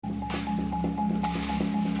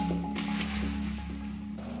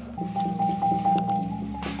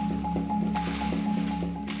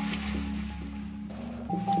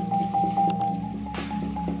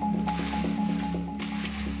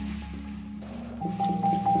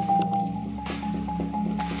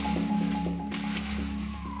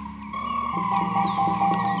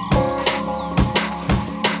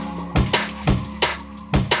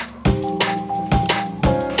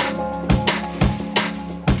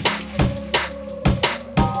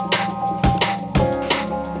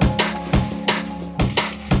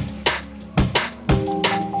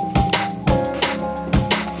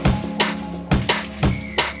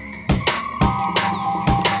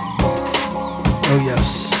Oh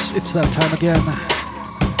yes, it's that time again.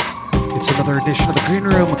 It's another edition of the Green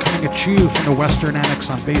Room coming at you from the Western Annex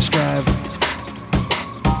on BASSDRIVE.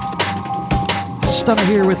 STUNNA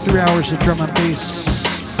here with 3 hours of drum and bass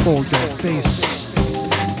for your face,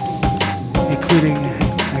 including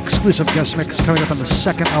an exclusive guest mix coming up in the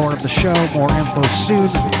second hour of the show. More info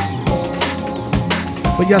soon.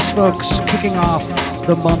 But yes, folks, kicking off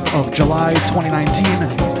the month of July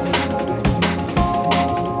 2019.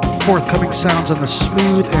 Forthcoming sounds on the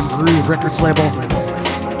Smooth and Groove Records label.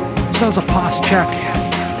 Sounds of POSCHEK,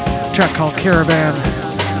 track called Caravan.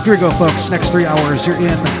 Here we go, folks. Next 3 hours, you're in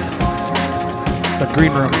the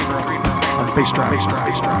Green Room on BASSDRIVE.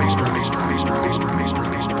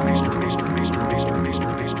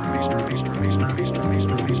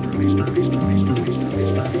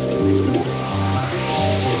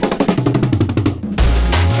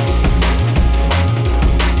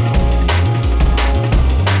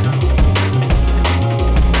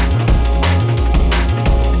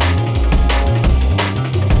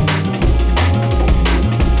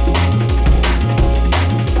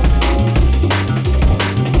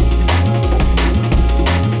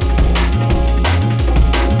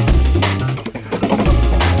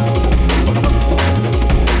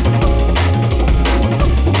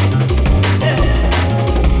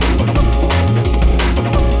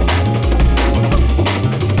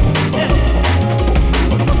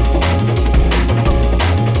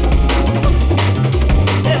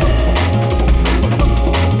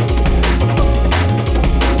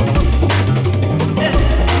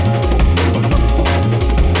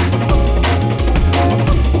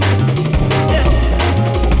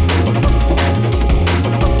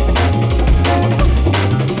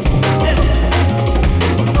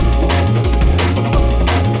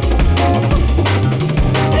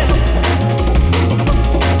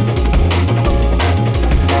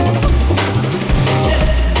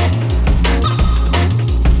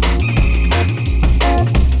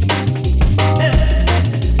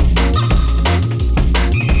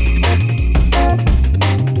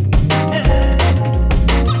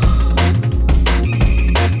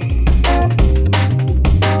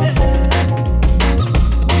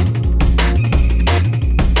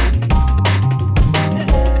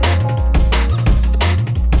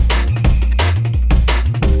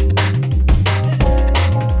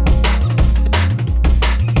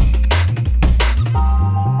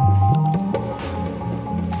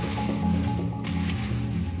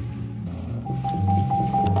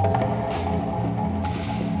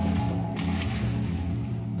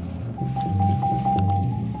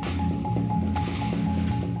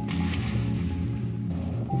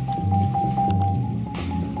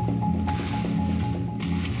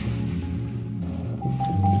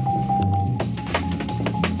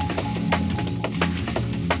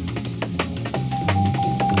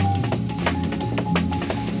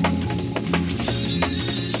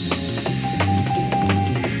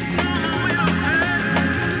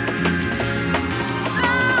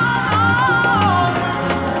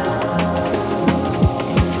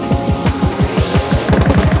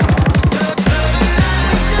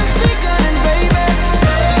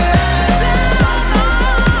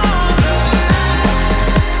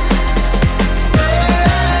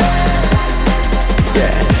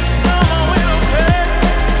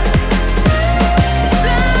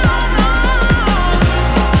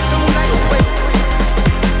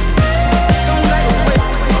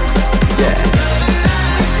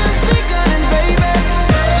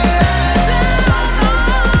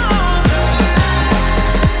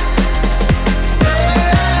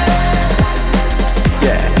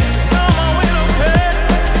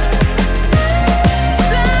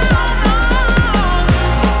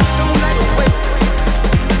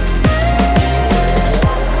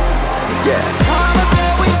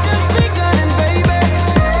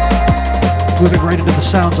 Moving right into the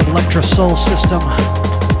sounds of ELECTROSOUL system.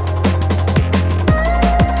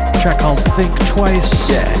 A track called Think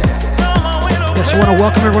Twice. Yes, I want to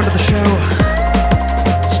welcome everyone to the show.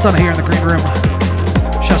 STUNNA here in the Green Room.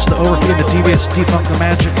 Shouts to the Overfeed, the Devious, Defunk, the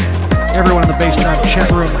Magic, everyone in the BASSDRIVE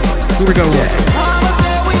chat room. Here we go.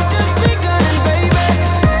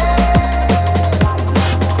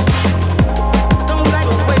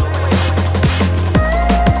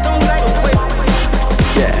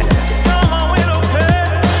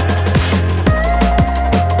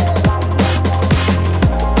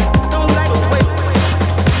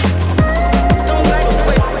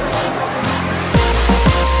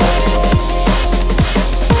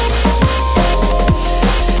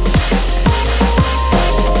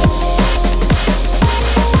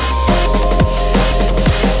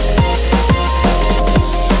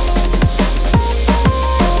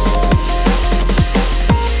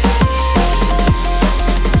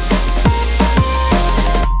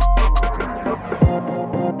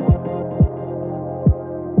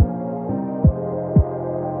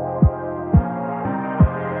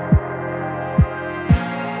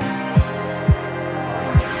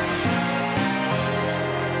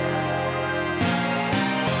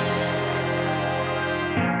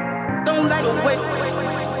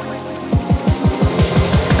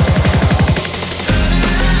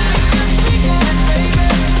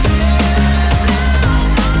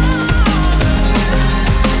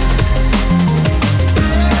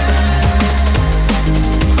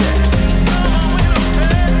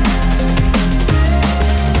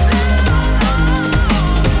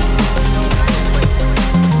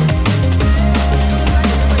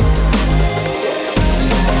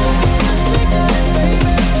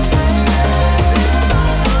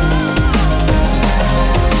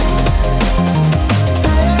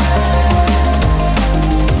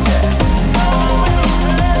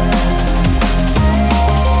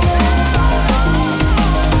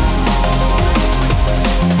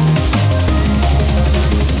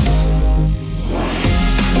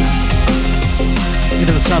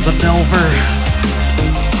 Sounds of NELVER,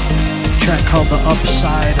 track called The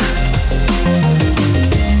Upside.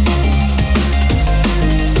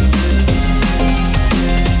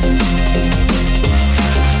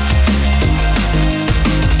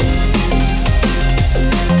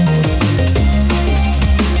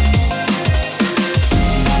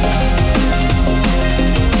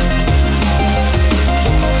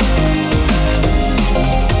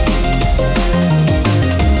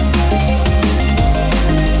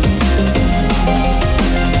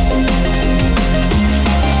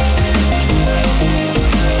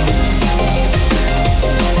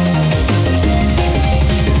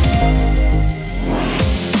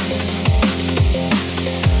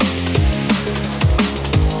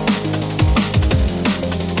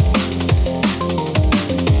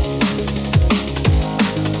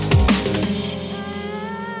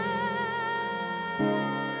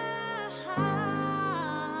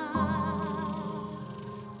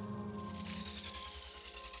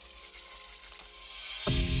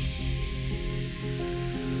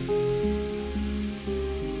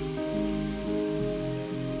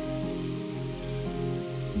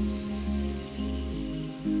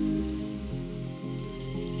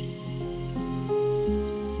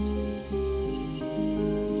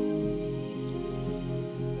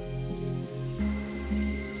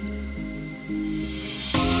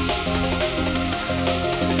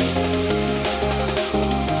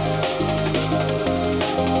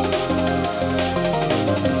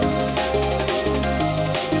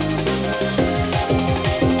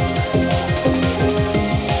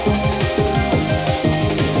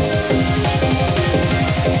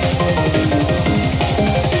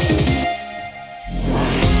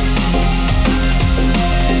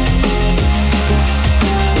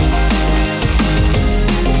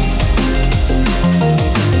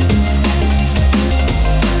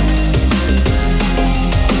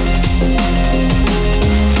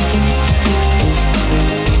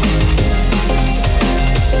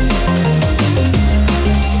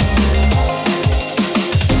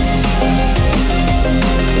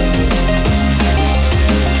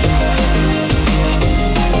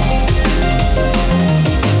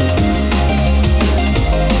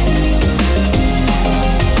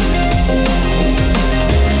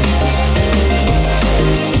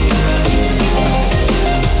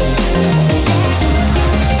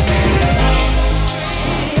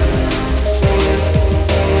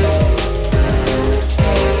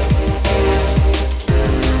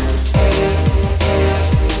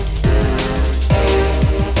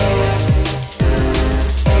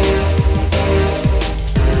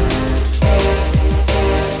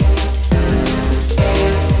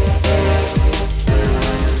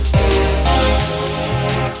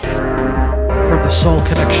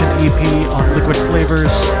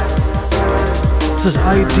 This is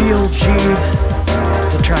Ideal G,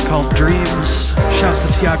 the track called DREAMZ. Shouts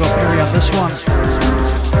to Tiago Perry on this one.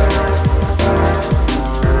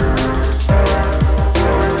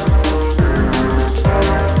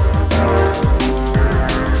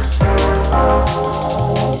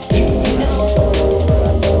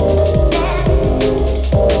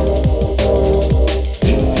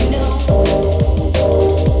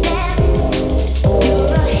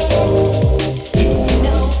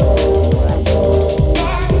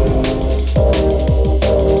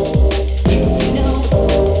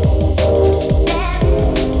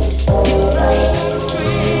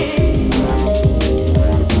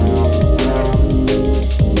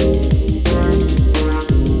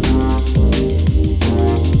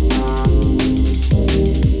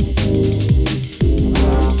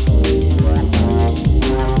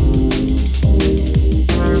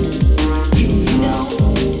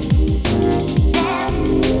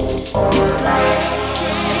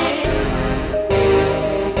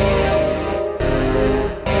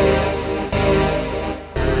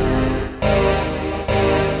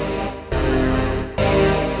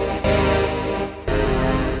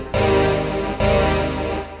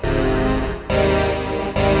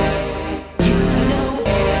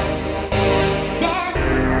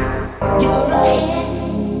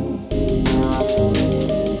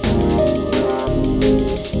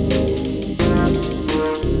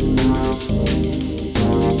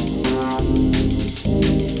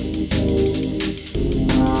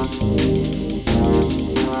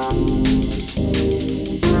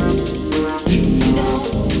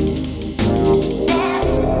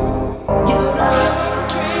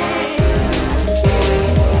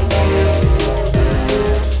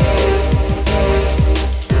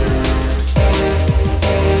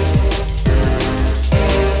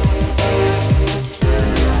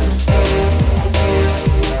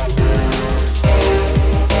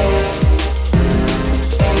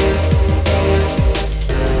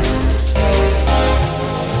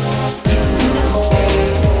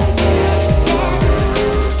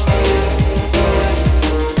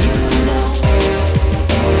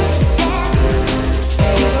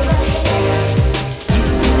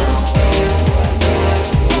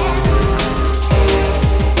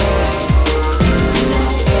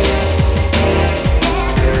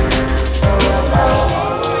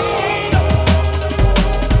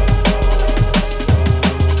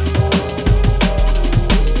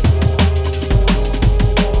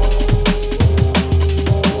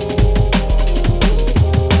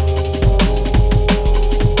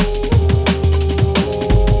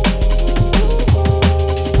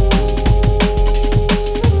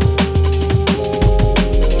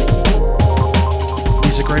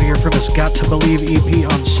 Believe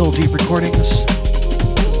EP on Soul Deep Recordings.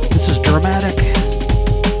 This is Dramatic,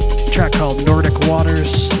 a track called Nordic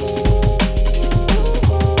Waters.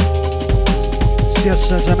 So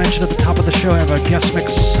yes, as I mentioned at the top of the show, I have a guest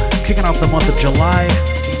mix kicking off the month of July.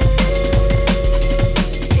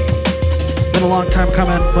 Been a long time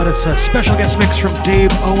coming, but it's a special guest mix from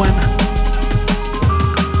Dave Owen.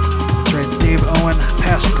 That's right, Dave Owen,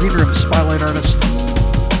 past Greenroom Spotlight artist.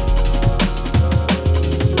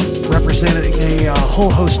 Representing a whole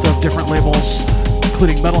host of different labels,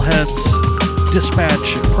 including Metalheads,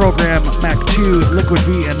 Dispatch, Program, Mac 2, Liquid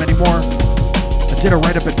V, and many more. I did a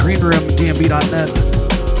write-up at Greenroom, dmb.net.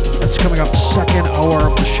 That's coming up second hour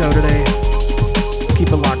of the show today.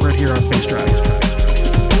 Keep it locked right here on BASSDRIVE.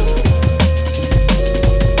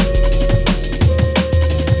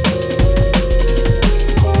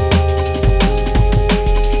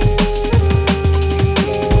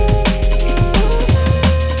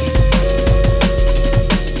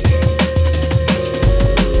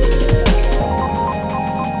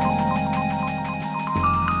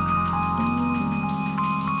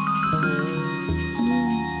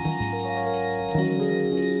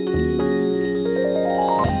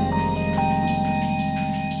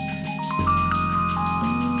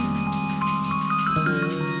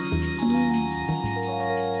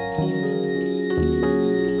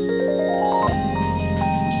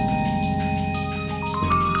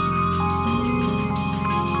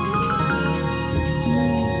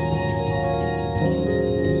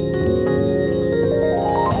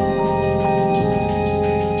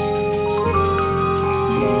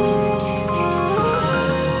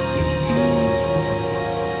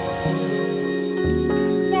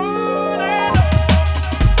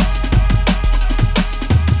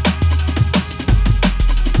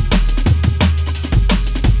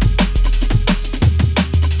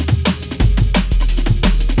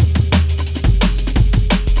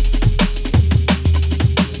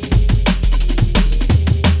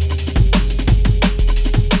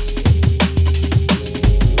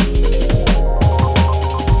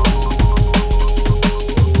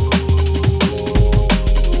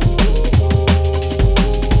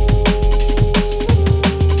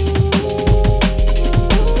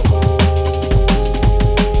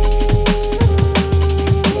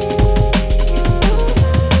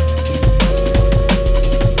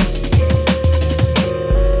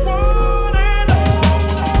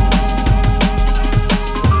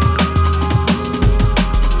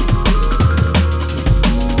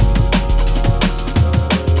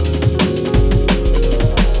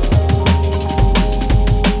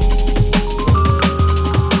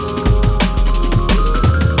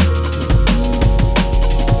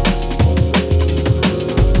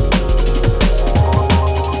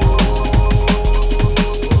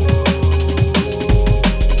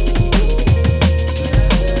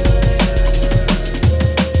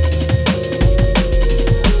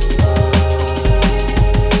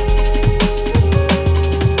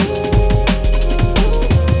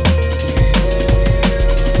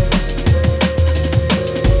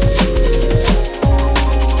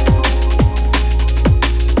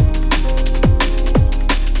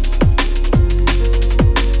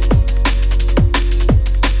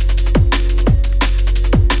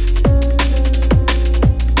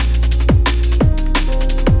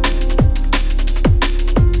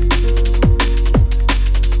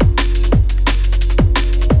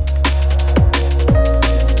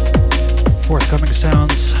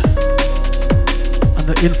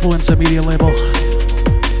 Media label.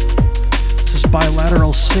 This is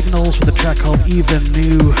Bilateral Signals with a track called Even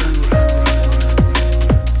New.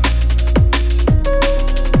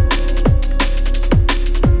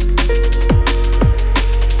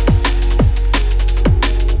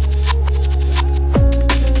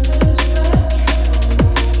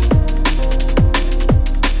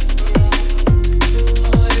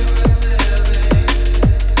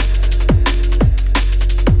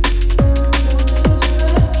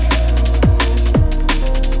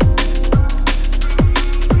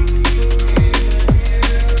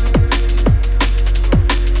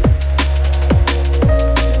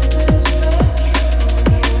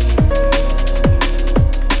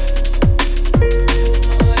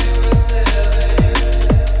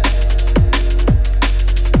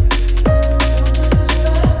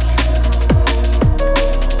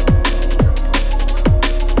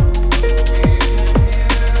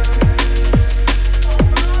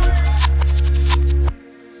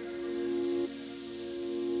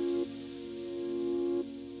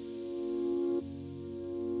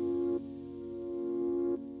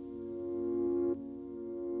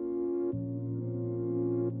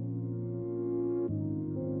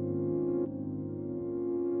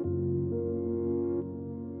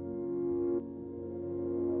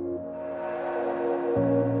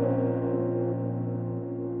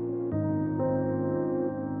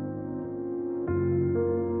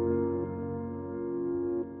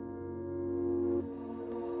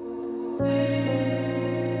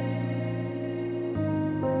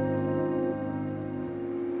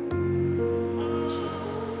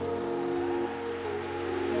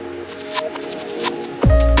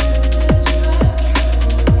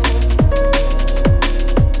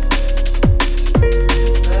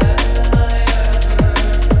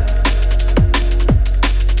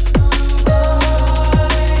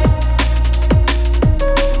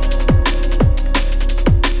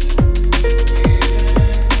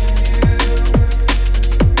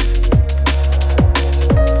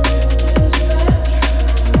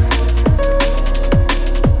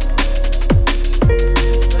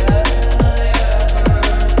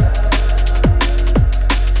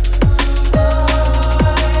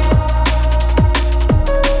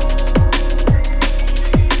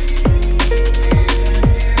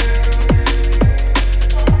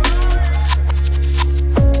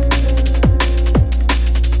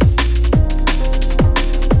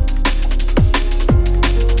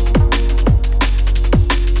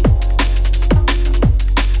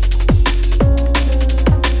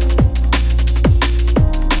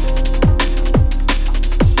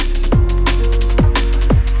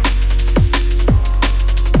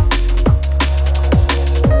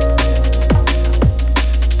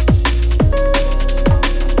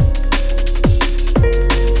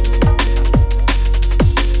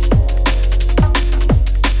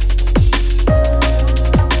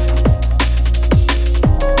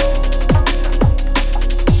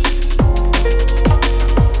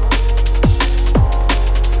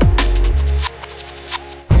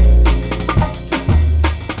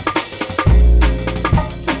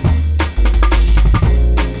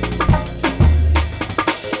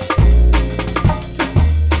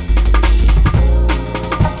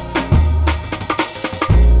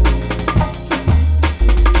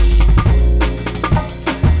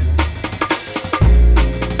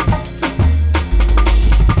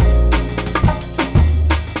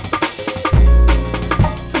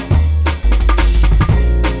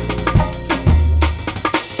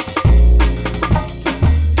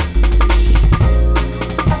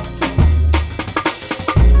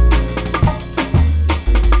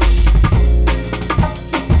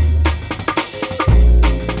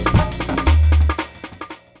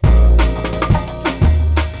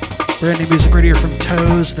 Brand new music right here from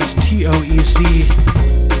TOEZ, that's TOEZ.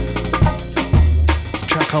 It's a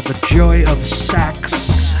track called The Joy of Sax.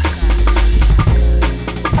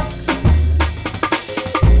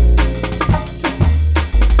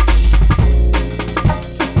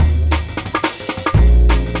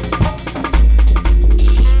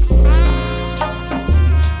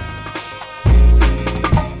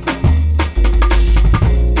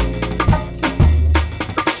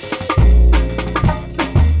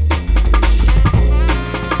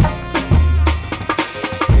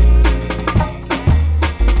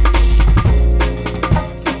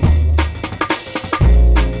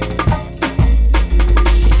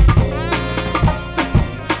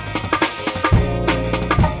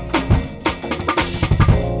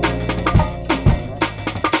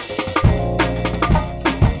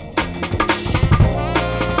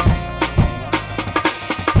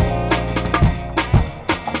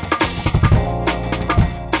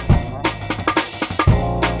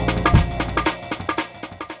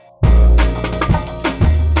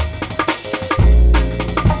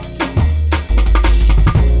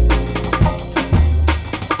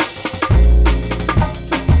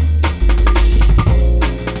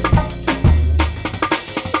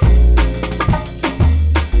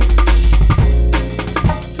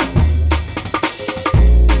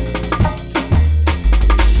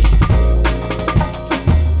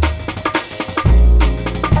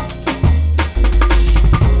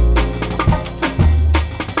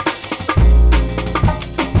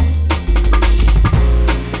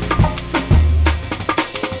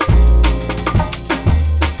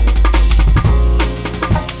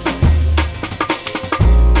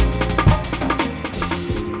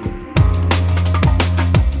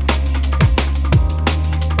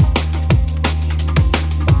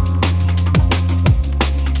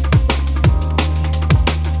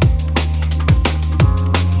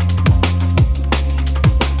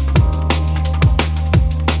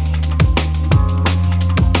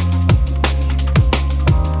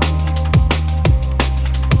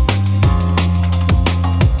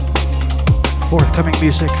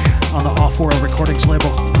 Music on the Off-World Recordings label.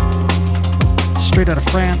 Straight out of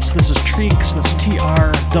France, this is TREEX, that's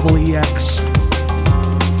TREEX.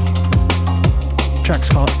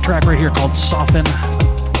 Track right here called Soften.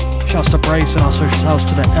 Shouts to Bryce and also shouts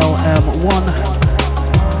to the LM1.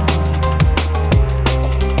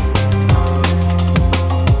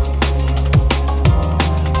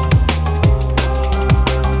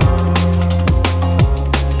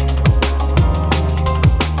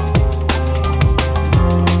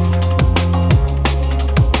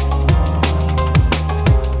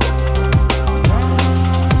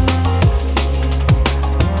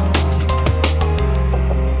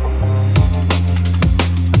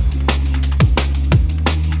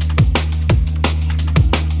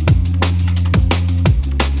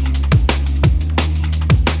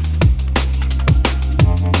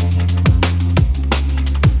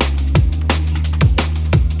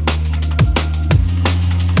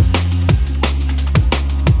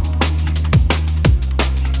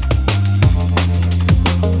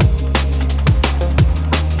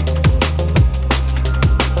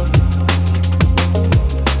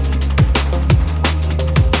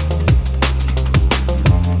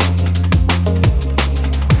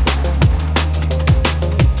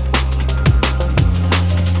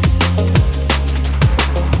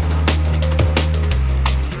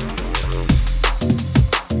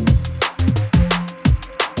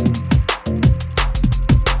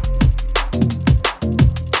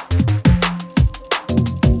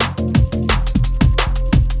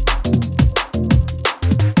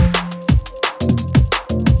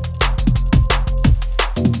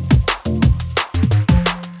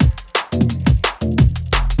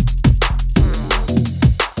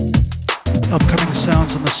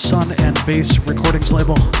 Bass Recordings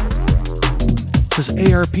label. This is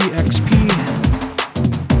ArpXP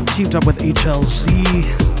teamed up with HLZ,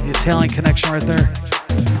 the Italian connection right there.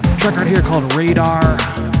 Track right here called Radar.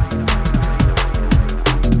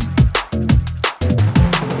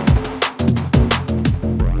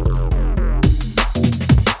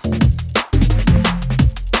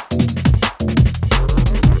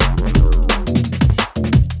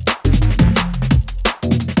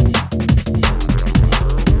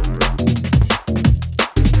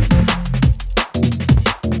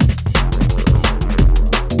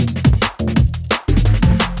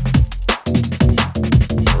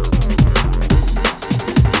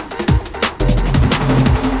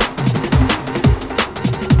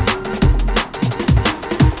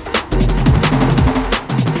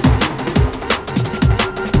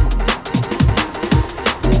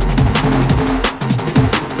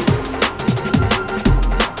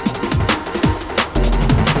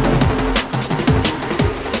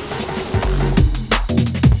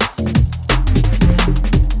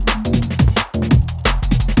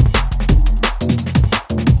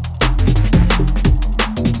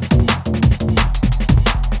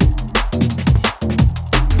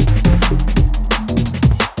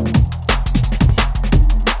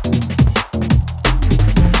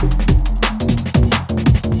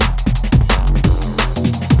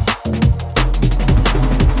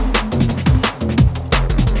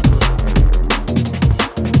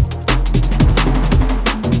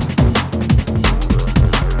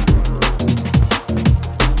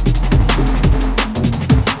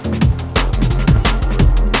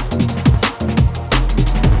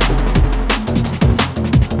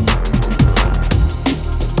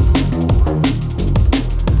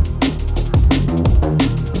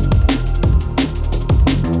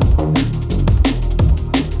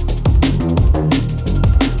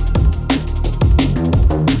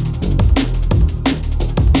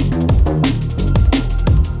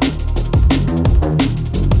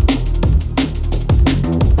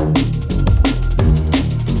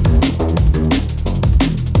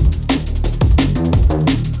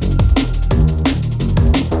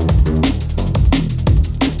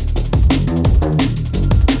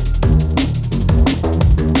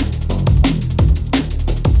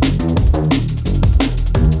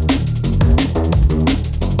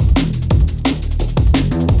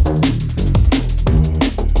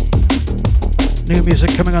 New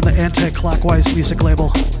music coming on the Anti-Clockwise music label.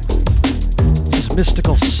 This is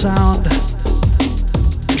Mystical Sound.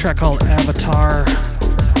 A track called Avatar.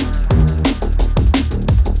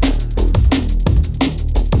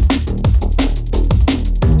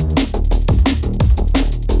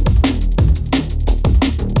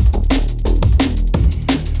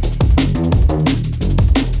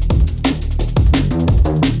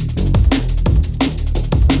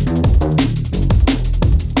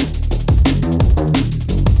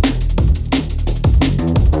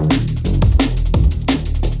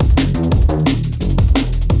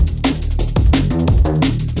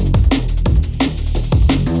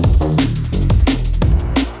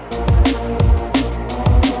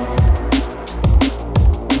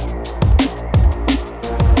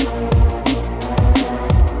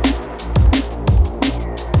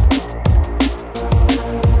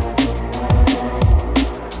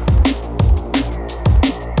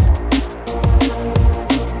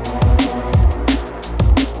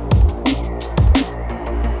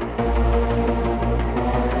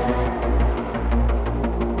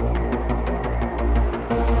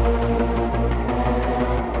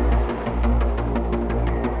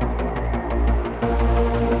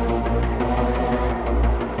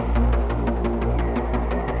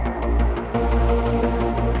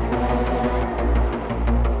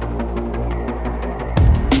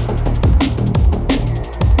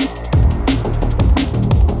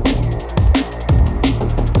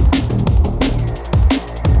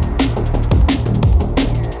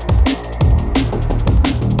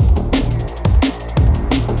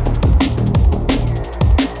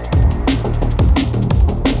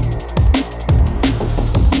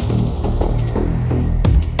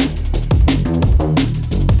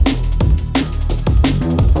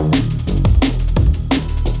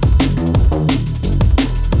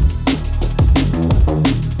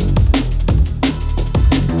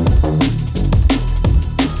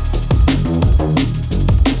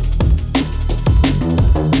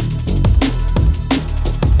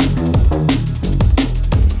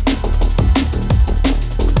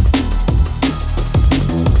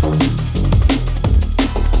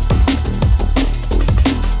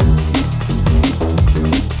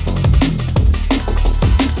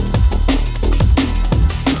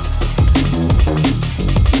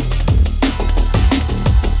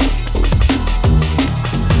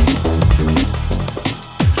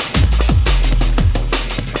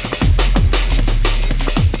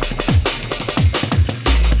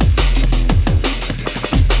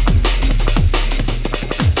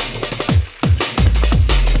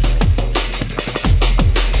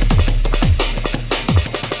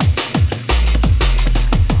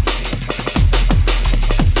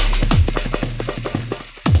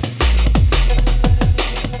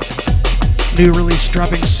 New release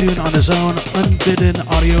dropping soon on his own Unbidden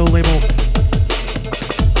audio label.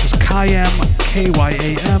 This is KYAM,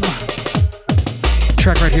 K-Y-A-M.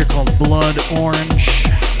 Track right here called Blood Orange.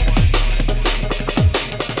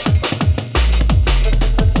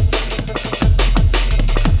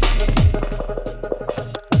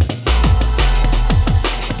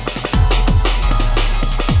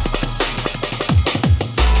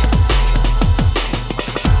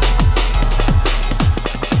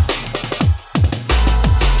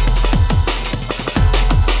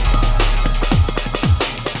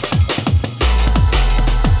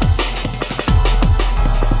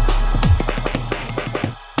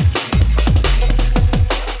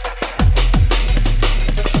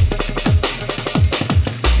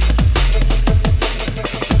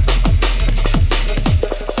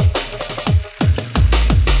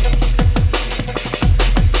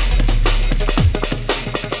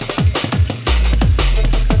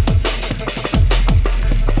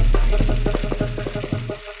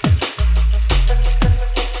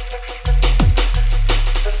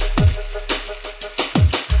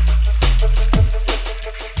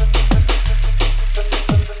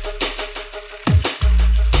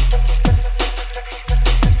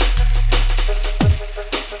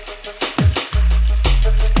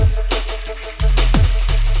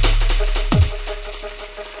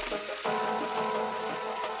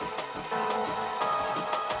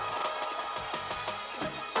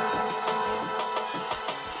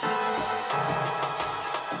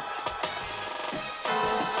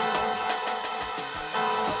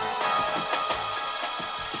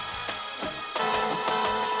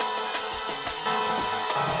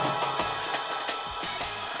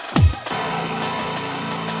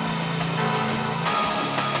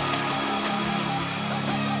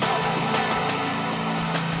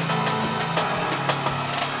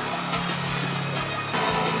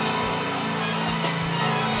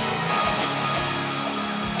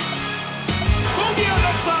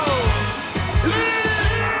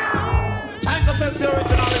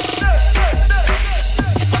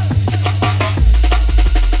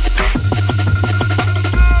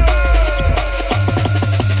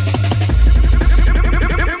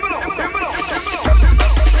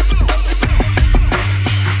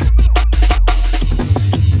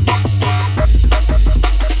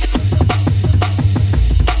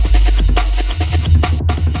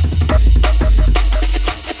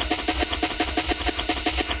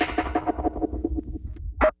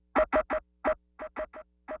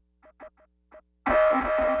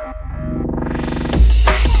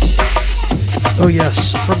 Oh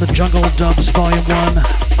yes, from the Jungle Dubs Volume 1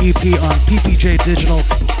 EP on PPJ Digital.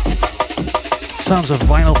 Sounds of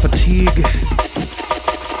Vinyl Fatigue.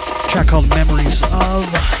 Track called Memories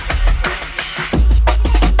of.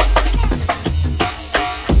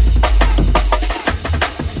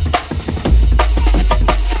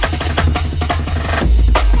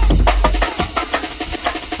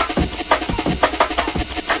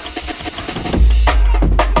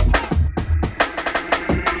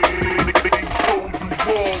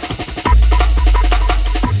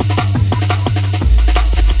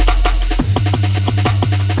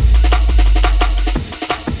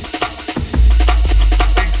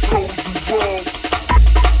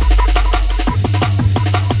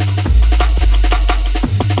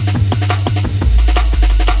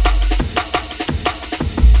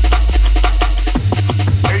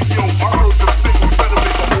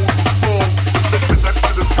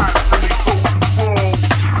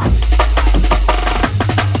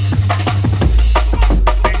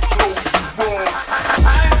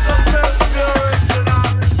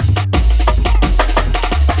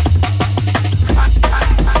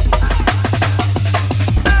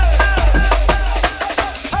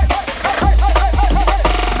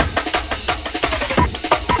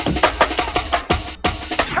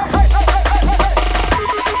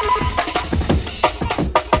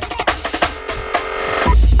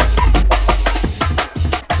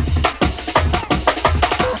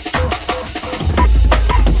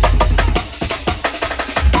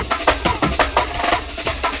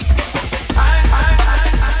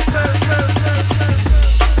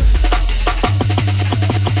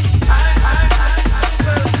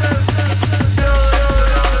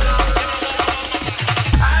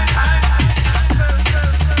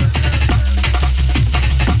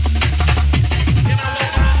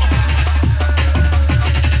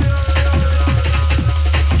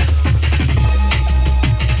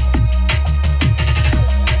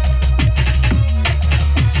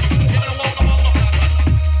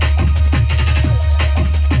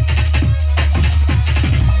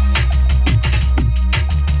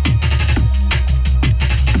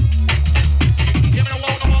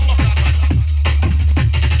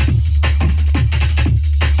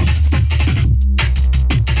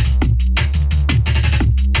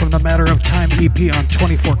 EP on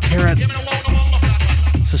 24 Karat.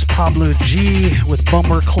 This is Pablo G with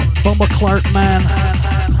BUMBACLART, man.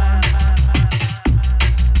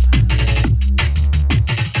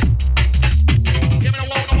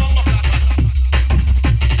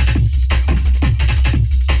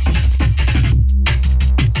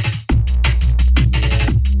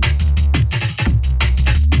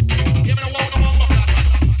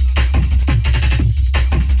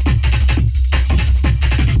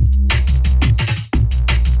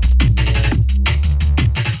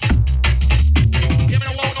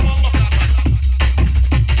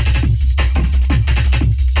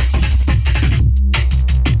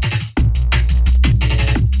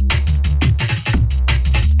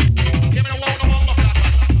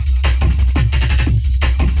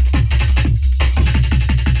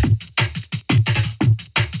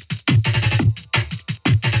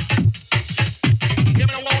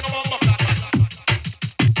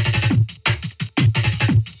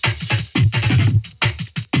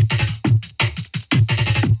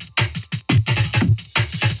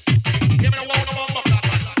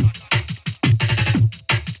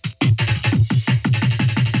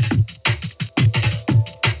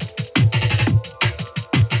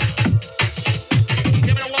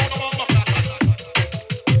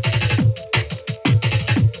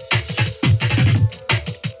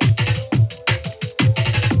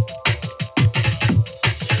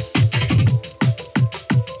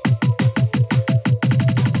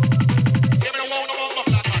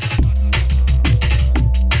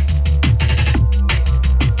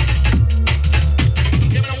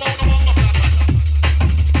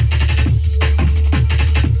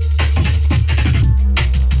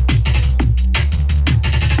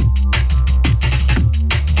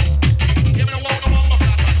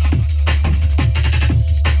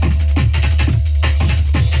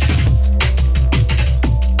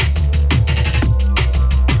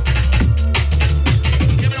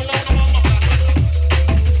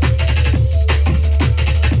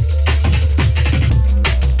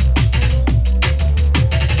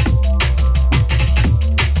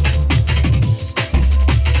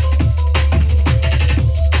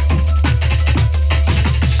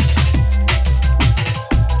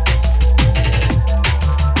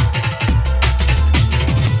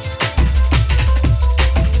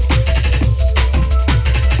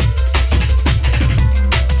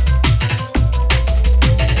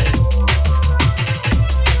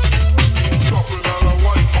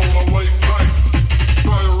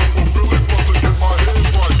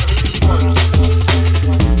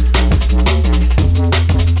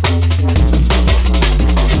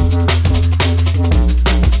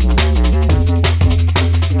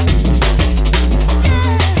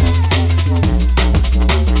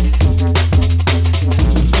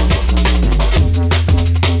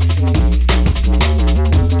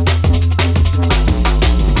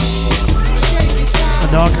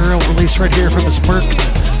 right here from this Murk,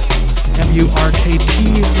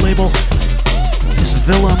 M-U-R-K-T label. This is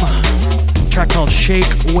VILLEM, track called Shake,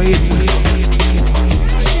 Wait.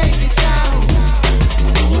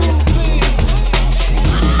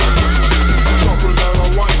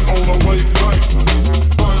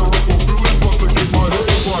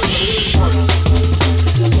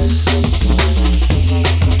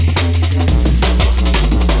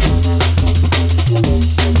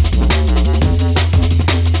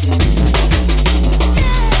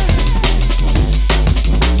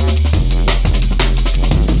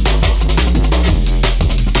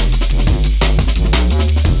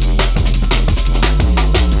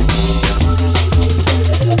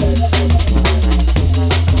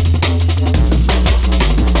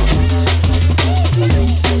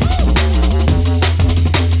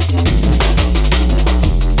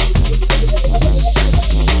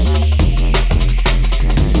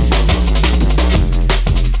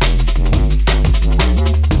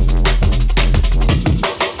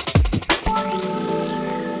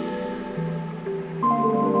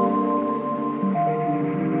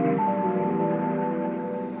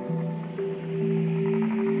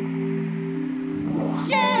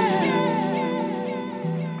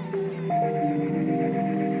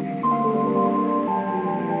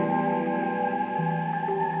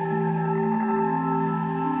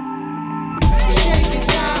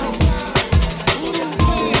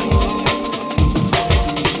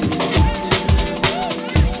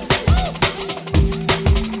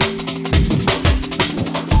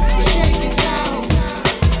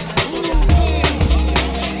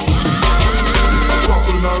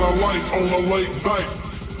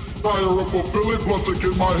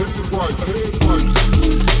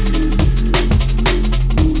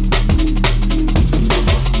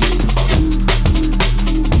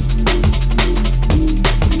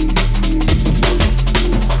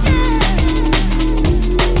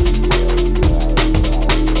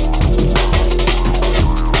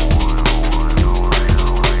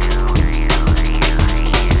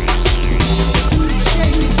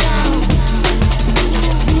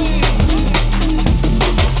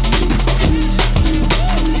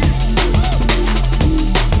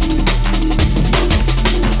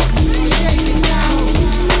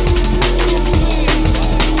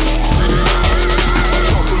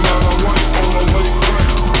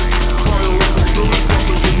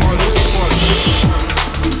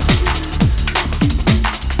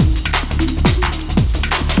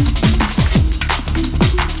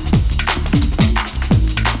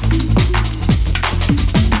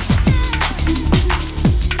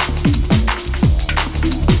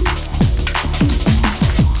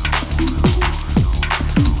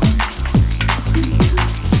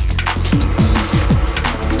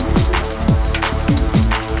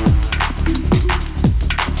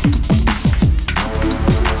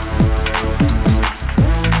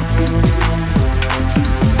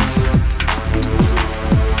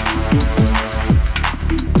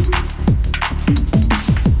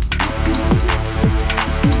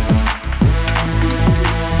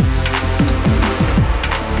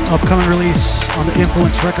 Upcoming release on the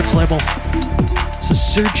Influence Records label. This is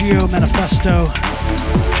Sergio Manifesto,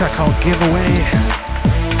 track called Giveaway.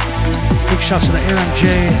 Big shouts to the Aaron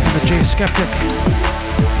J and the J Skeptic.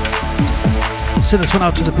 Send this one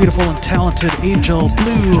out to the beautiful and talented Angel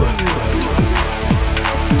Blue.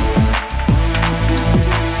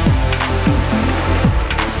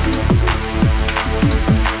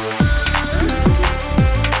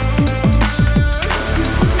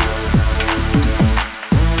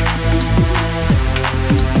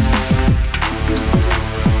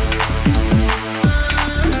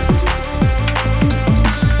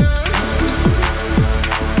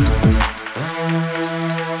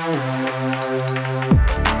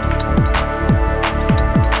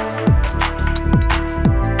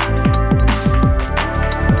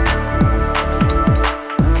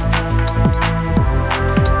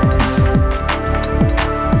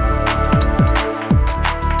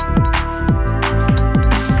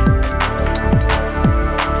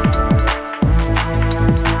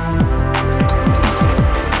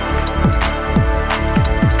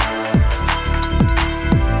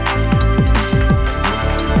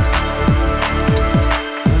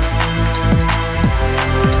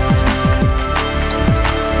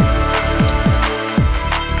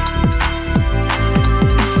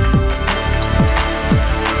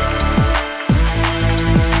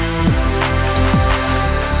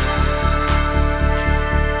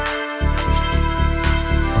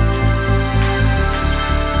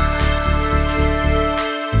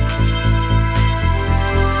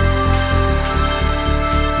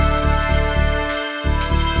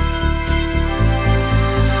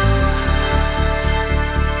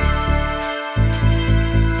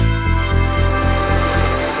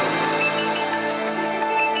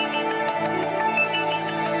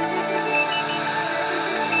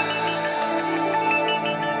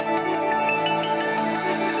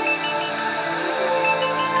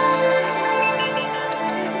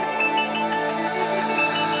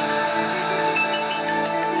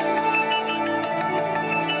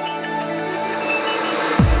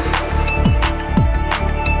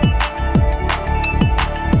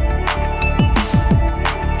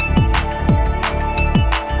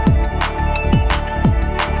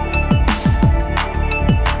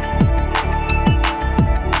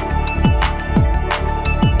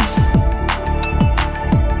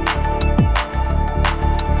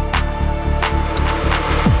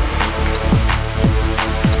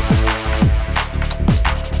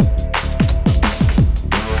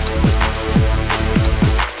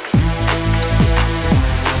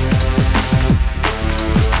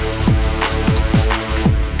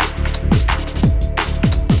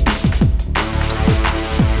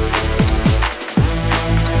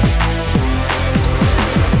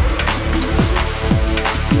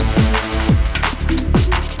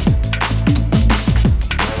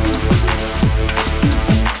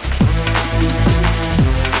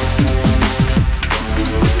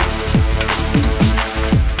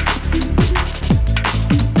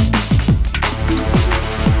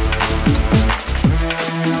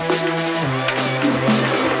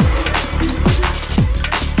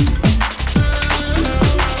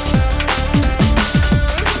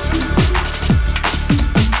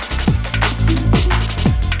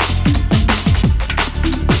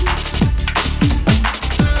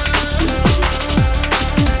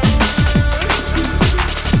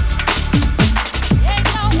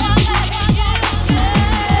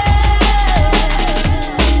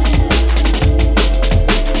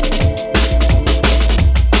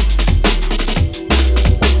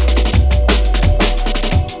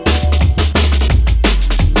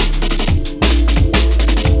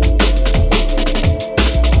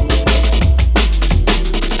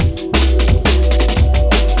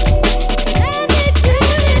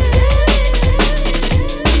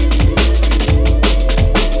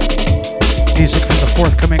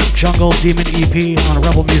 Jungle Demon EP on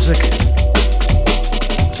Rebel Music.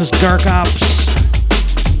 This is Dark Ops.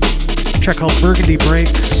 A track called Burgundy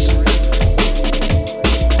Breaks.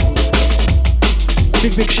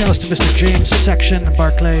 Big shouts to Mr. James Section,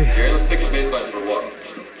 Barclay. Jerry, let's take the baseline for a walk.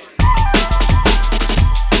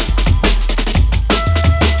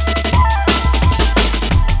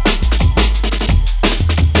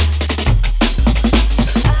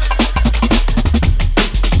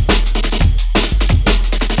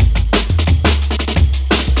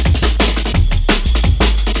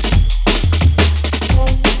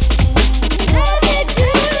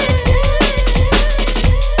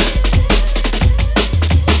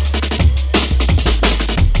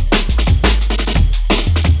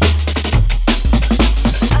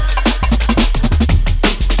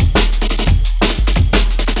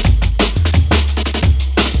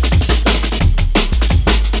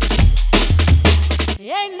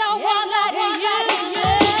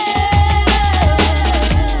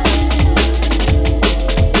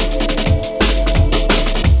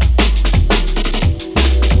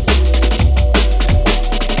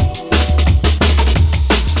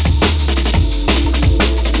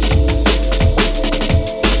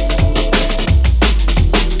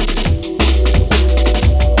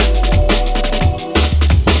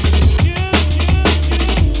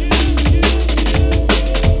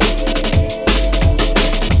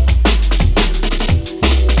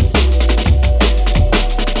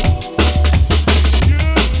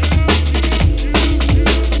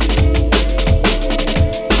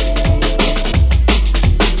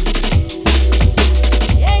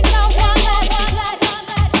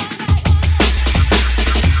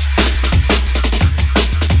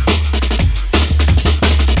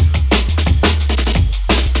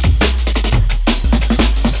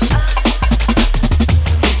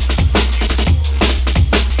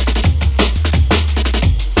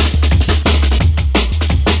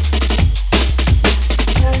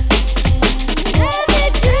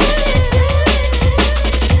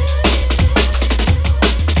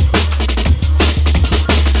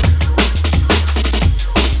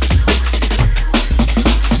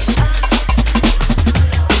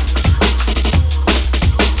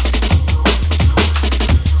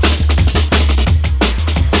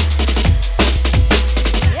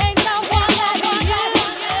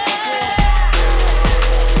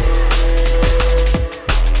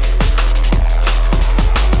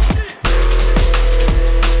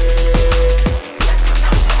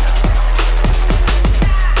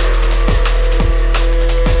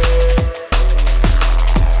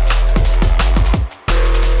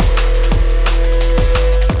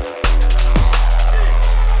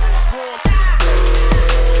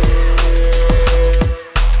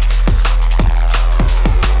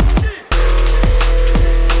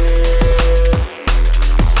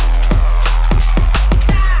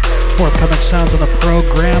 Sounds on the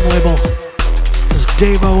Program label. This is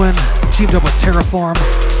Dave Owen, teamed up with TerraForm.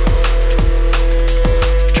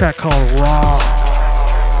 A track called Raw.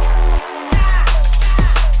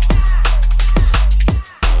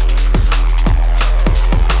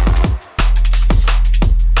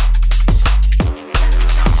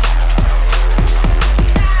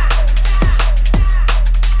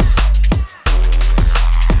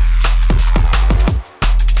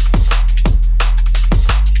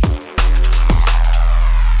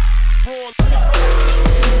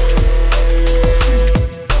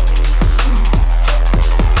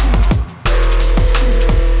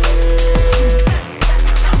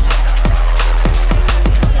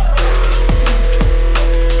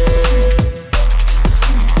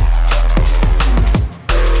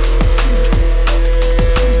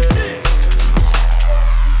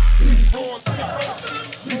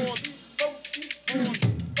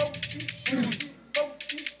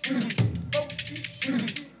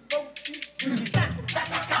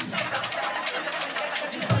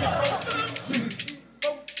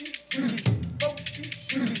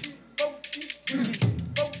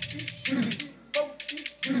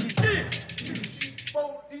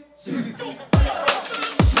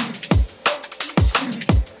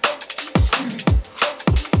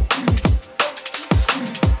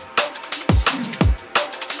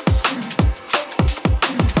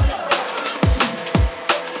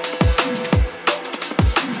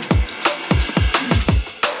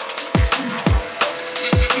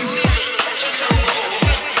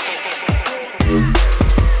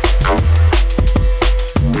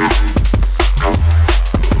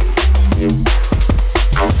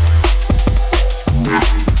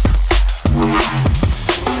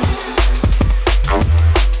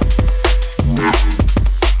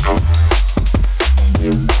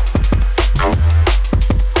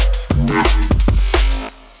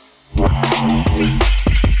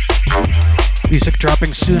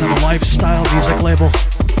 dropping soon on the Lifestyle music label.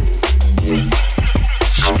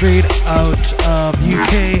 Straight out of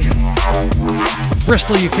UK,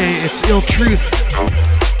 Bristol, UK. It's Ill Truth.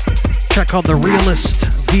 Track called The Realist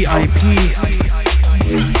VIP.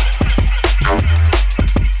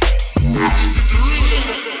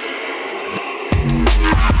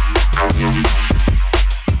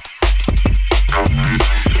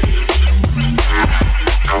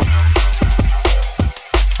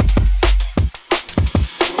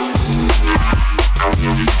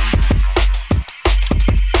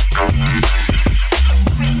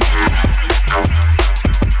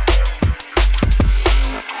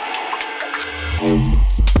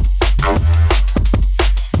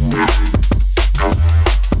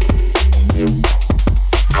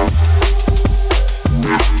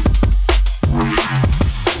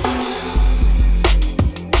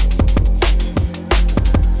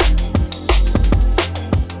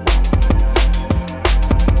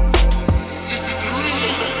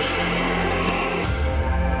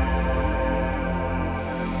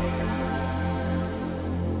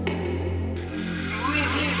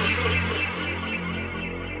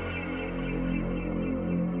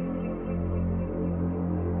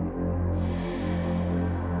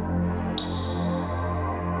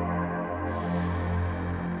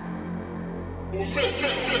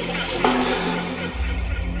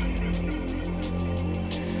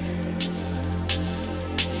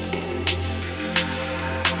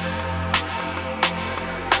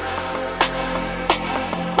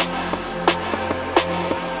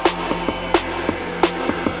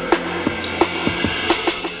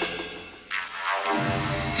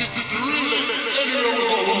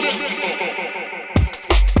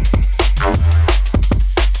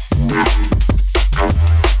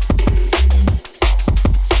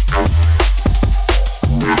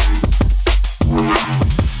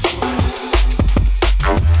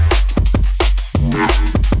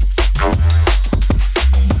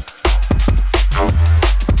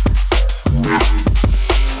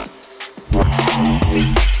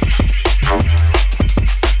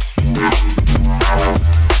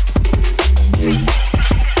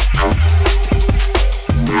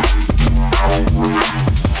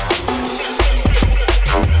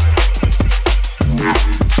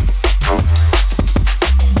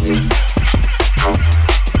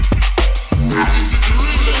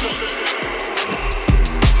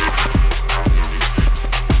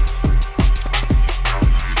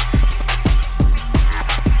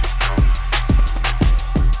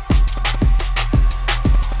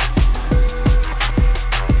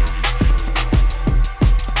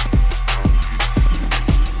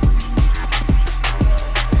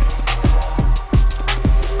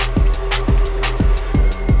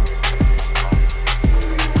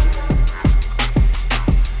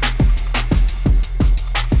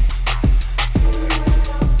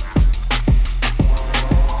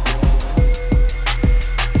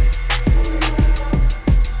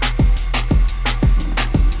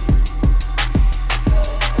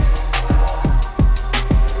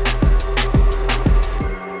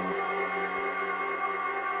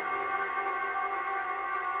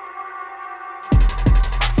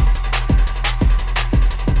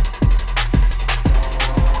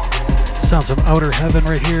 Sounds of Outer Heaven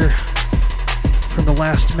right here from the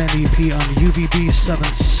Last Men EP on UVB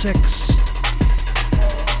 76.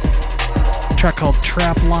 A track called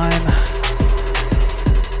Trapline.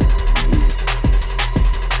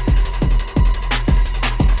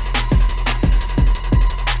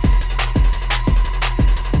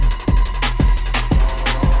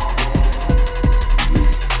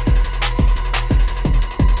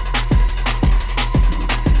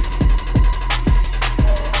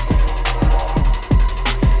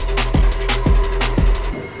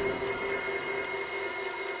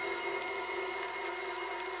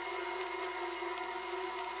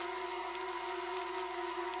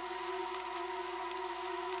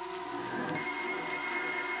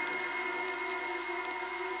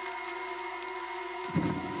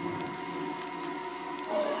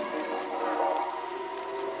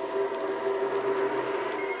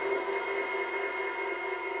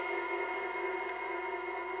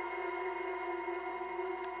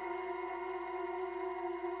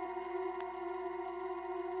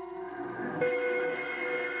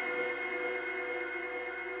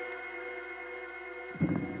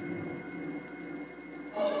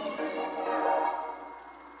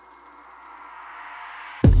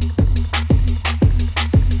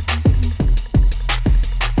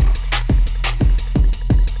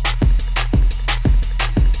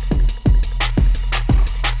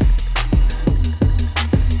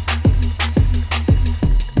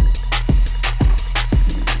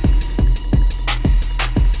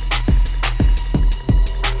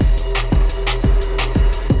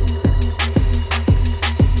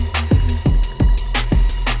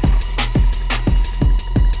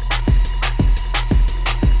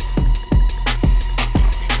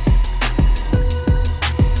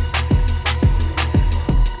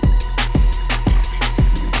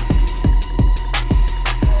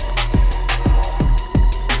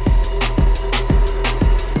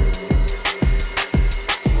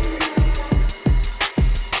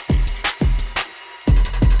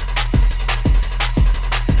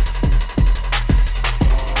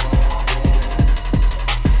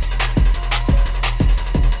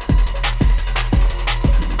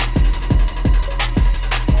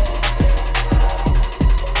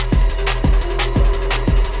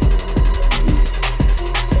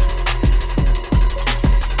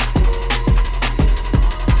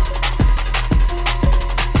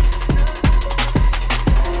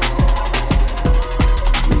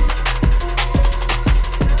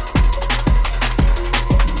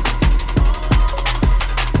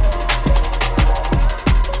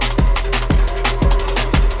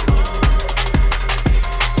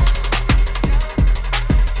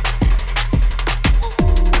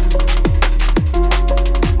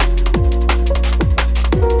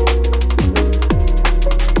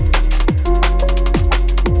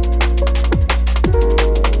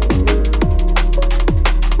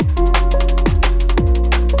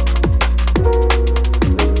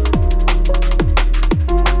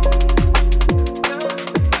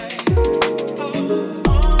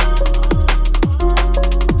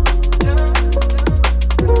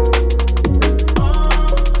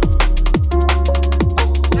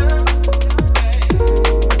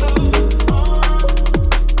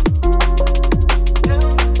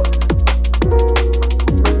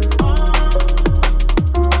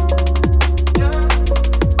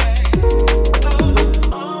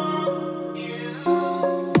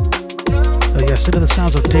 Into the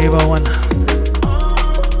sounds of Dave Owen.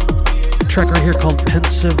 A track right here called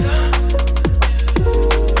Pensive.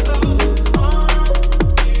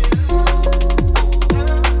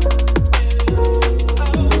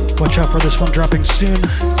 Watch out for this one dropping soon.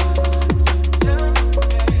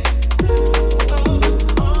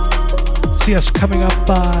 See us coming up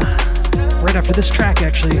right after this track,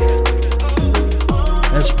 actually.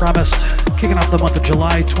 As promised, kicking off the month of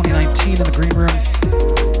July 2019 in the Green Room.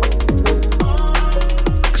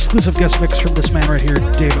 Exclusive guest mix from this man right here,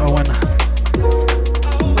 Dave Owen.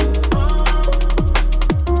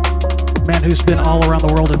 Man who's been all around the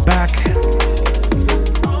world and back.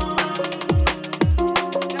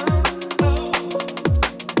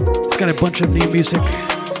 He's got a bunch of new music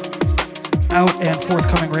out and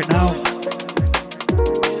forthcoming right now.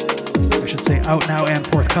 I should say out now and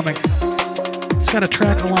forthcoming. He's got a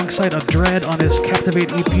track alongside a Dread on his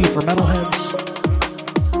Captivate EP for Metalheads.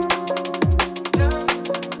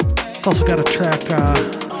 It's also got a track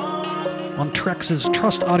on TREEX's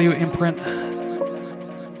Trust Audio imprint,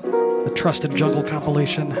 the Trust and Jungle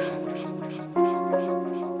compilation.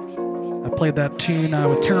 I played that tune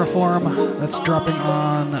with TerRAFORM. That's dropping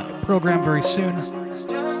on Program very soon.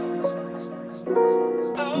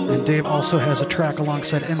 And Dave also has a track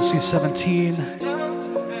alongside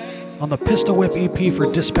NC17 on the Pistol Whip EP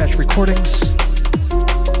for Dispatch Recordings.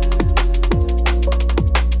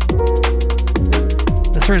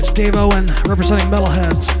 That's right, it's Dave Owen representing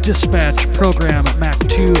Metalheads, Dispatch, Program, Mac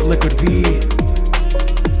 2, Liquid V,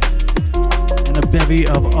 and a bevy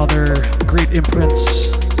of other great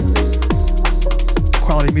imprints,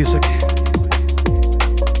 quality music.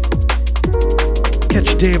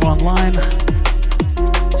 Catch Dave online,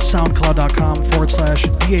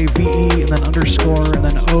 soundcloud.com/DAVE and then underscore and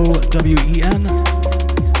then OWEN,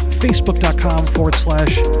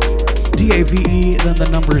 facebook.com/DAVE, then the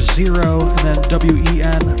number 0 and then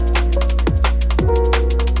WEN.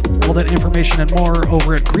 All that information and more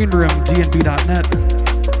over at greenroomdnb.net.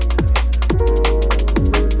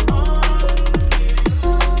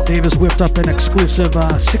 Dave has whipped up an exclusive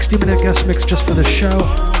 60-minute guest mix just for this show.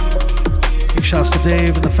 Big shouts to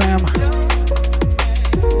Dave and the fam.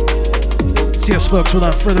 See us, folks,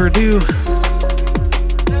 without further ado.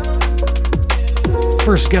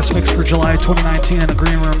 First guest mix for July 2019 in the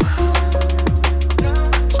Green Room.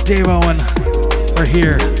 It's Dave Owen right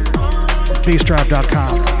here at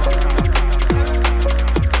BASSDRIVE.com.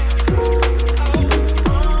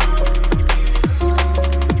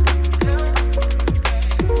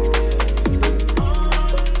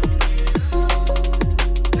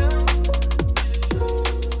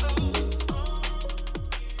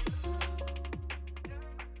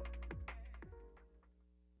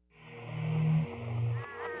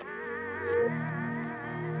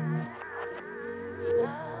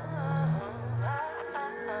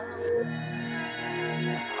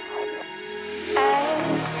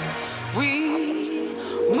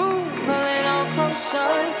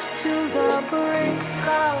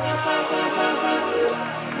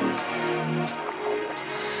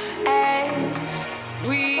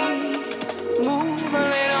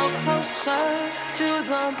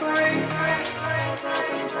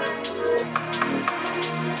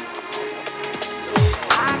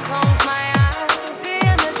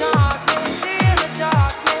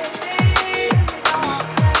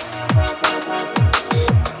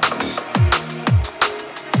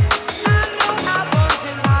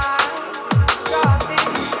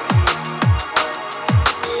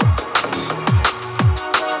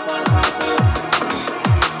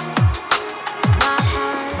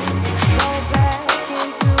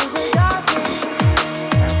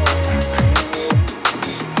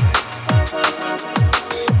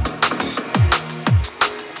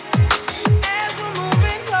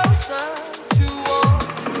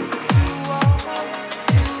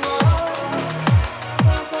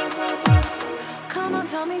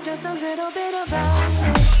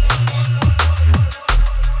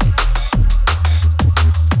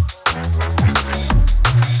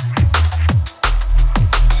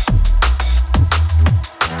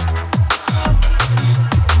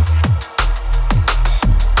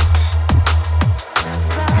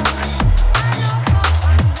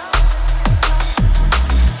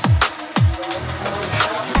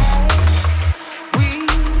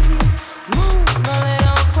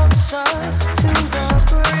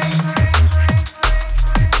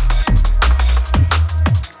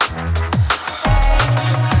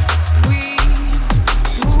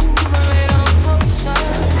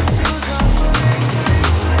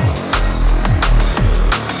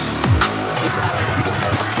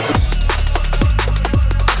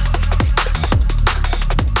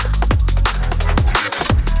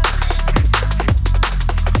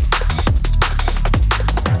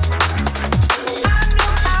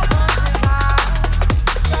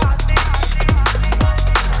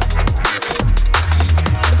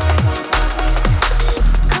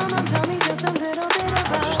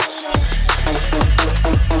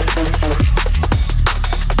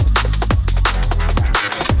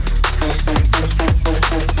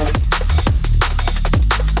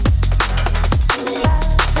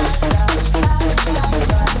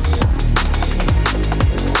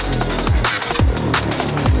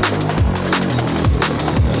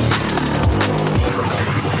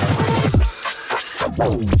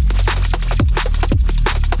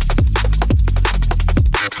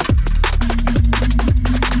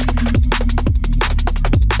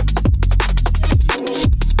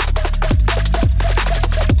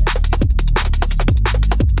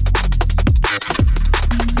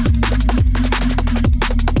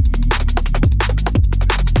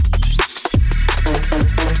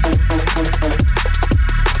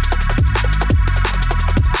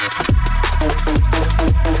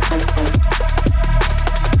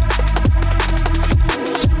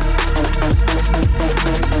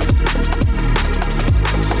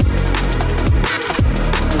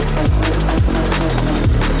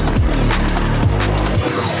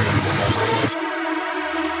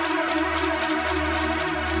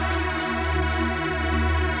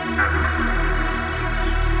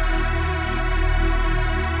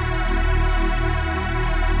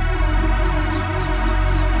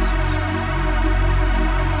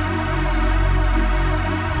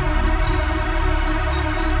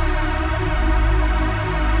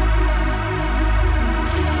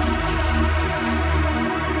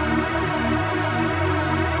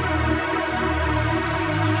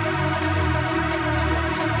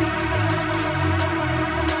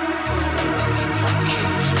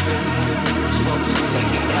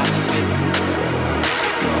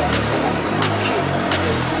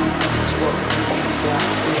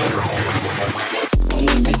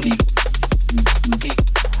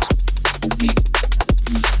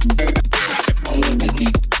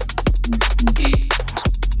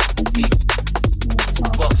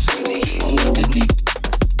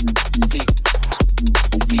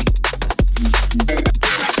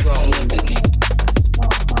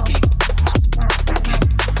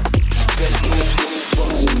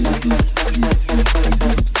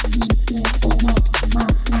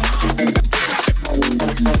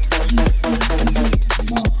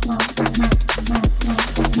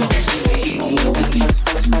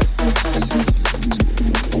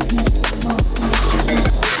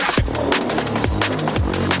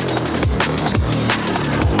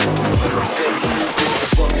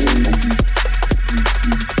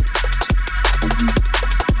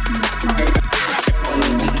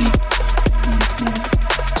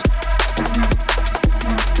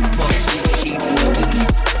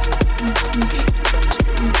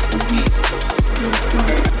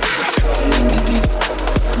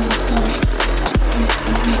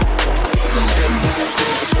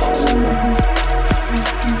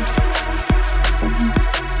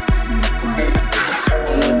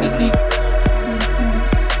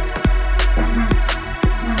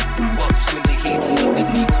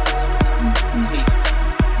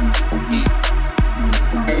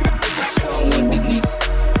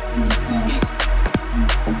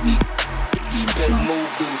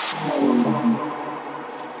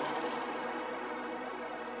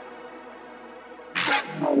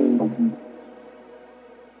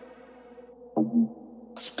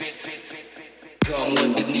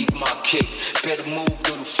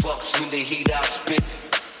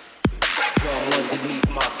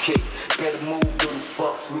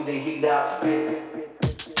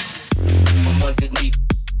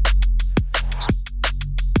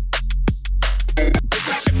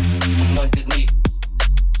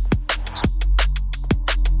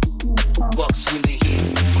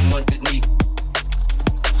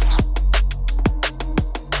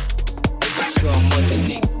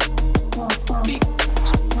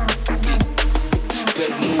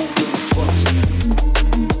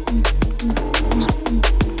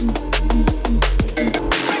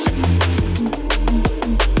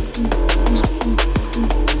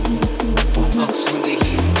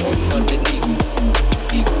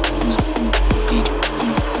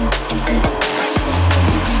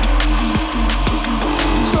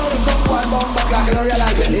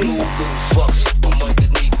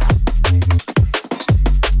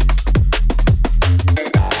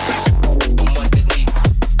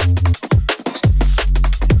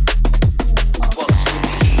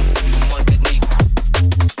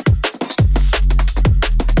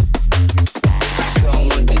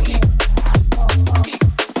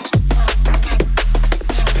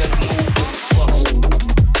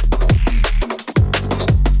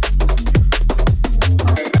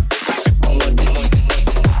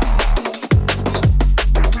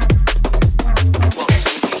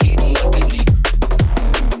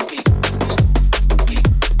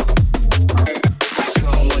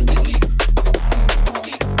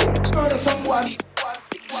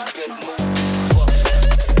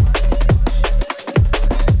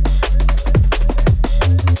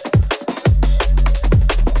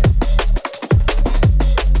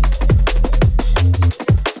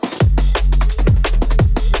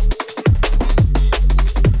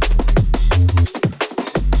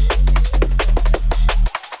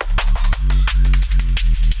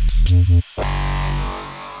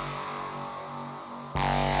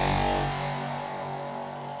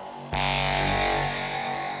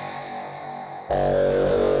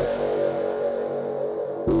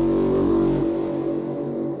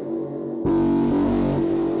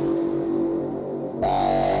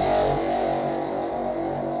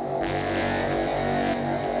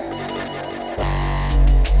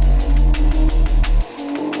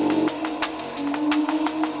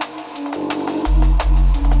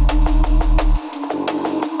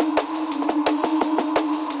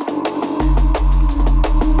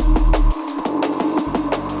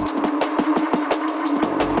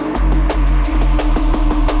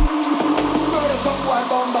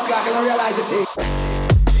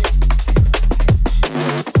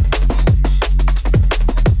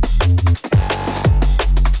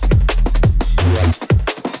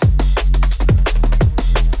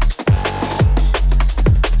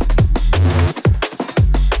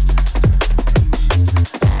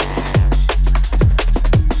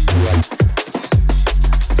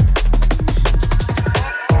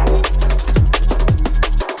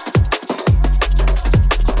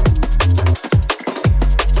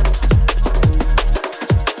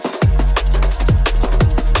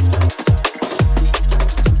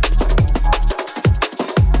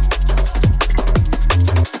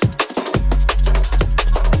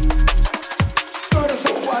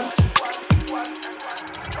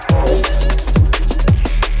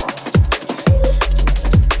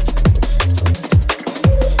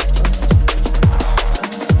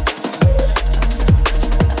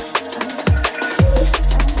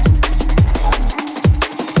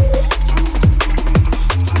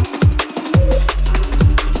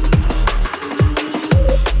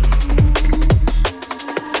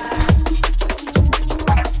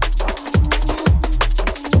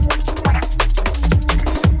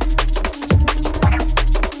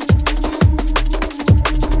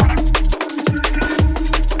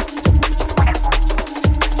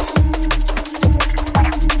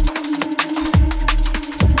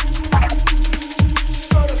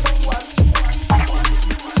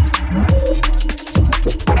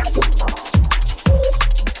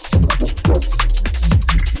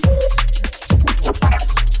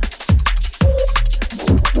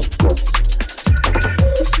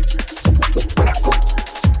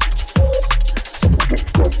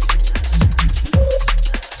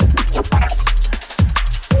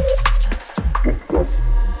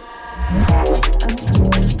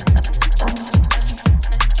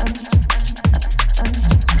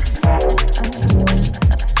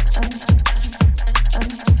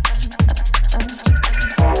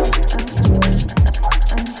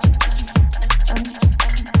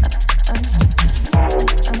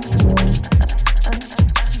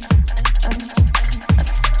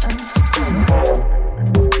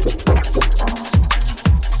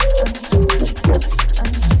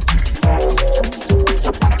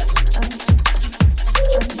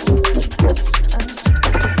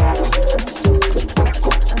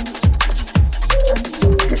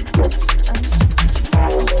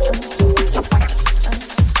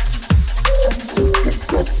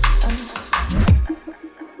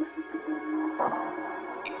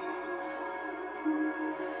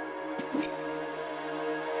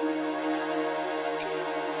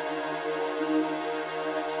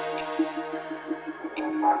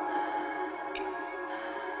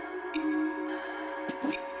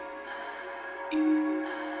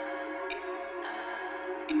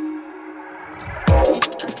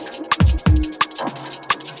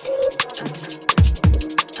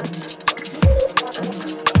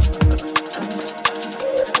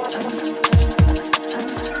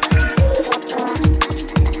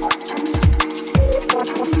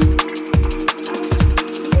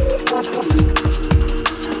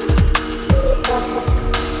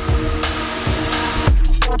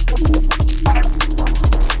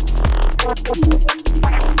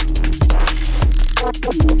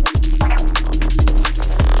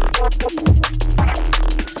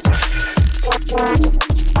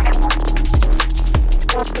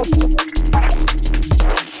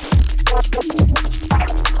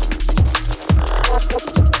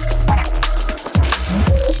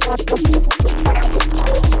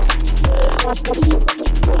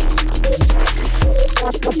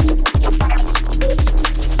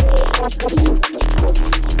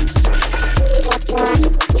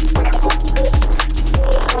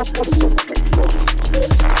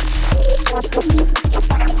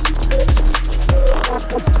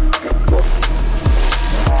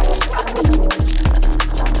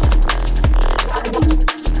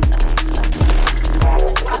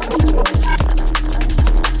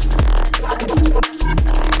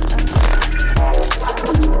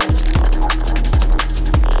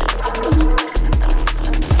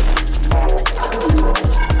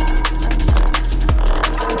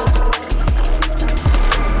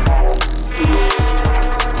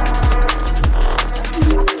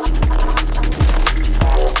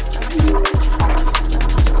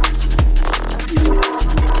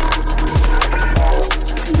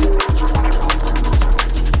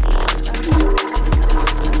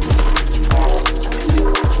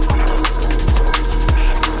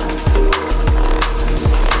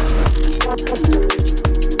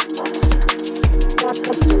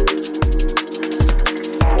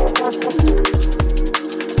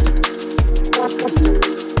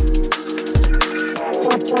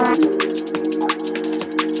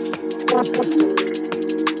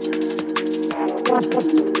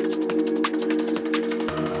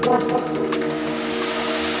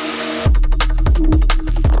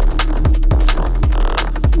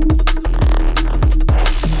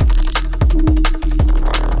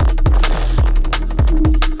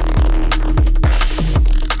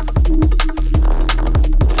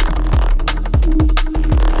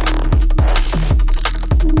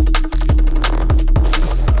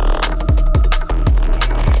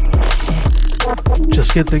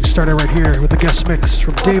 Get things started right here with the guest mix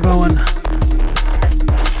from Dave Owen,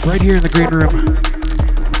 right here in the Green Room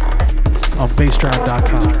on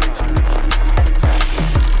BASSDRIVE.com.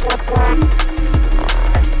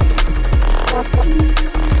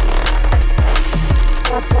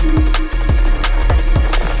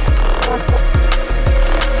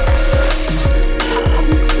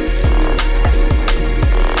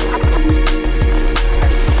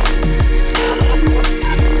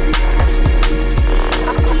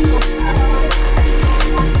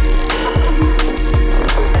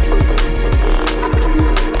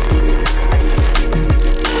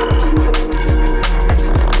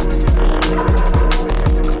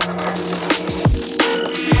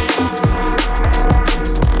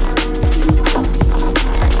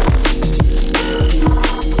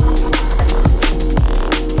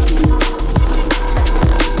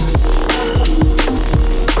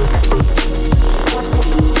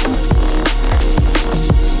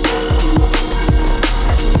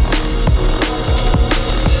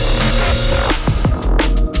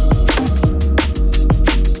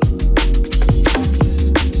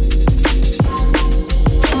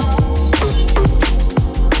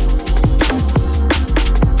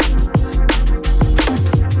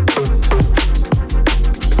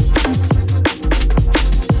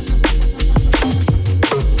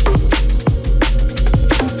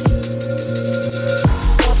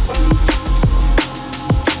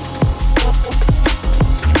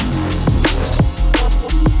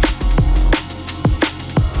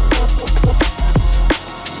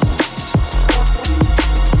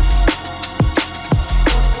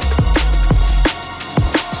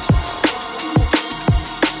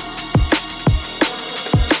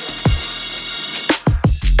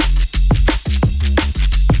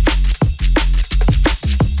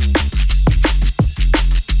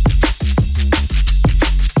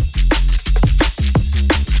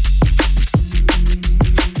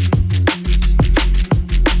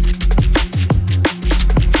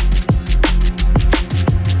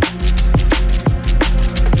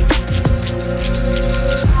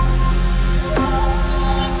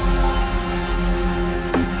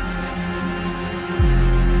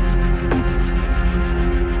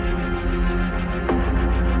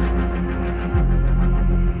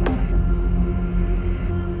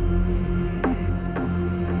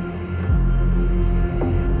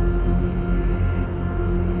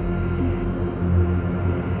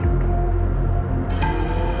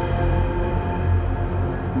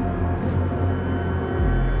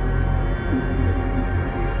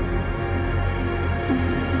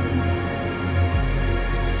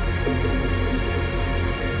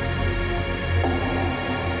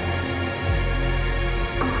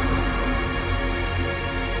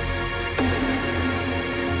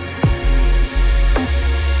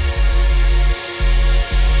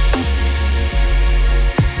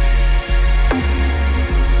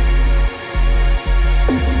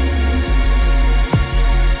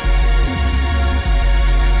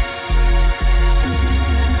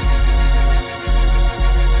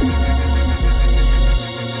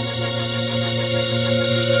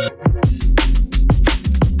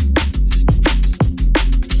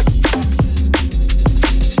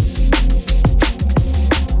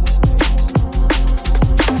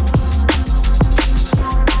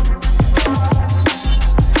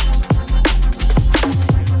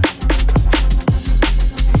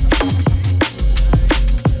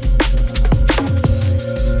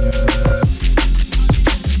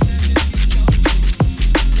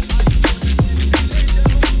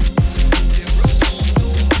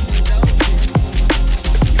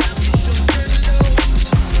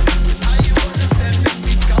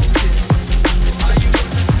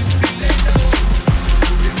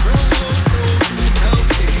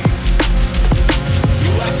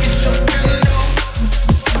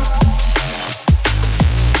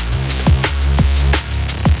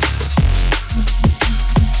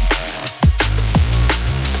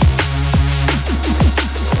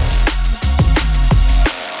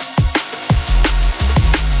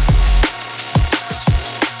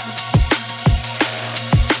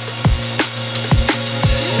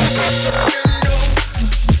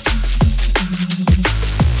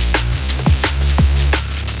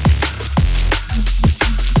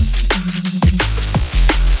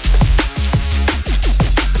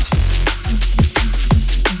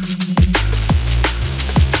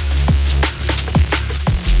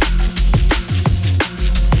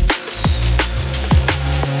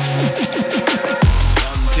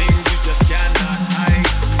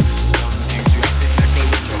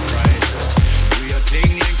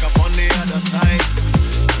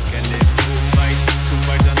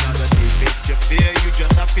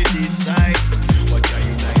 decide. What can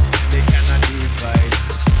unite? They cannot divide.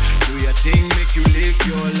 Do your thing, make you live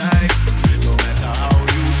your life. No matter how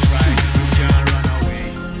you try, you can't run away.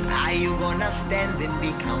 Are you gonna stand and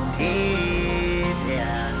be counted?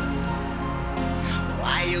 Yeah.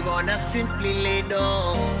 Why you gonna simply lay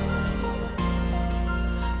down?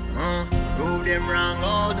 Prove them wrong,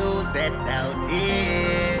 all those that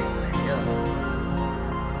doubted.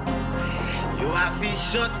 You have to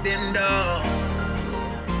shut them down.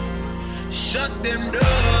 Shut them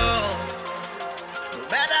down. No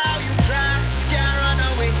matter how you try, you can't run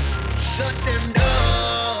away. Shut them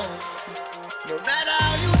down. No matter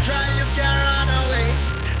how you try, you can't run away.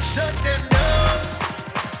 Shut them down.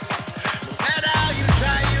 No matter how you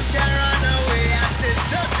try, you can't run away. I said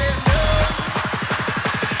shut them down.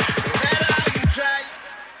 No matter how you try,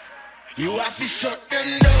 you have to shut them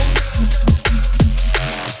down.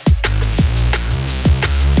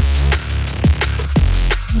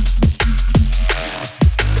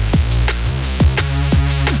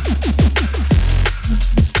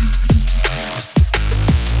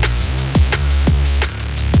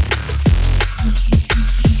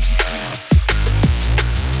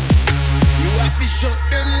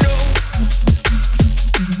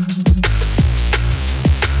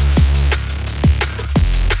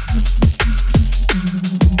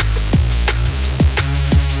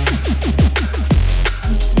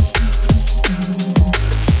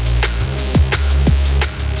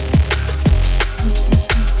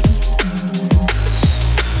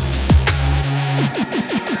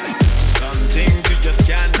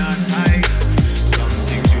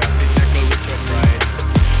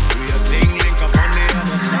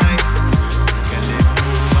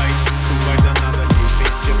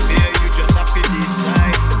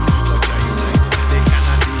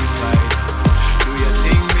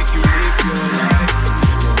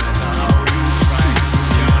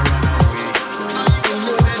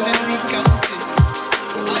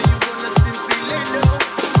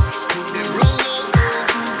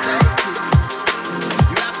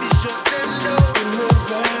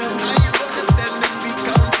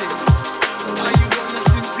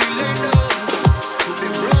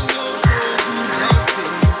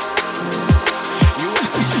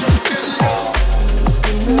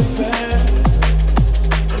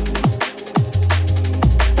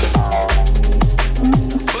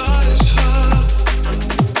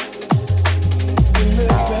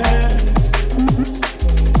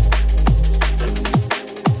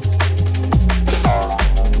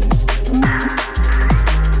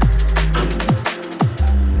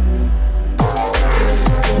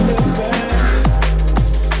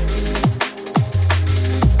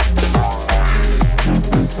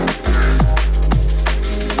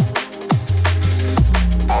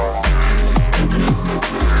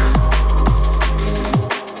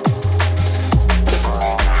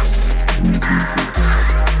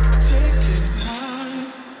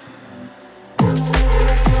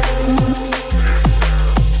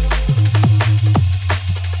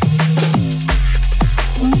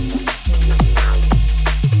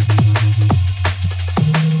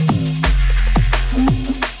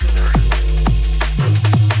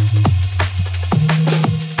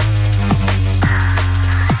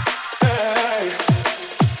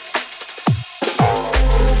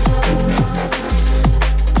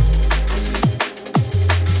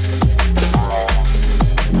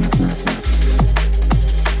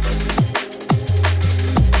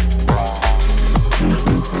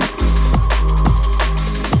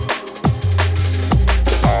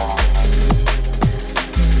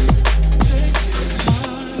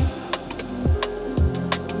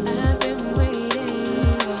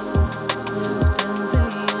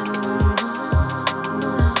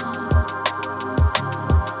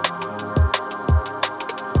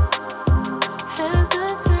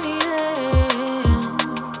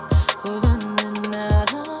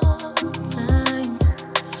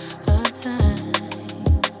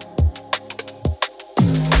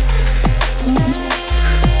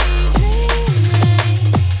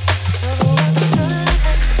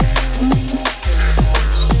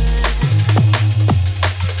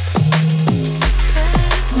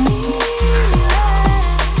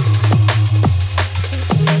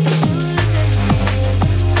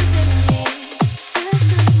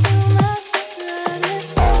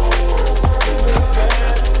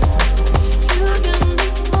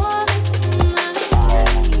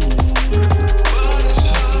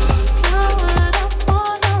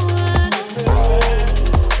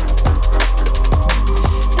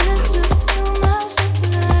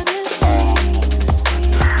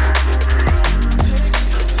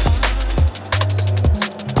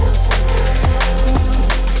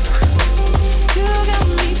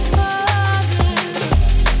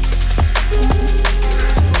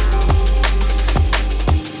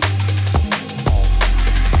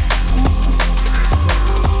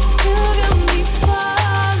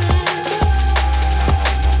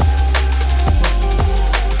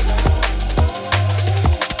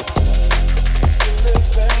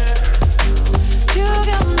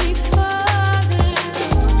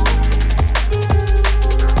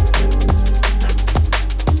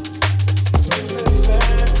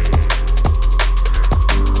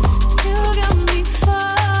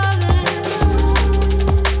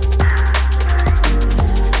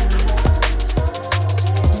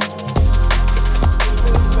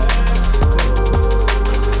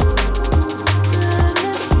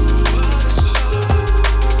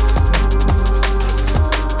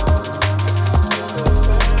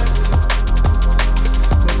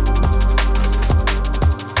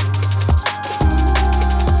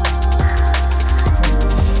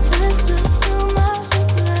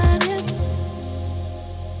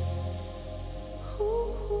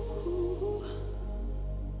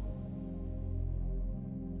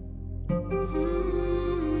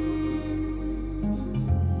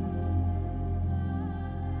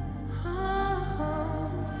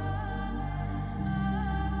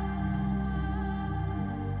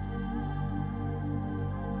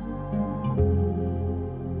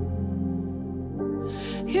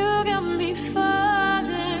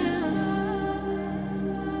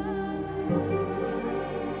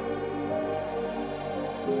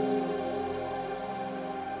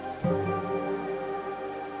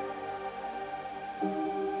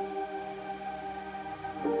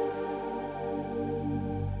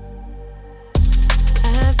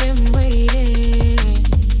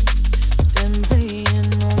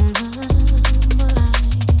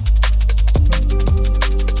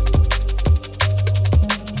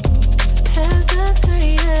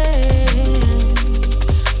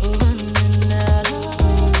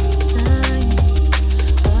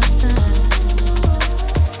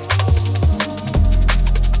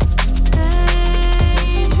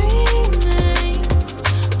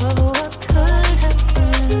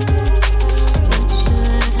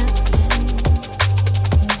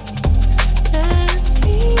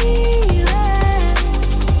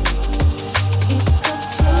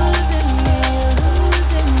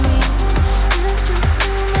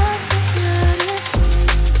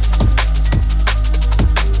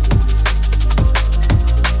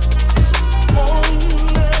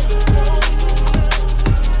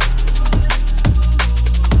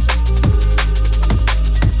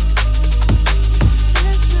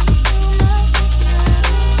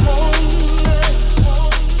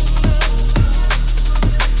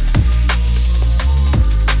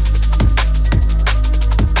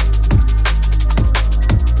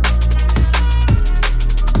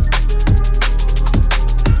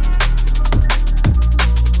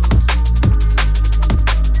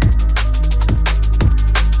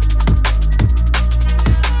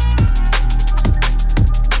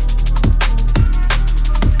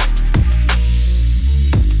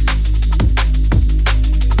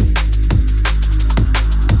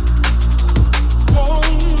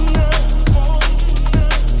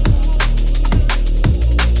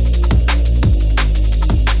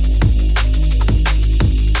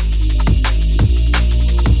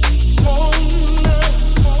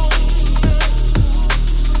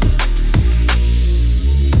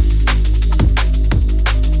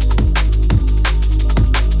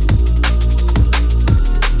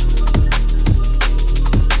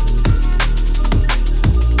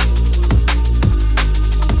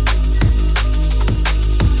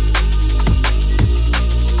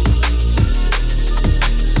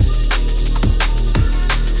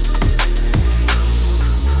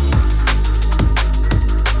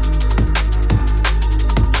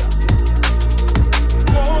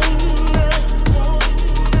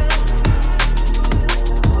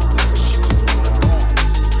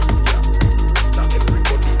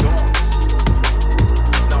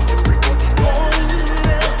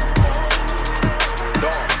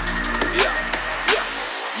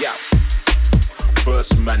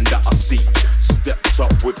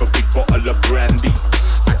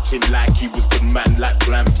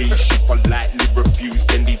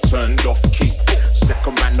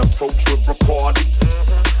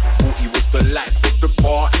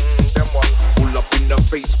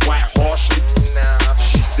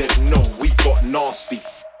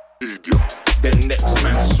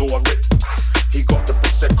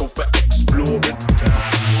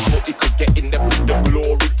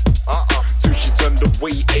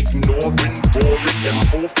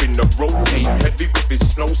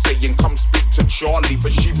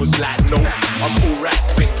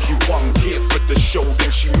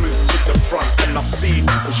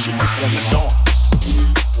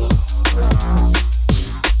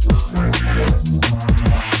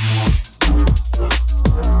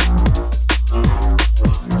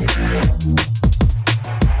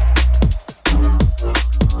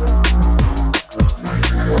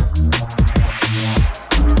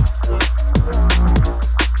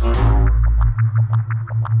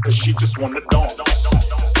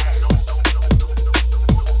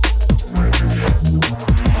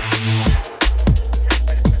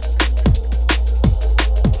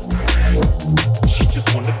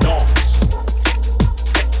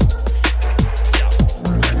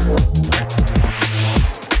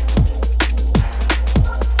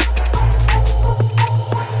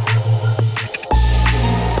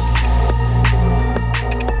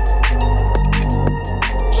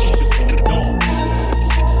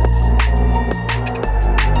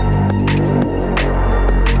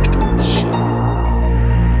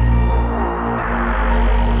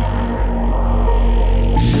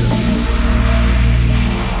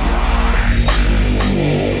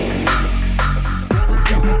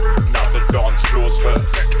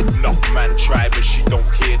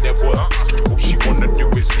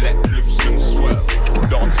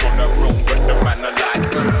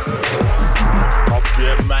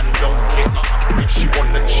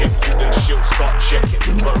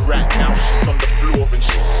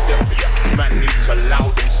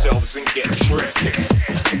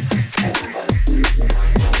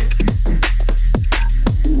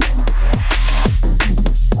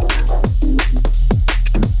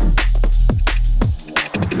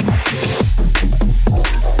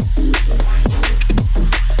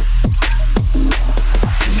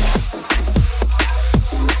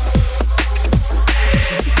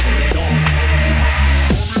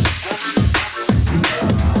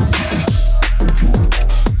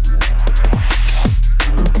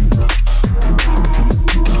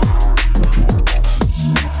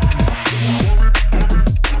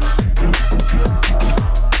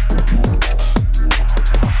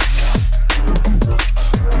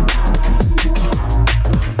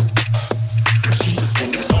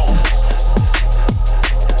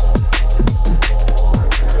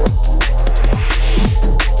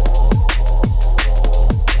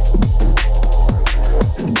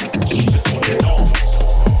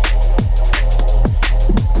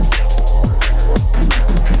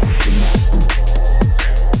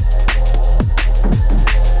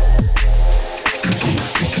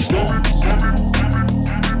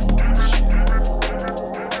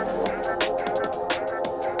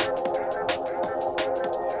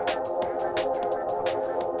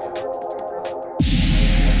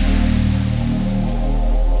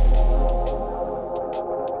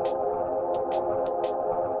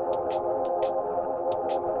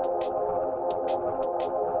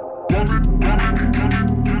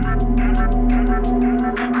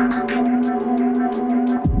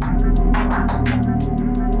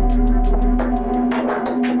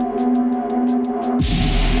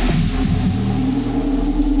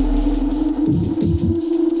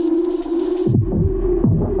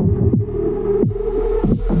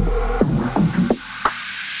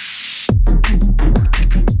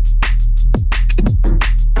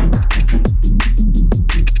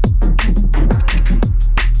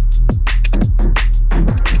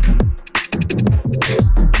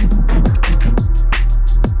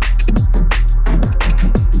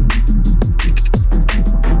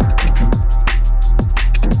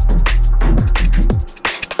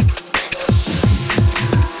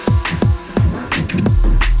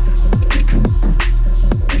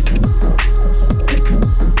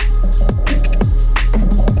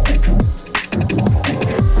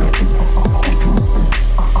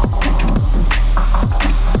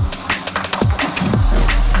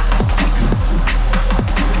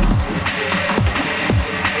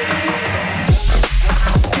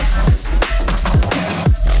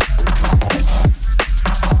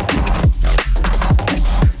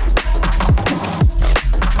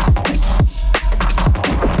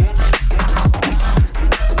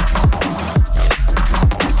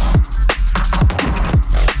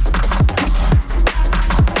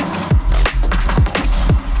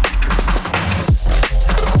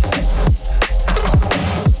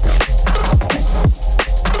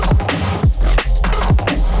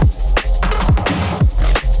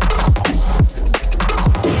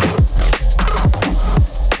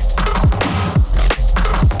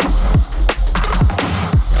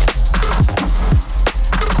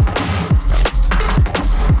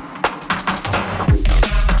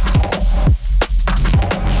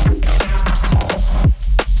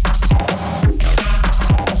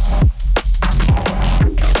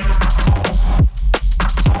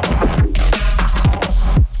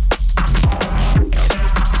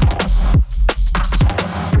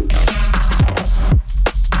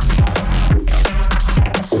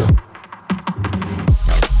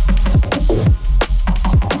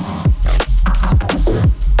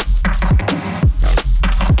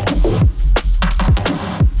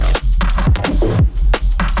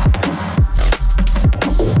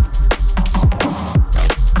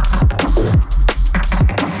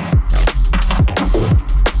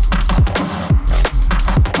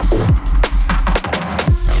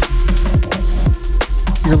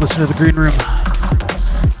 listening to the Green Room.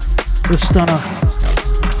 This STUNNA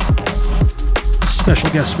special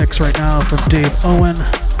guest mix right now from Dave Owen.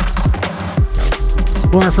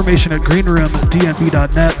 More information at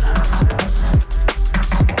greenroomdnb.net.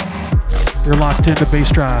 You're locked into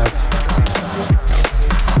BASSDRIVE.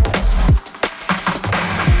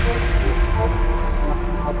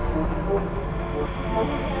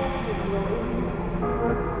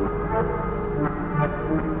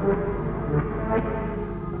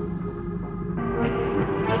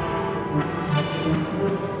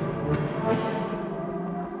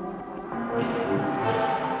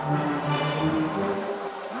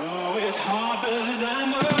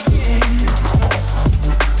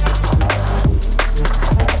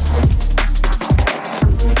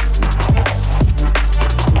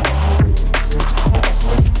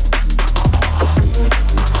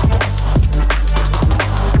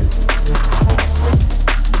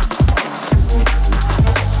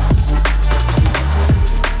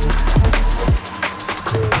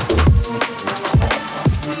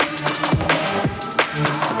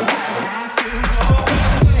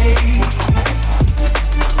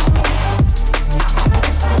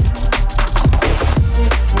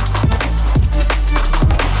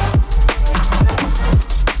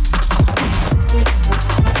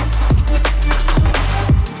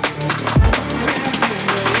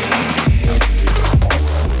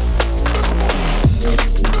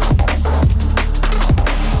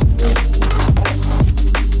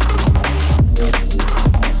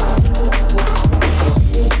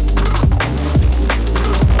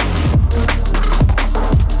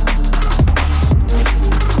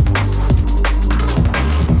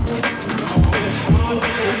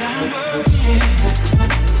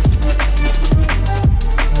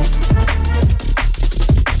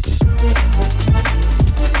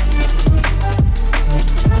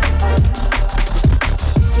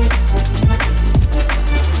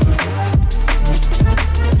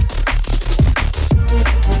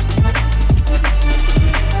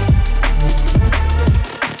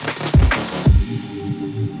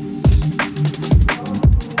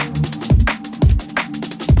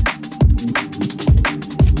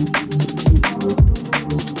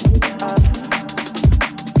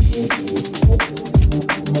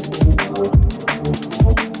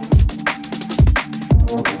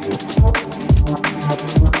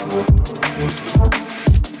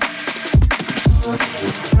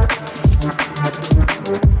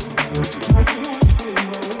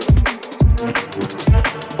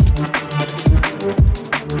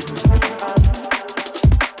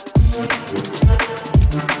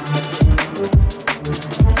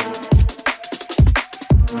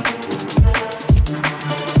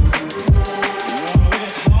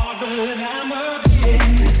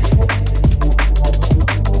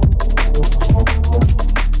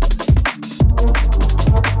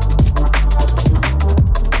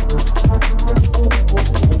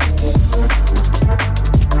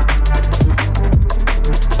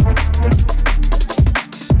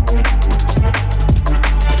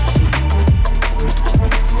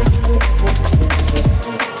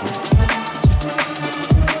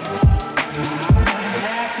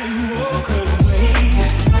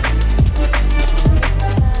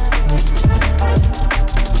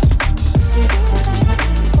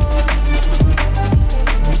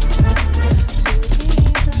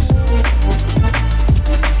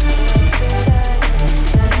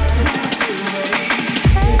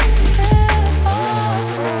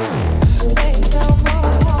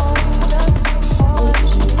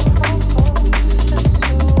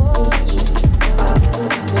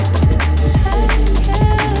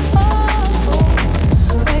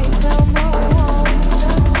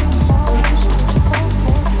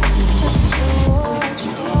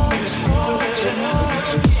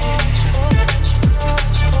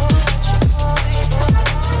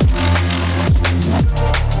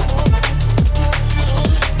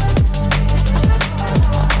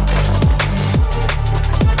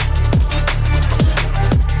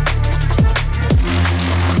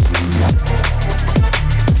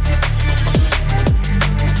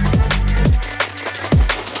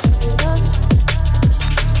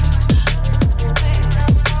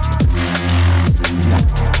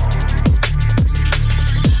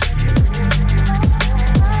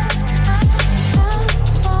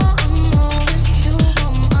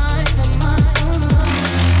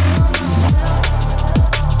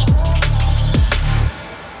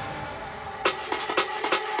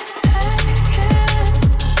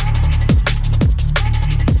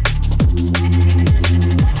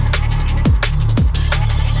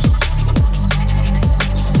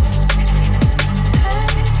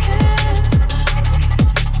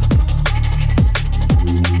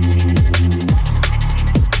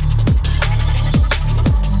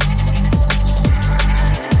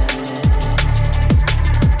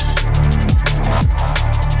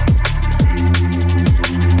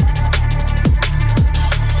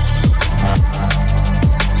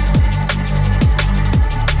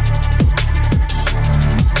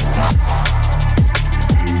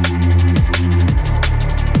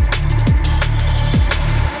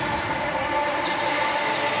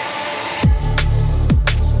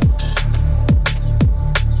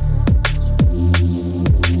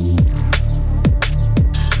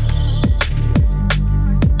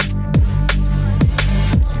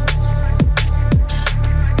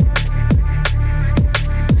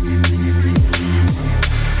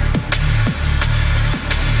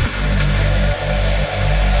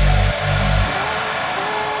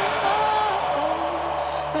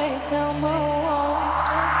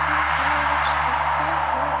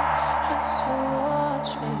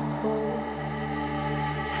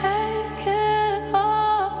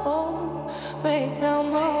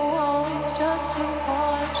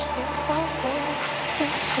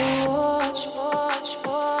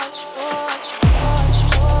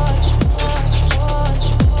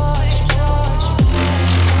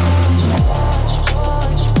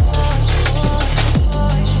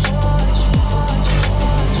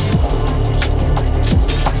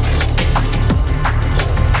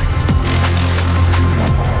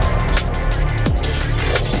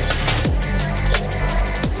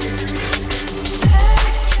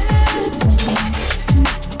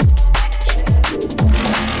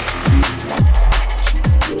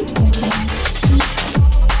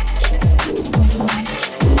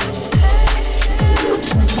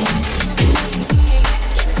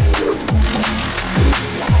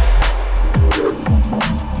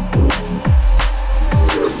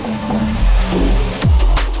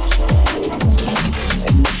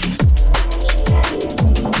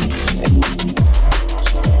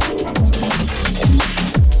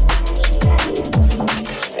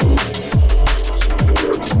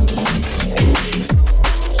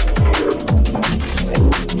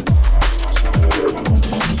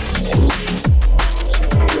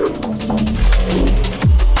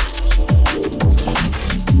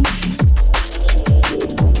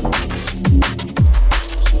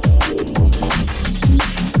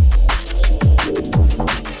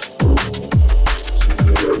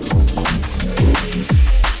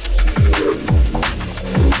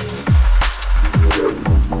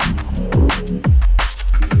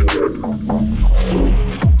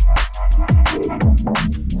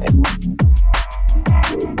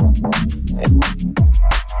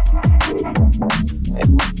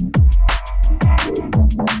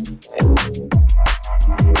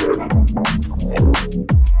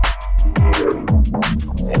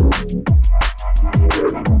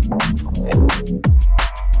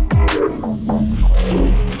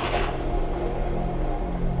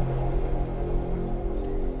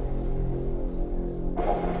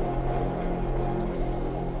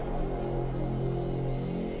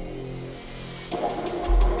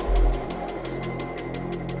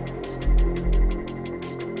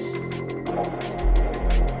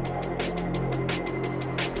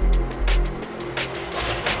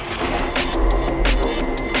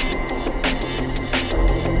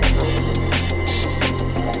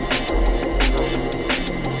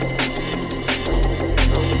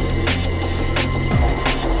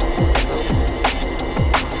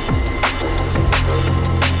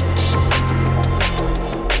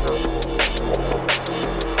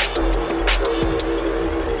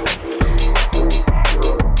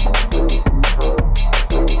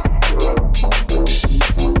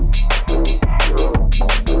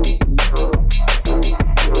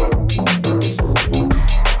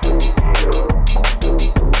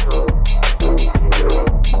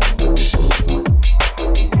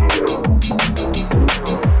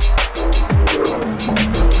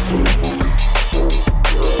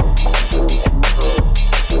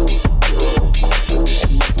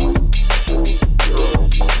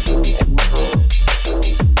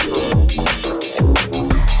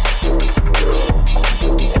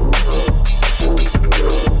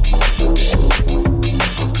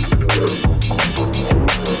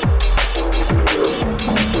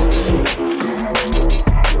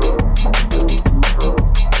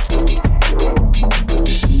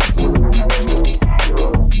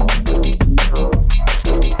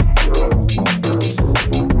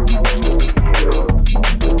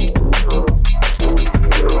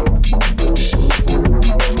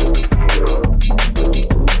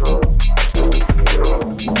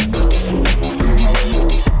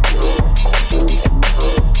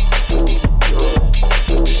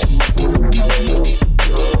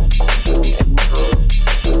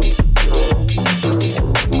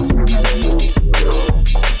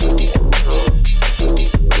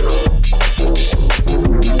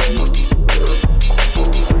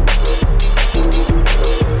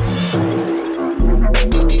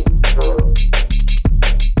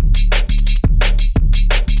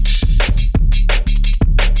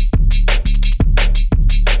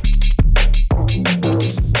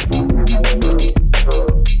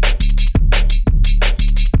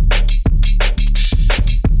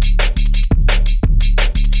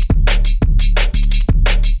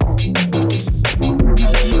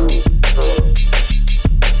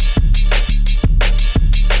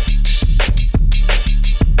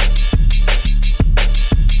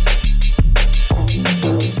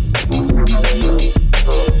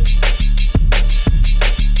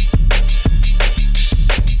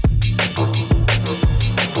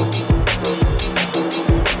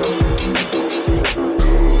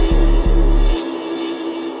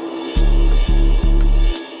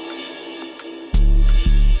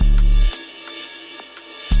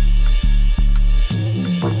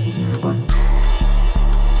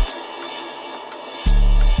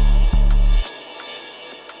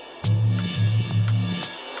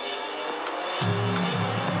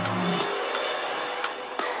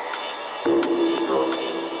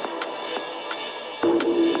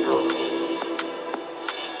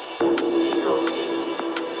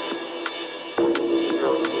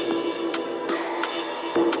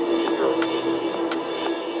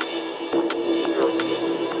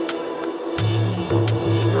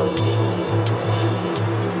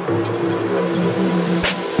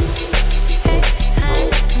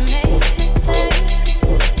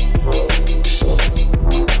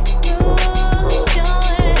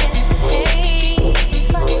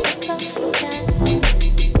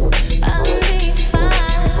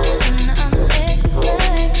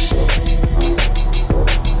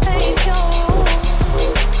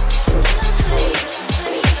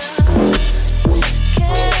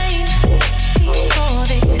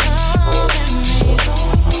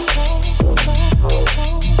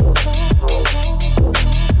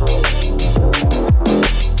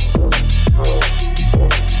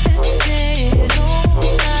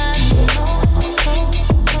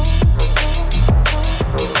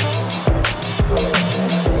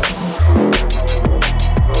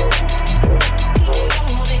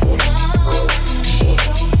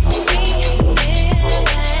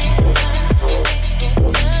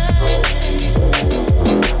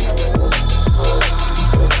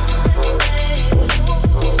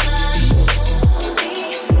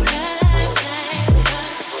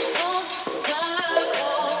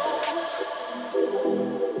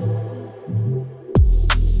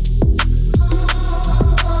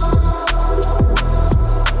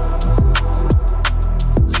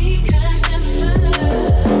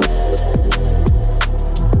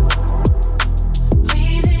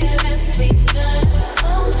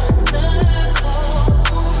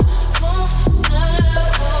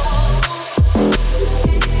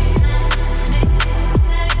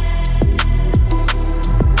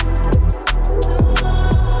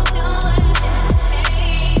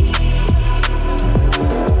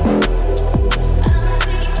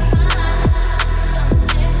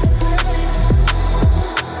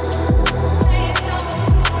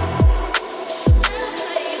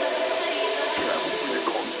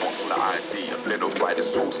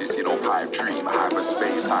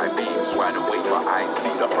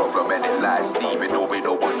 lies deep in orbit.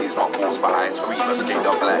 No one hears my force behind. Scream, escape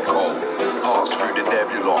the black hole. Pass through the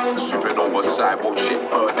nebula. Supernova side, watch it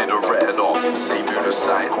burn in the retina. Same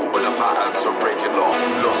unison, caught when the patterns are regular.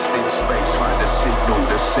 Lost in space, find the signal,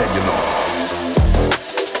 the cellular.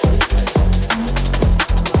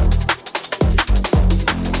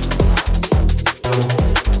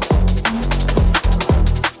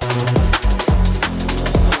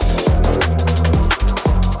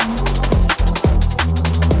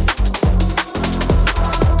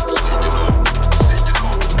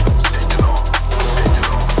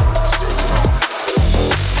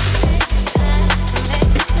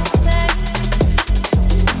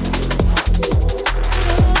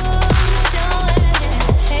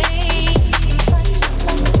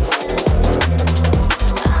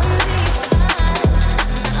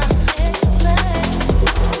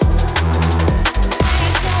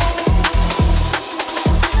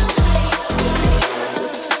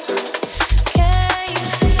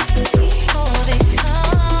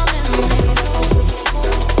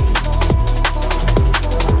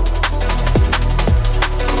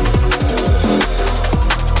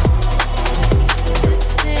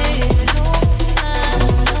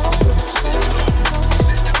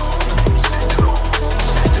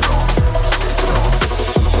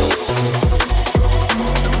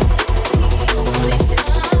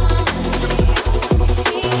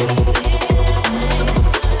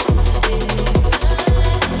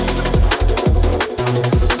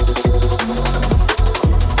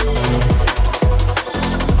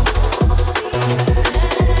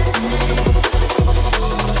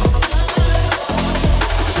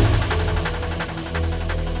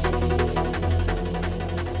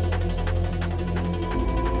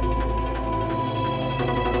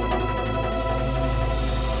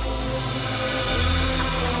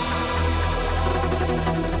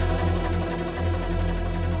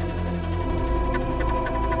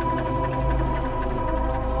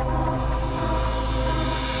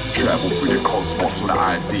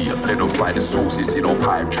 Identify the sources in our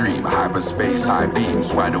pipe dream. Hyperspace, high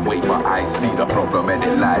beams, wide awake, but I see the problem and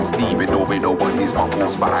it lies deep in orbit. No one hears my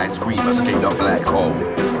force behind. Scream, escape the black hole.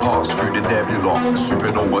 Pass through the nebula.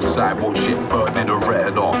 Supernova side, watch it burn in the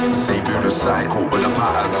retina. Same unison, caught when the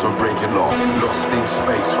patterns are regular. Lost in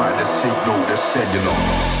space, find the signal, the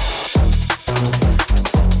cellular.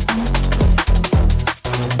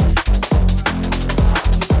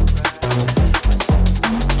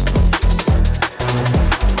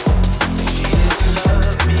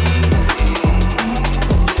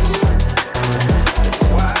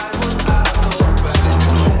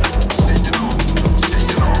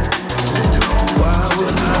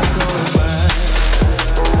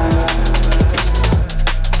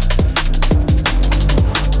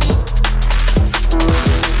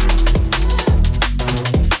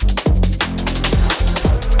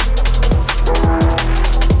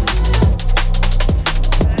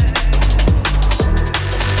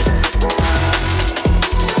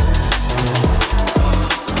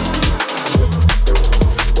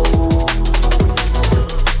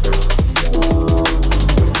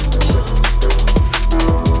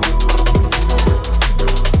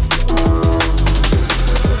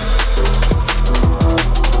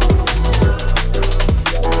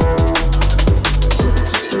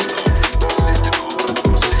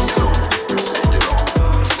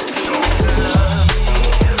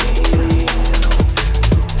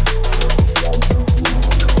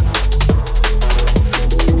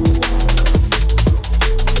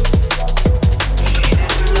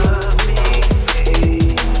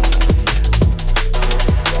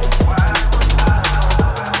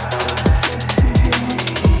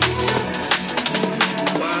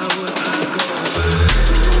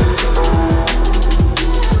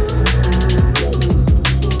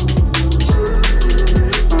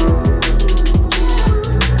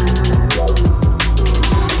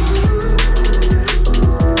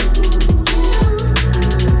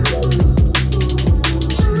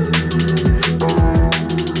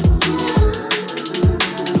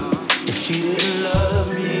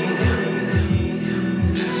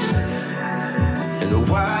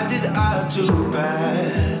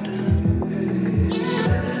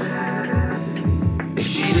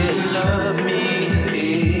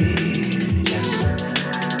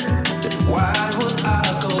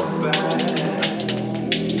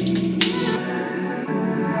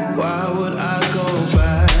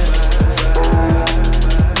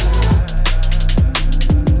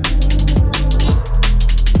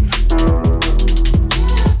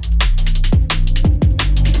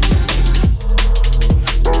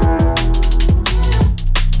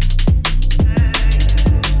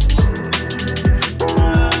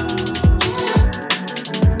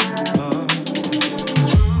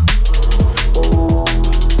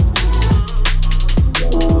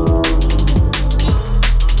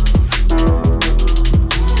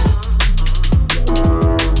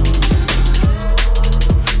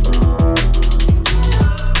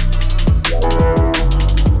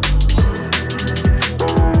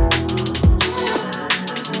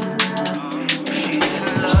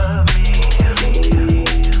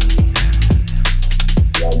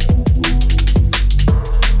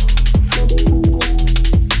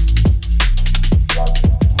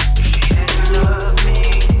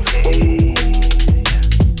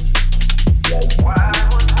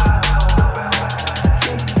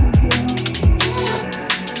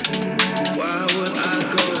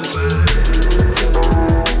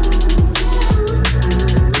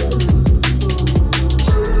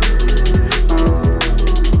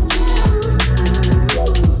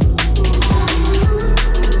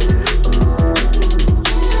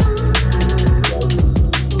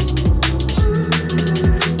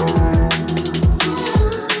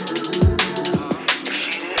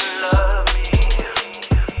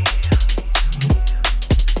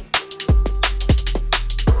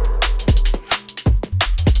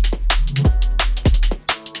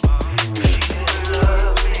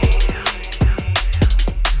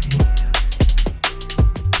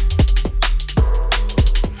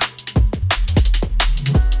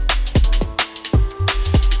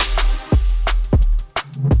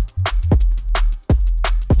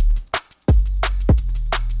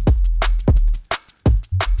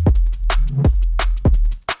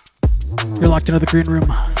 Locked into the green room.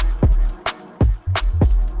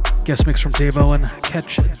 Guest mix from Dave Owen.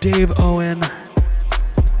 Catch Dave Owen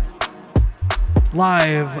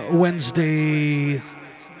live Wednesday,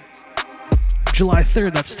 July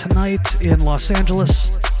 3rd. That's tonight in Los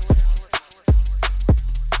Angeles.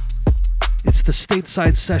 It's the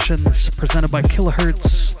Stateside Sessions presented by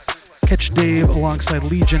Kilohertz. Catch Dave alongside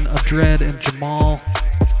Legion of Dread and Jamal.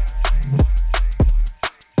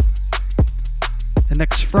 And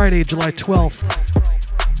next Friday, July 12th,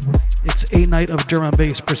 it's a night of drum and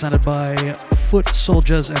bass presented by Foot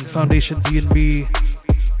Soldiers and Foundation D&B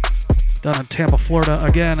down in Tampa, Florida.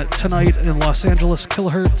 Again, tonight in Los Angeles,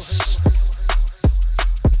 Kilohertz.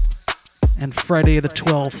 And Friday the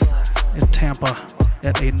 12th in Tampa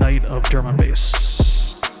at a night of drum and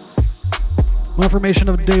bass. More information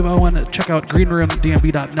of Dave Owen, check out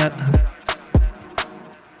greenroomdmb.net.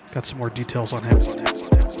 Got some more details on him.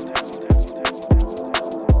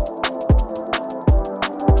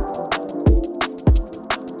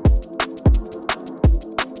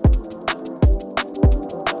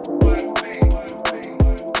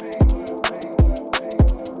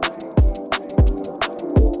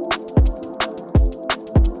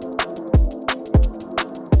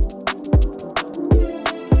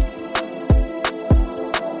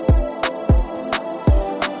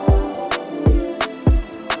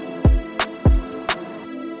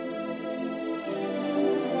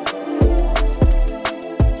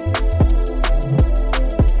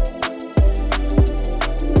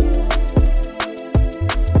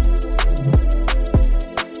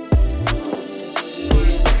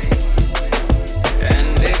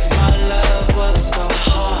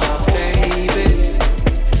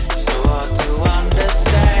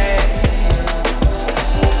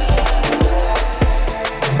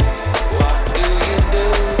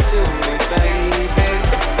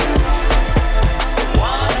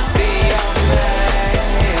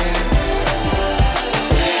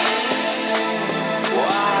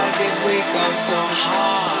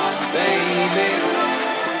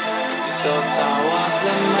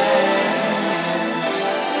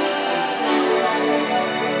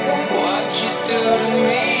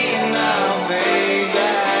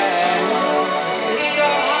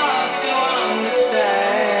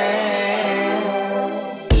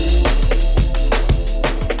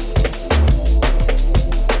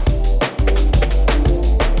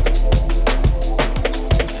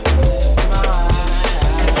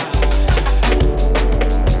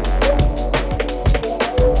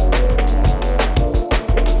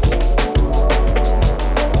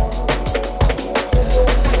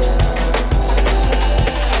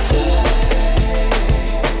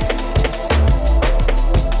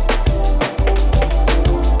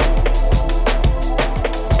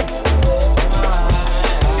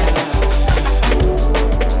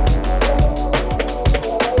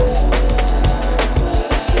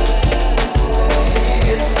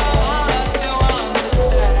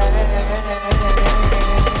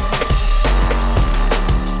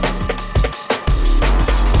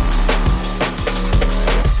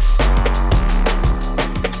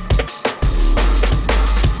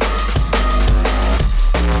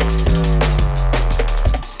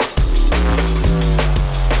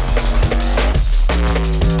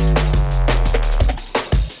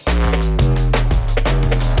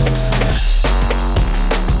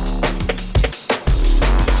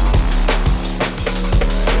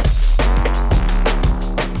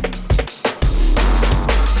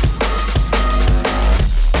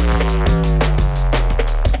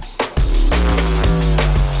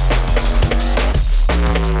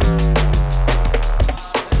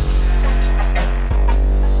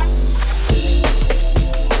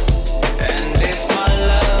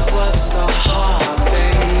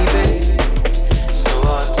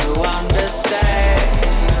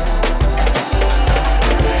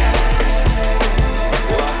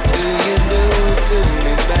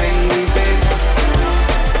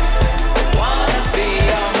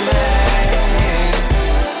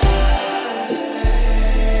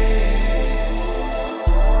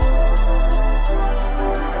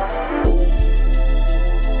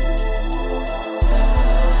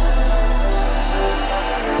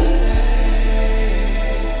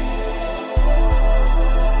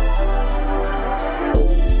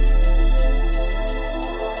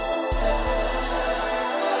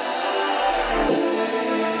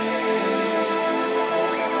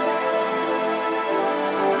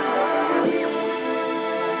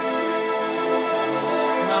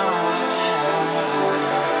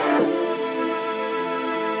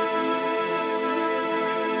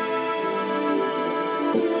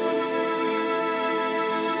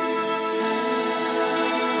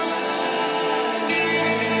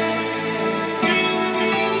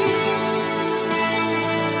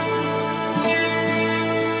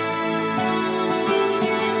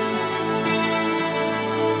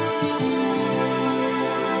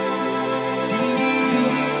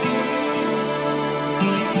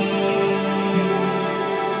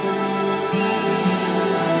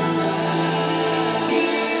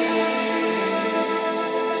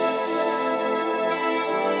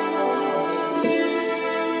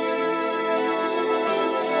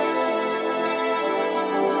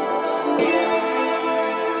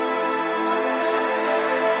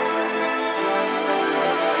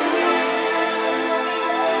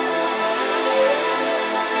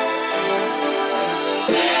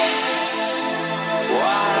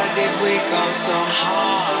 we go so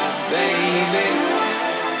hard, baby?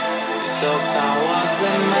 You thought I was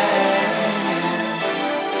the man.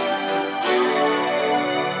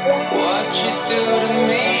 What you do to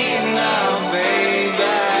me now,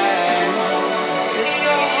 baby? It's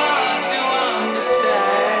so hard to understand.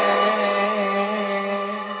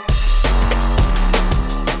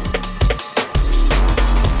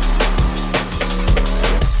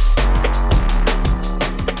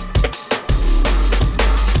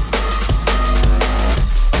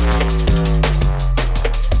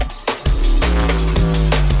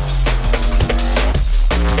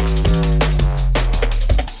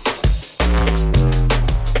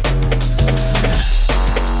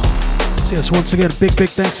 Yes, once again, big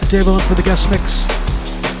thanks to Dave Owen for the guest mix.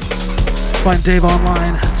 Find Dave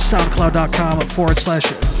online at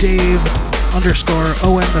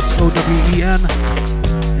soundcloud.com/Dave_Owen, that's OWEN,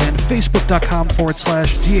 and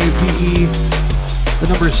Facebook.com/DAVE, the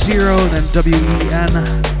number 0, and then WEN.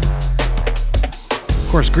 Of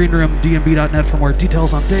course, Greenroom, DMB.net for more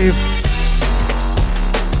details on Dave.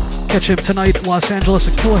 Catch him tonight in Los Angeles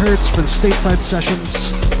at Kilohertz for the stateside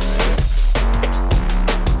sessions.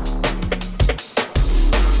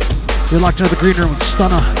 You're locked into the Green Room with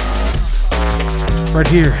Stunna right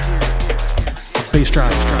here on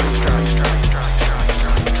BASSDRIVE.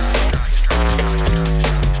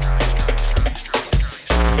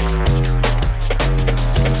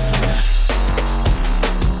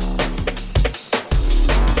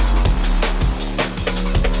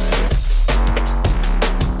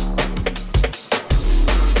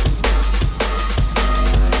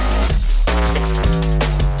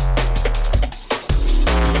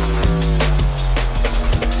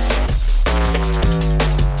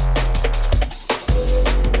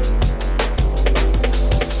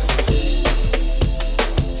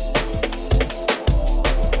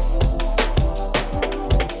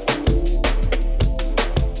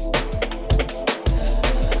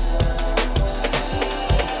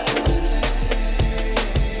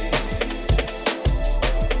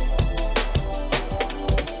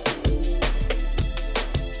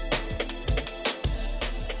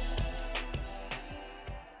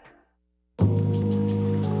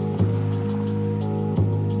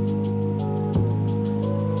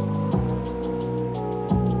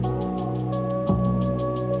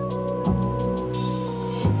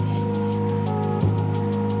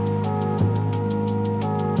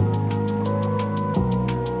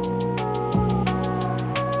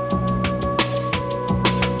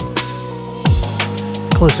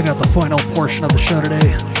 Closing out the final portion of the show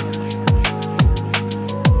today.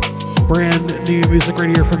 Brand new music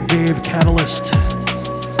right here from Dave Catalyst.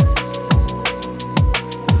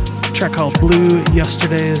 A track called Blue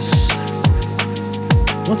Yesterdays.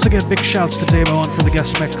 Once again, big shouts to Dave Owen for the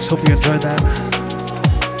guest mix. Hope you enjoyed that.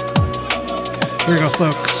 Here you go,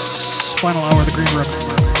 folks. Final hour of the Green Room.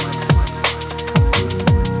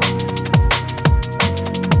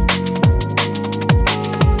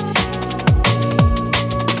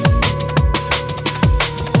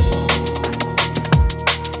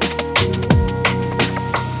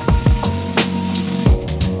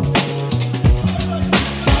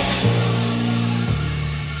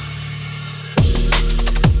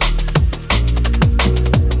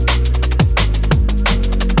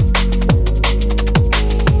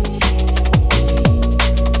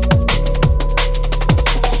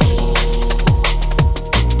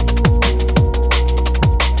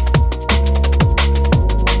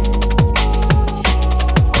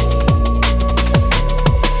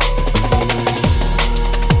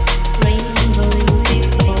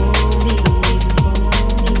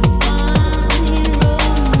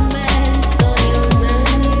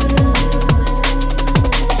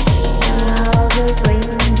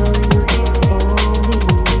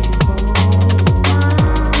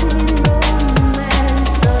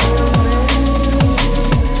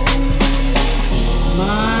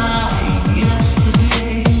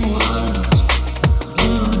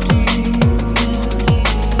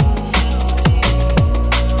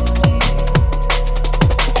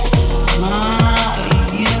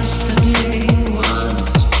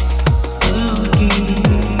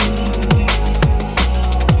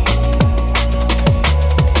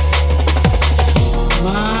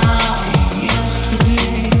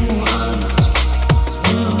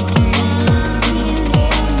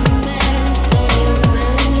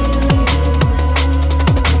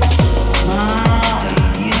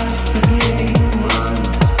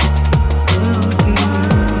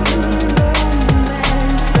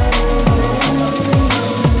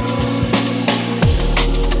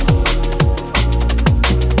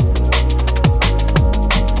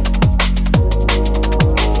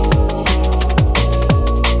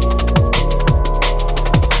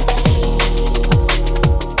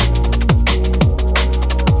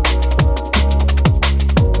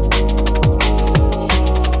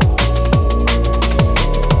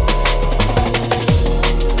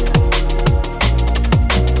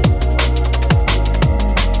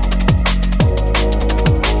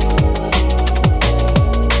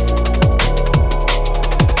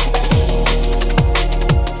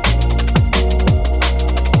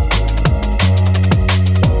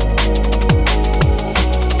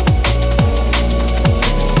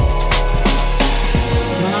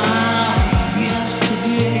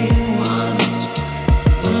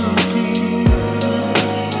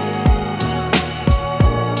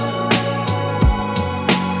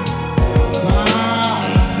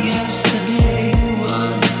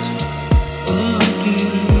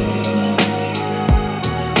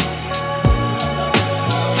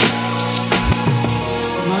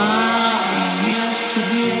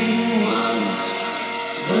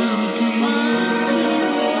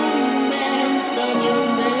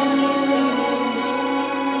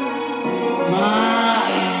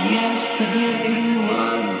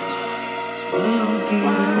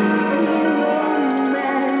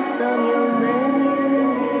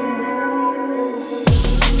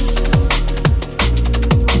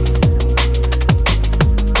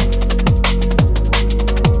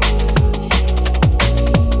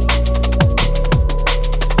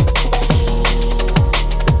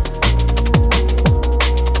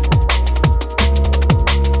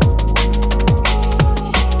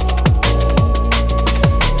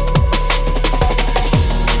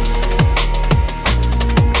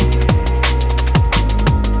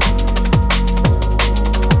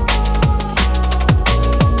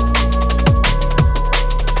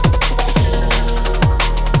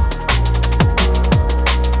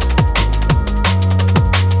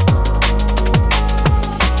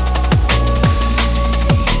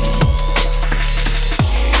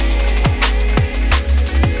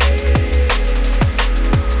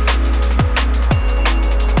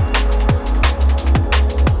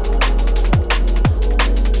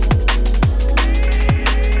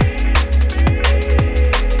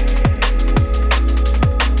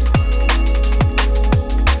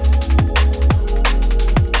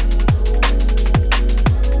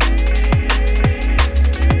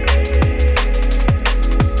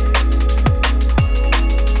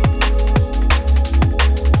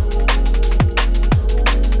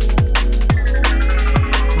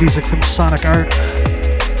 Music from Sonic Art.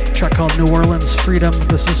 Track called New Orleans Freedom.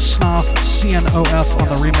 This is Snoff, CNOF on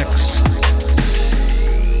the remix.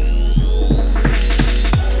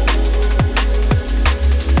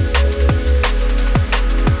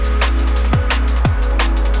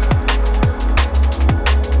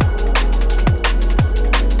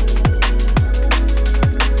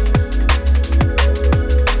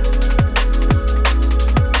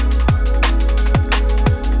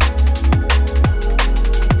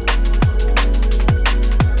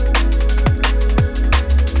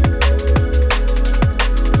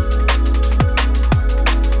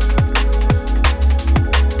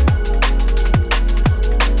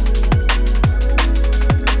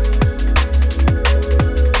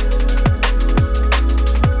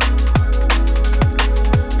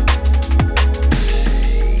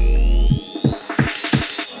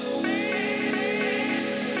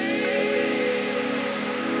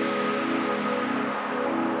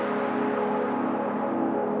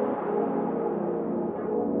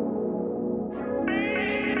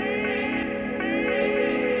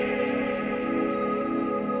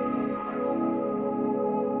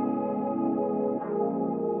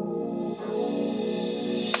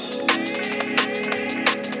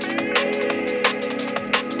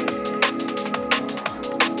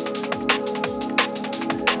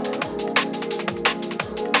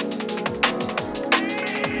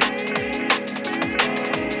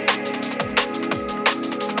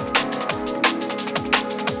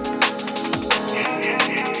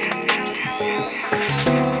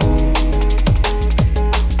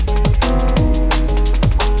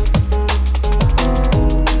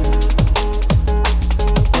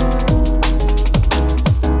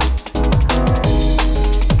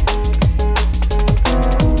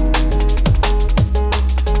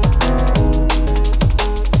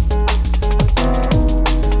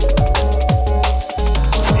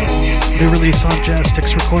 Release on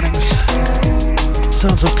Jazzsticks Recordings.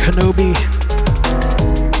 Sounds of Kenobi.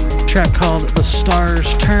 Track called The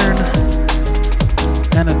Stars Turn.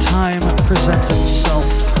 And A Time Presents Itself.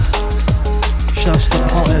 Shouts to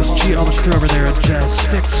Paul SG, all the crew over there at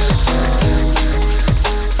Jazzsticks.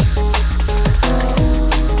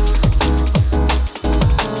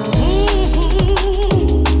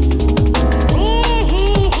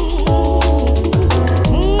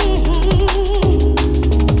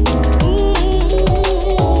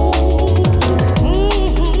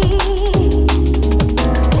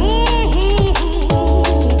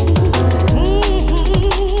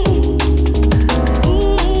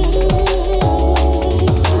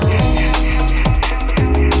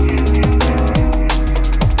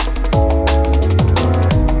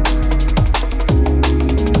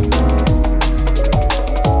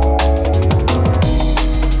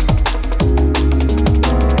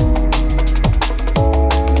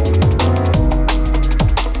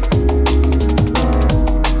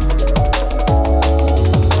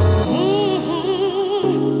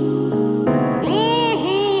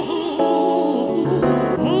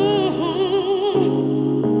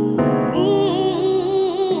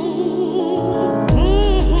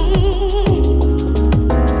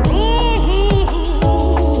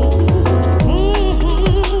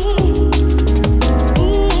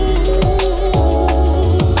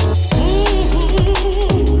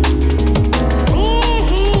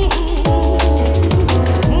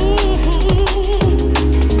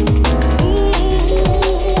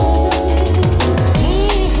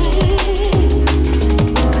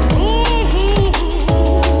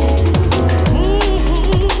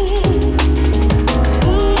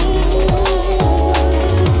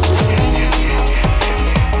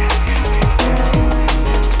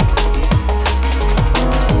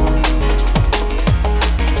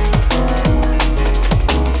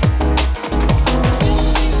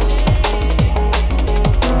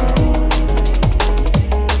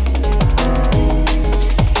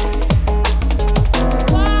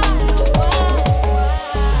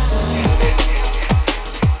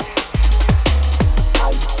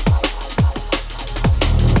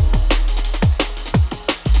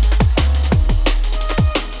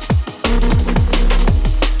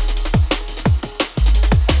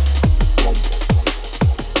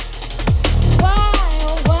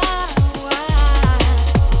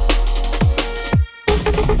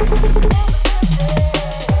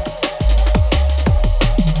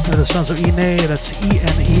 The Sons of Ene, that's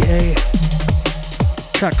ENEA.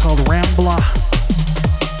 Track called Rambla.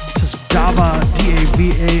 This is Dava,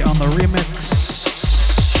 DAVA on the remix.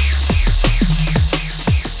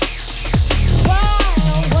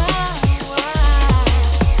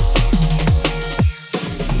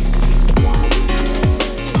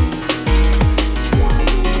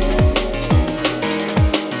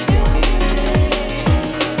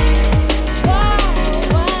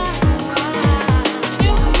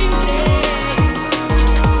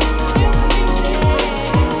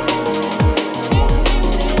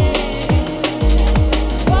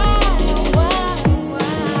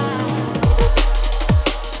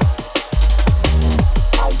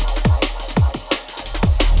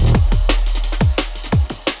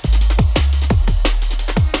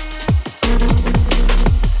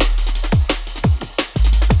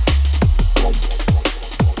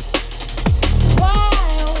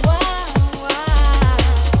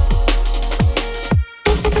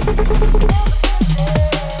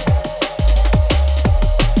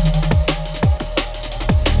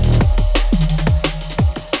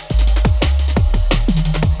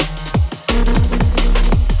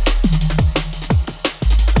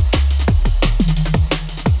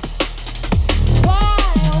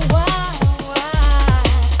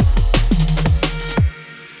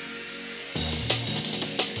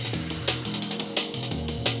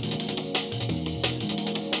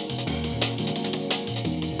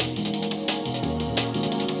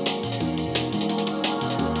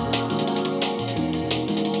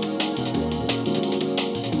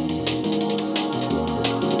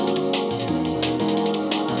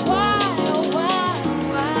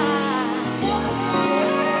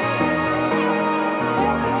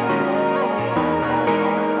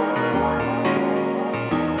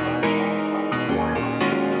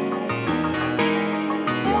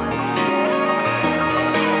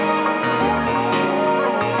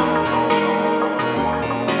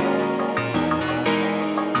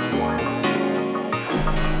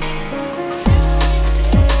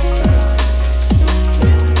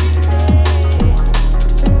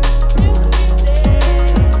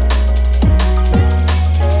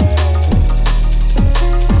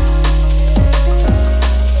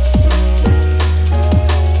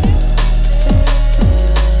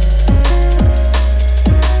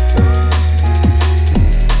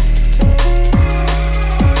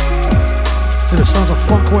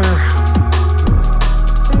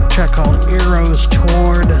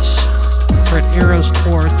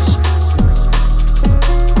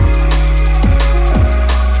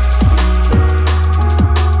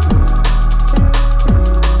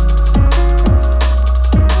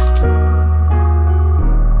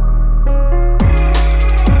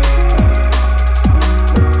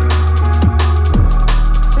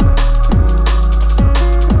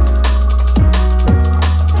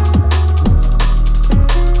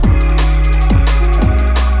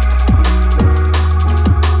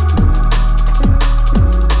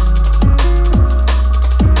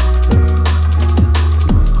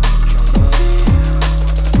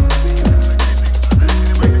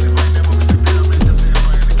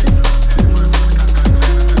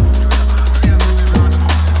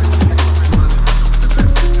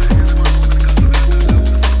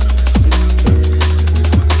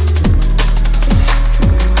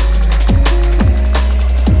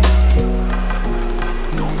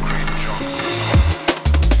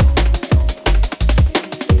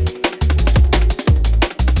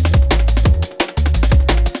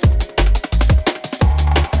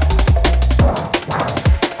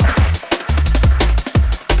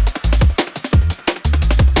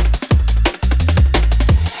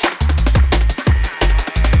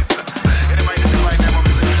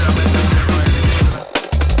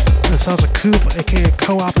 aka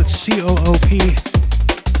Co-op, it's COOP.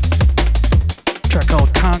 Track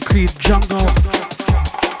called Concrete Jungle.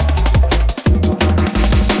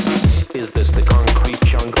 Is this the concrete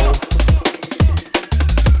jungle?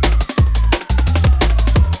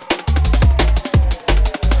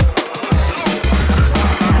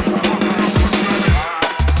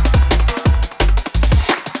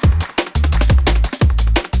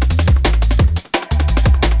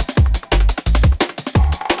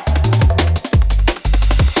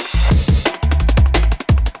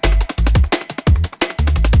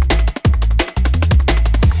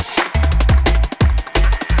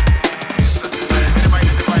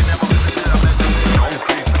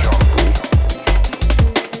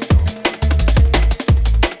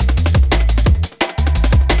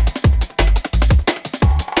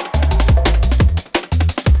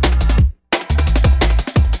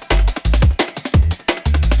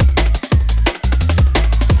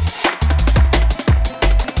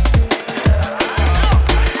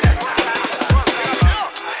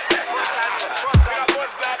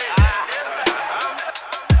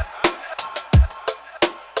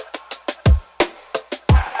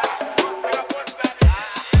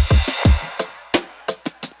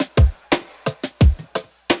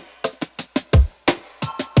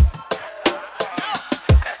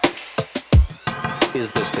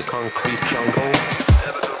 the concrete jungle?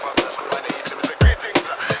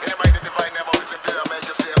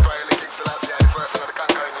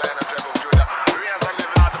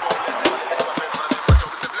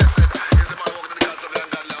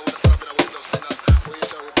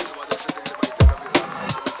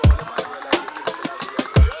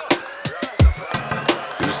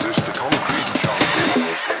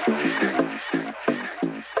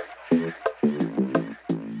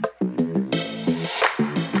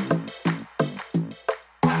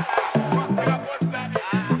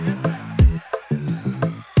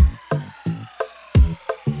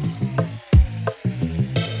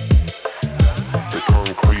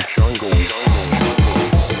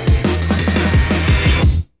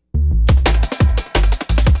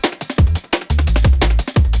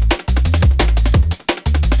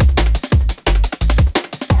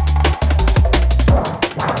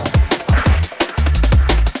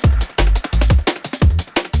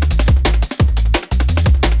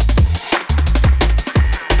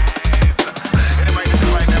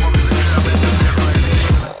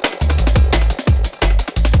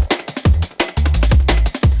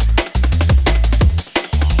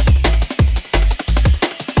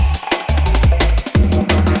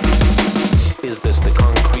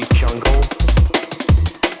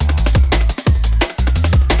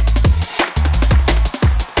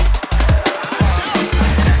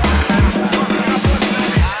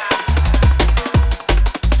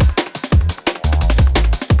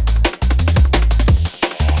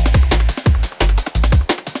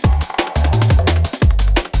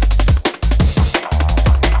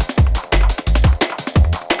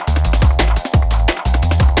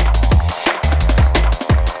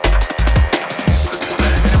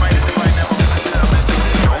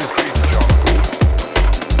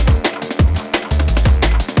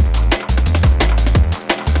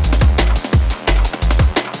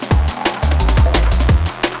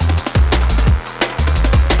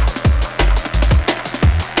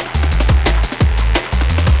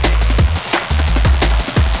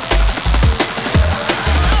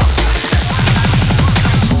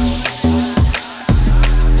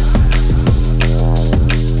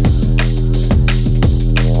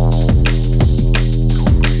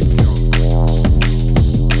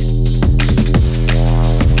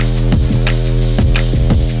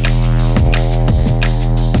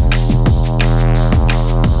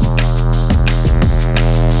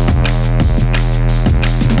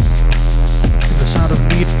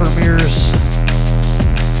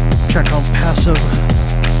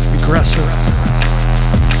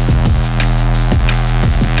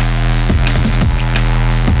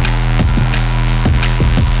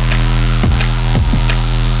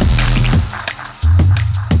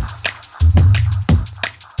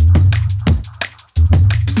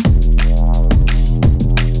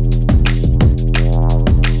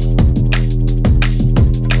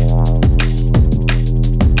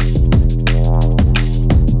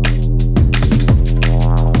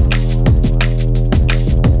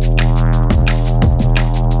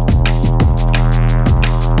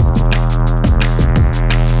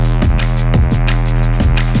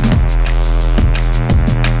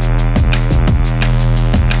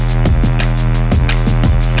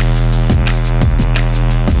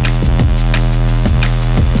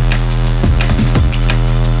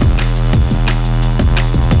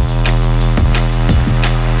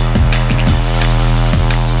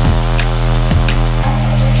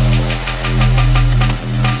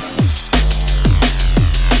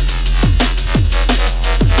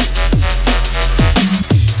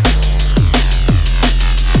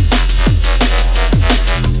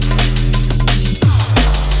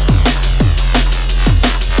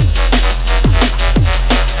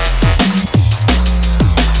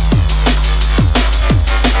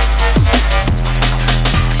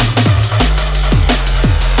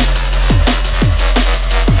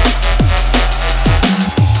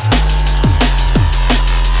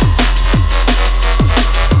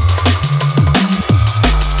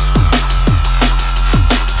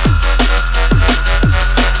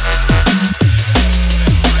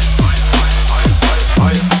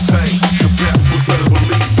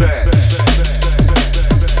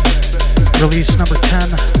 Release number 10 on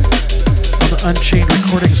the Unchained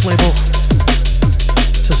Recordings label.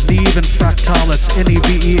 This is Neve and Fractal, that's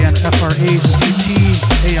N-E-V-E and F-R-A-C-T-A-L-E.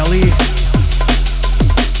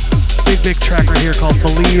 Big track right here called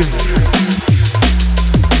Believe.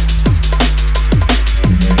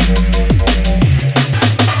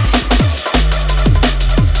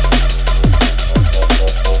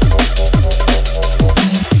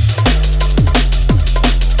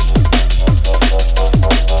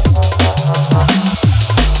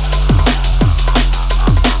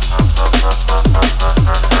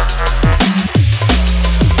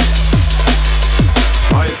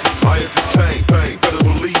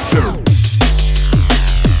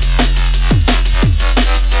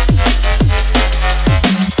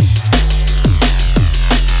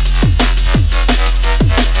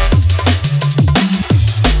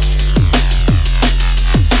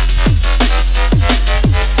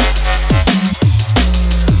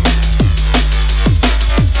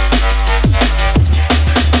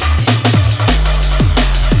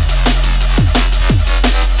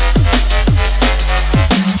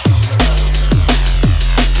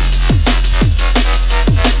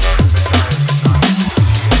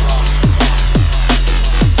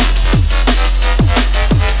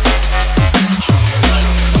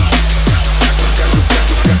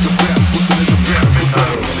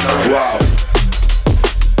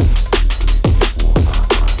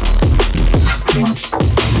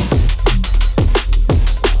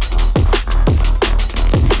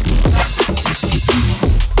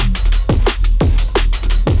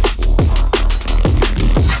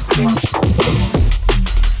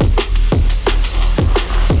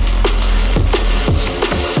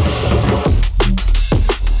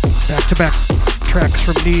 back-to-back tracks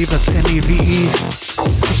from Neve, that's N-E-V-E.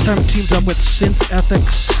 This time teamed up with Synth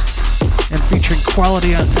Ethics and featuring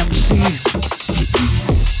Quality on MC.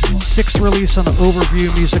 Sixth release on the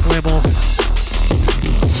Overview music label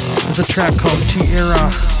is a track called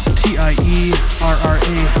Tierra, T-I-E-R-R-A.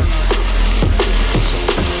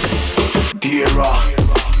 Tierra,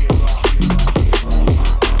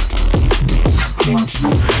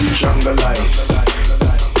 jungle ice.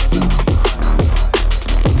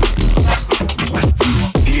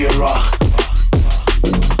 Tierra,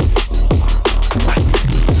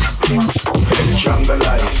 jungle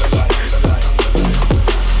ice.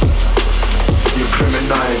 You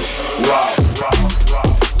criminalize, wow.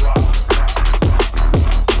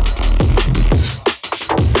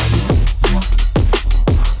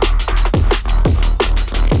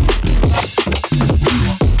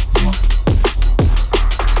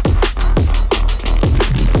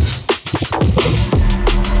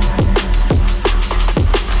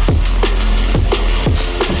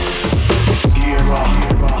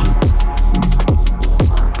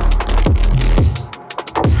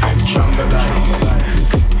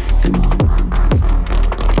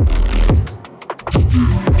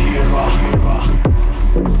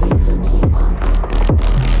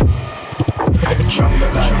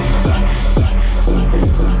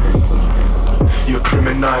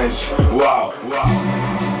 Wow, wow.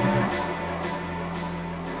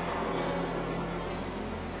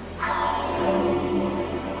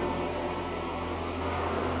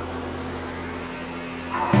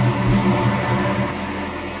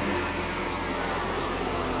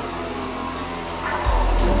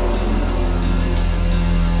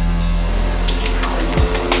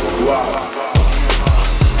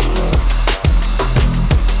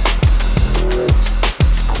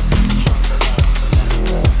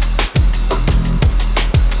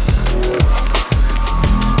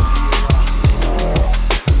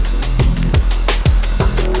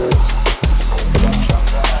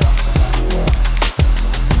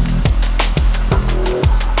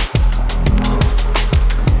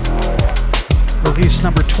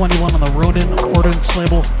 Number 21 on the Ronin Ordnance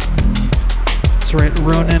label. That's right,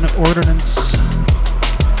 Ronin Ordnance.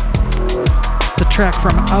 It's a track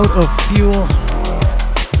from Out of Fuel.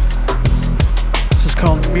 This is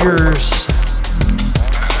called Mirrors.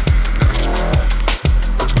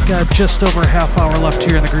 Got just over a half hour left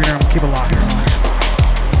here in the green room. Keep it locked.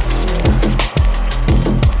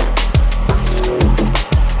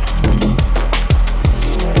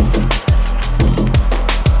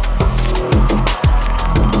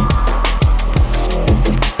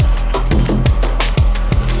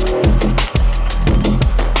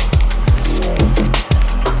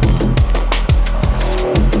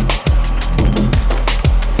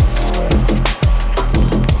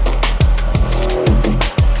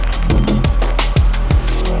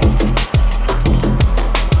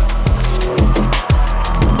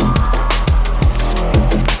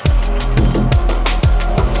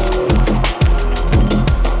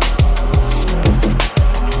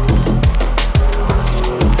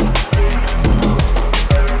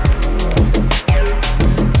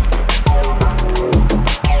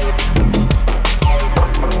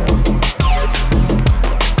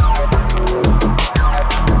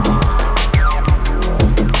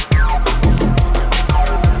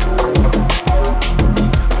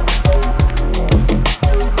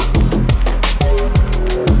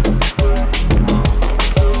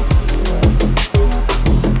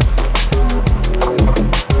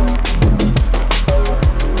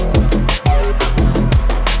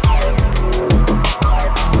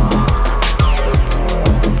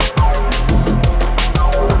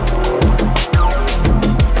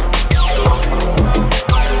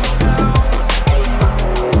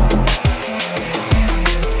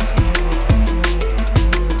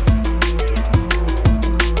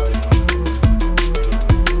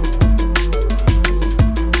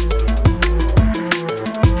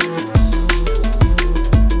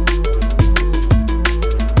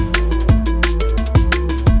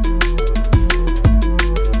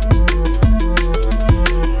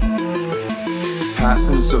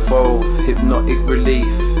 hypnotic relief.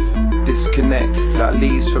 Disconnect like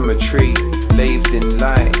leaves from a tree, lathed in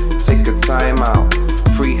light. Take a time out,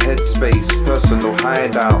 free headspace, personal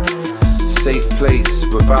hideout. Safe place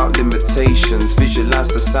without limitations. Visualize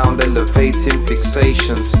the sound elevating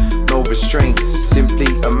fixations. No restraints, simply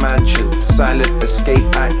imagine. Silent escape,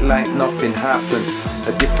 act like nothing happened.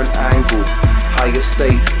 A different angle, higher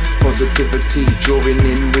state. Positivity drawing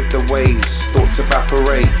in with the waves. Thoughts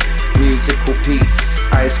evaporate, musical peace.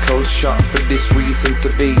 Eyes closed shut for this reason to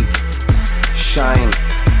be. Shine,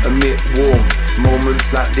 emit warmth, moments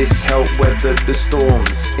Moments like this help weather the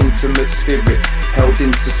storms. Intimate spirit held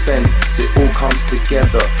in suspense. It all comes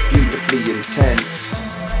together, beautifully intense.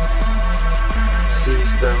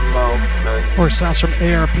 Seize the moment. More sounds from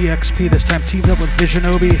ARPXP, this time teamed up with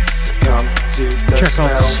Visionobi. Succumb to the Check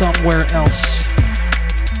out spell. Somewhere Else.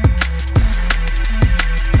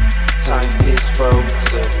 Time is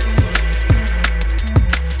frozen.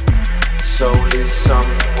 Soul is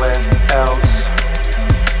somewhere else.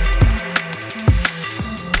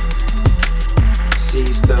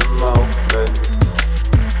 Seize the moment.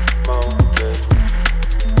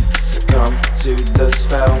 Succumb to the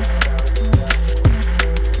spell.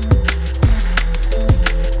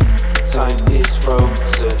 Time is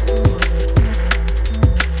frozen.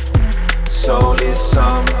 Soul is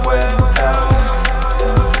somewhere else.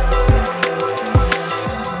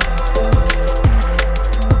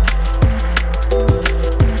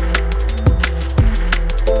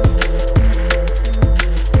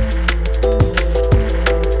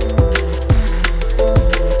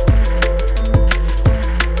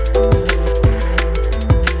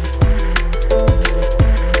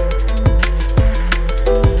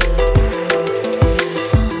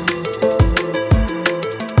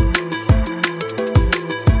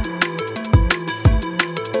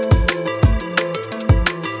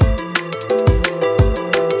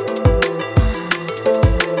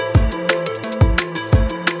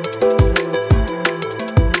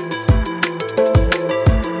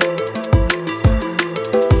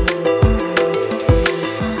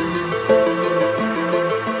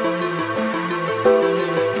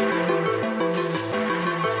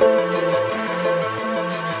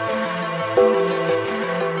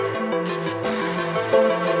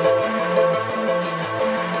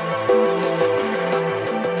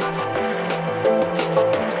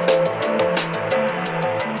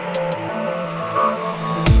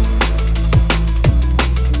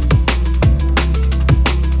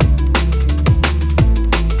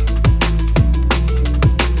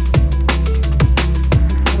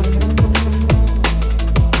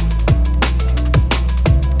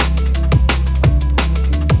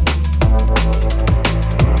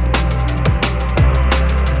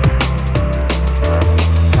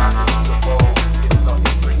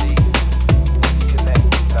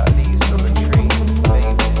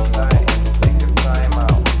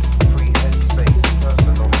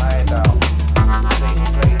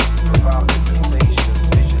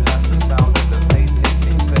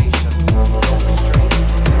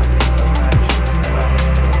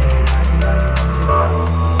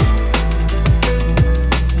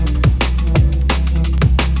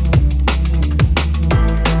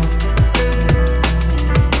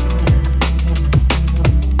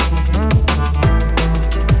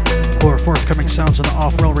 Sounds on the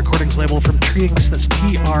Off-Roll Recordings label from TREEX. That's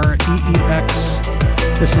TREEX.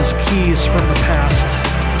 This is Keys from the Past.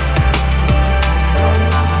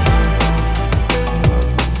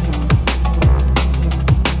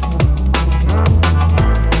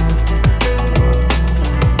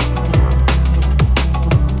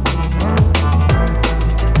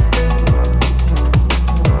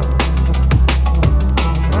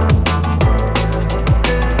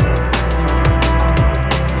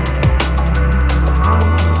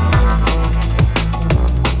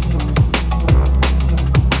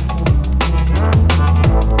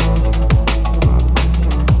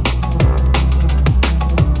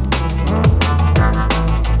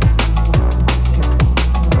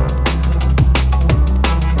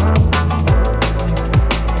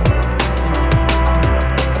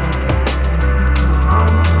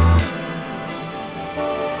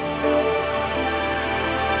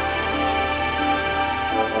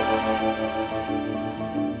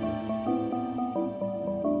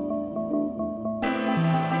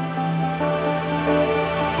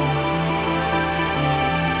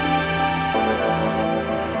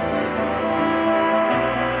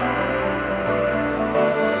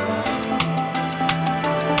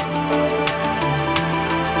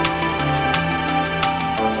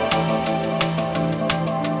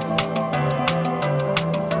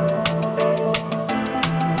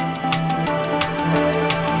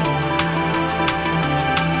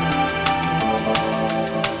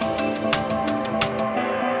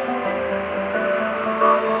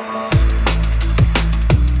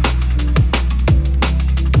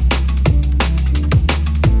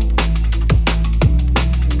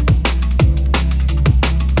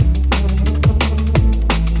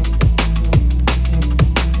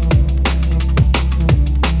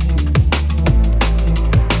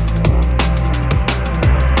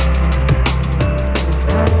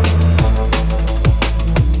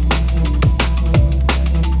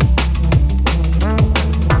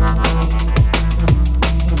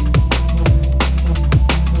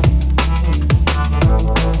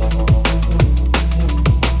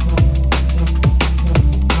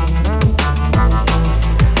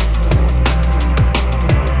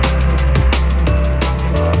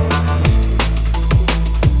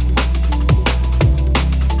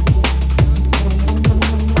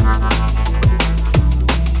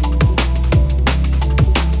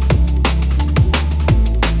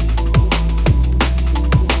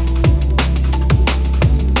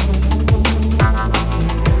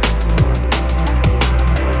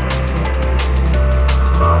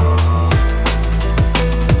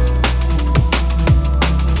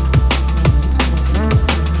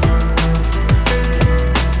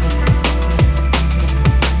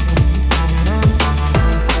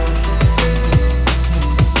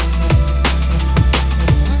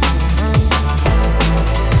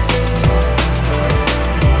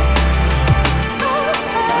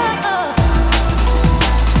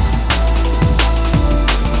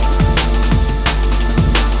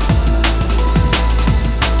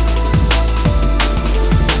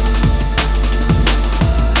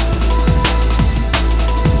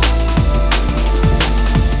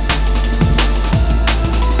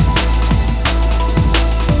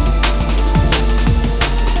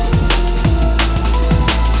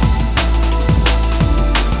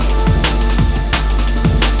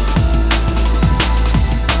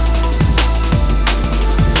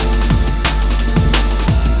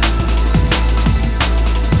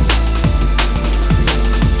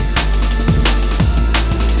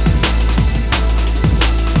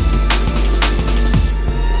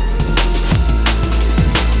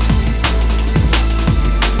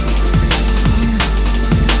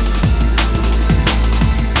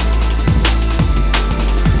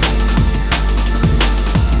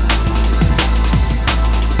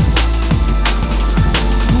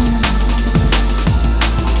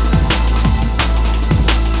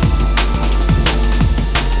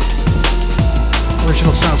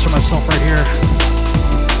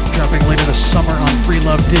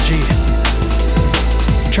 Love Digi.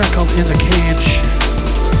 Track called In the Cage.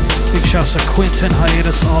 Big shouts to Quinton,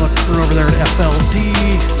 Hiatus, all the crew over there at FLD.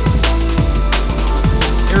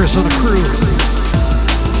 Arizona crew.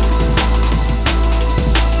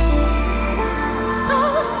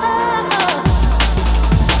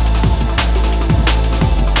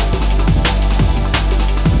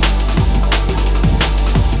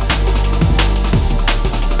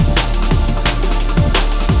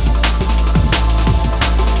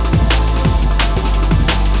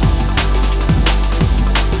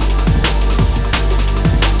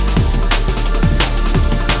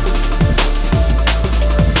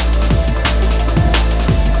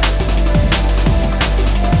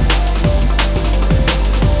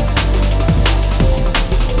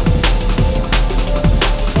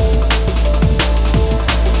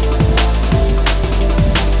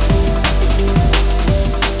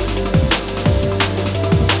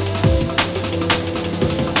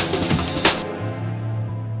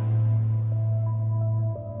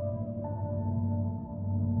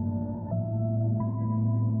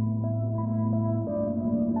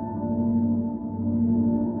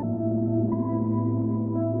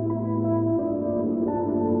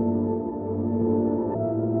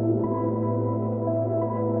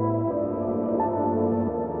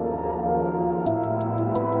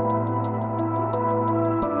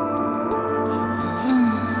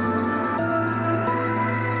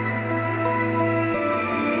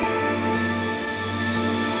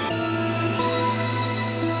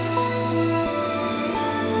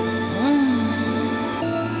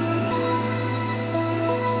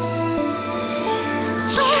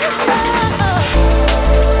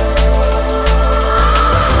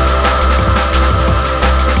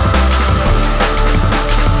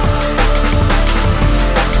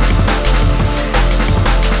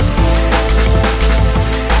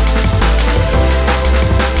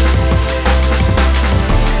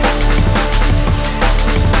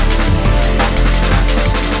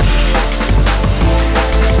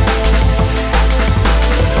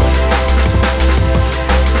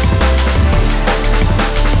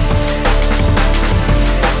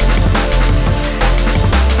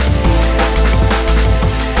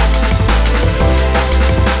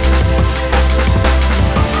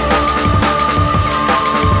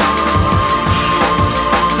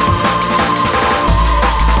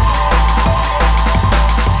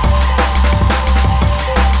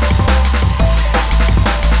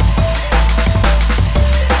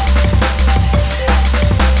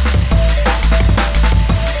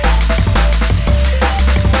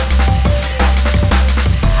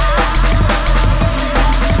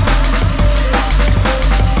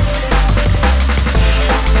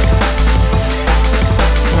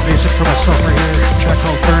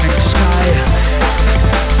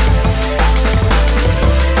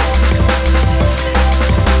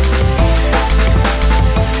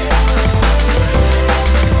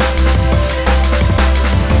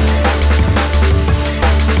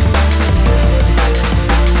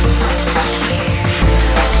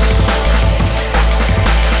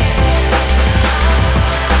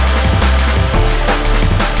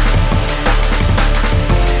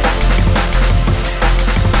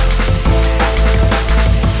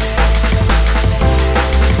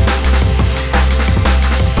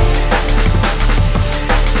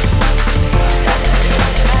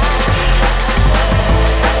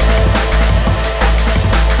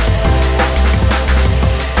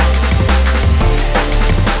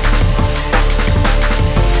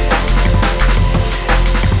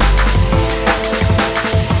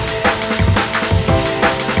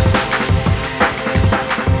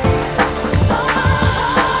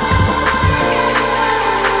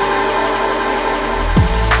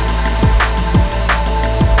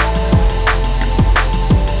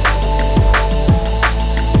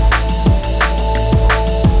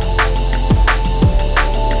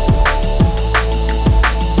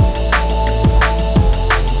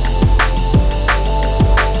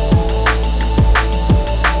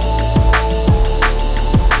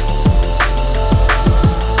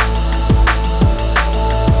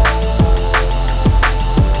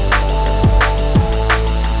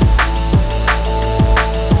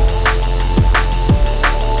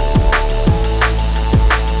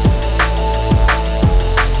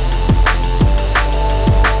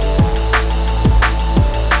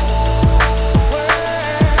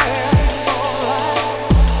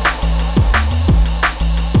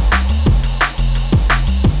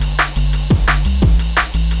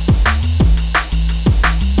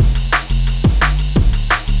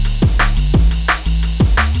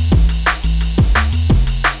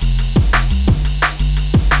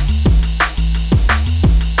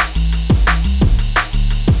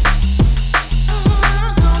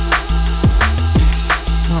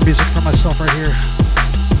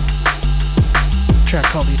 track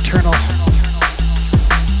called Eternal.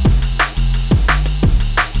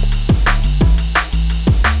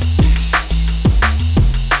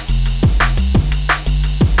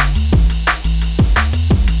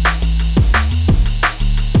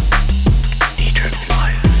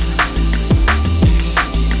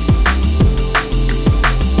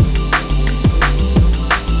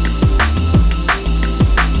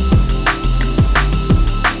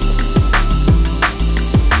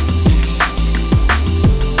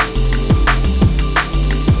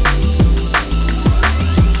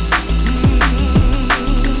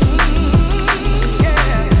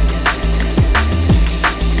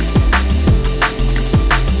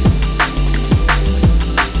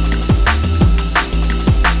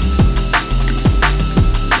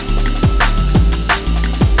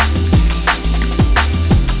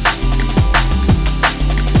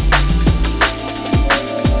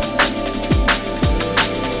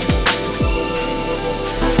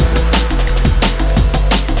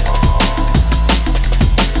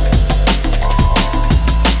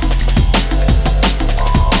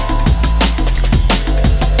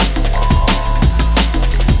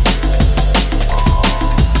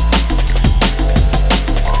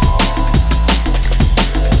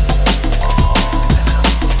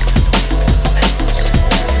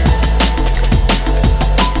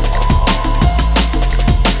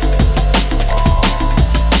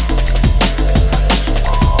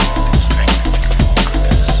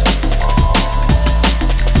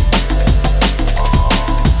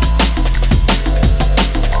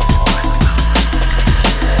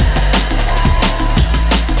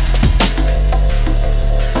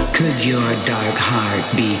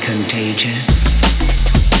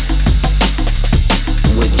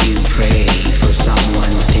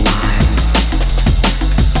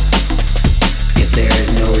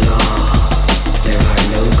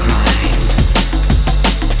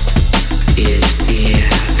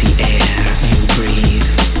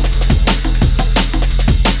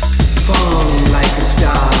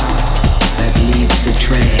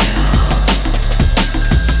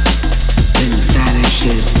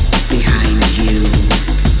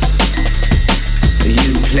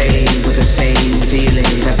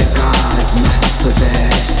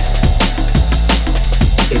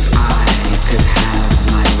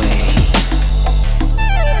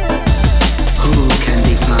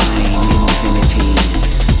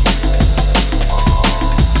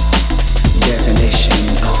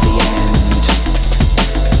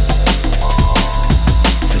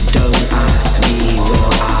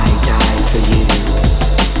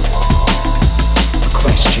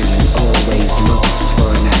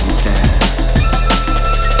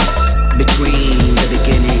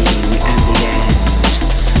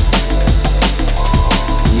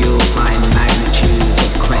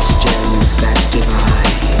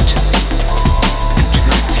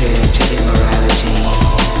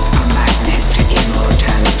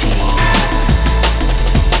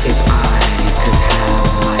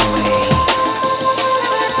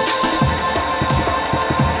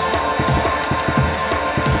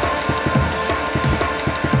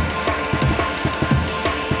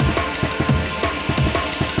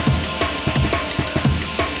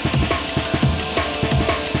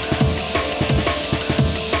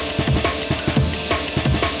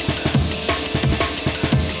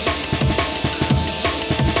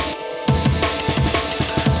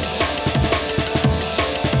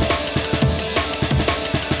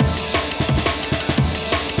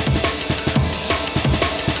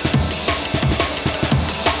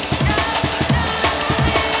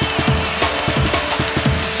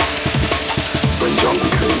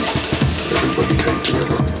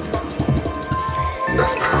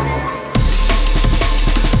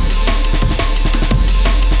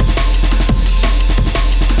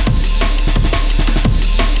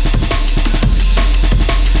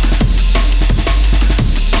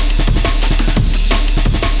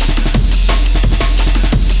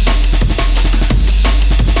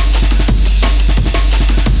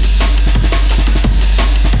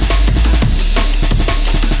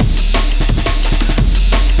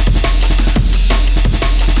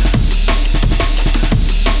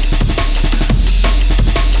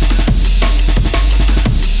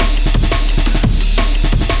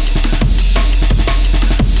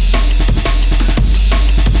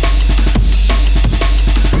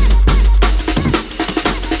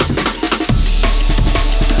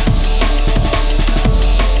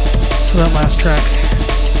 That last track,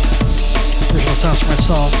 original sounds for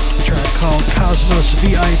myself, a track called Cosmos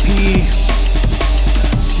VIP.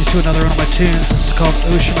 Into another one of my tunes. This is called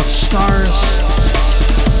Ocean of Stars.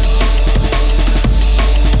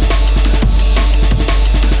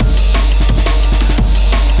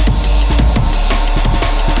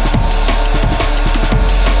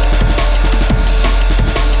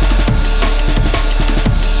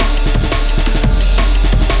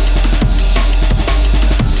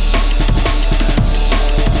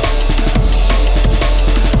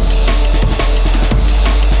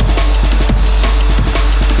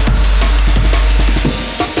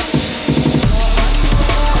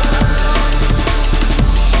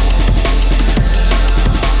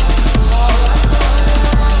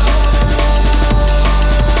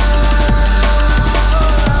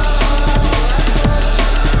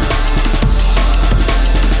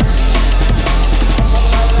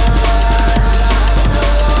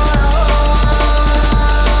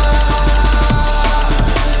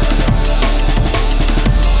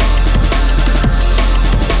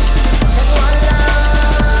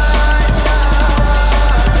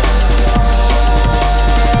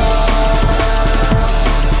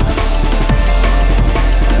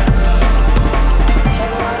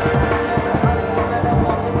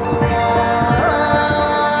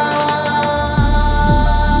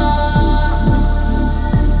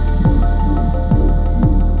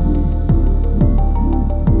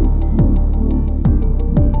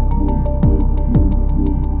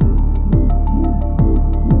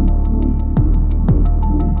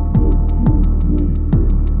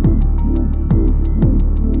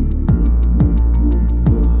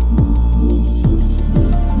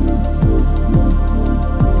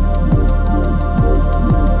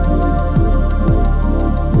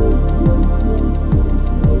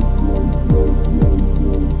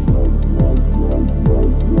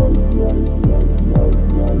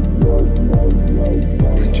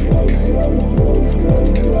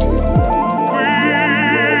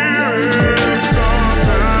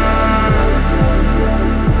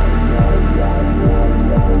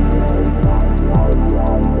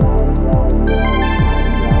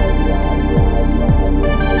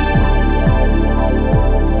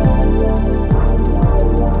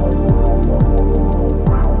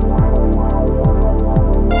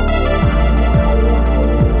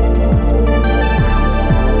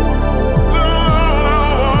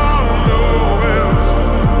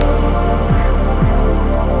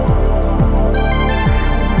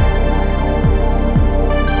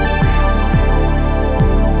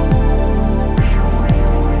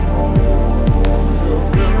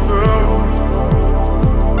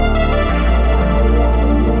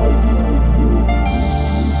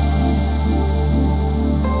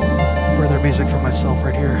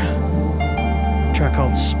 track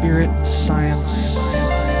called Spirit Science.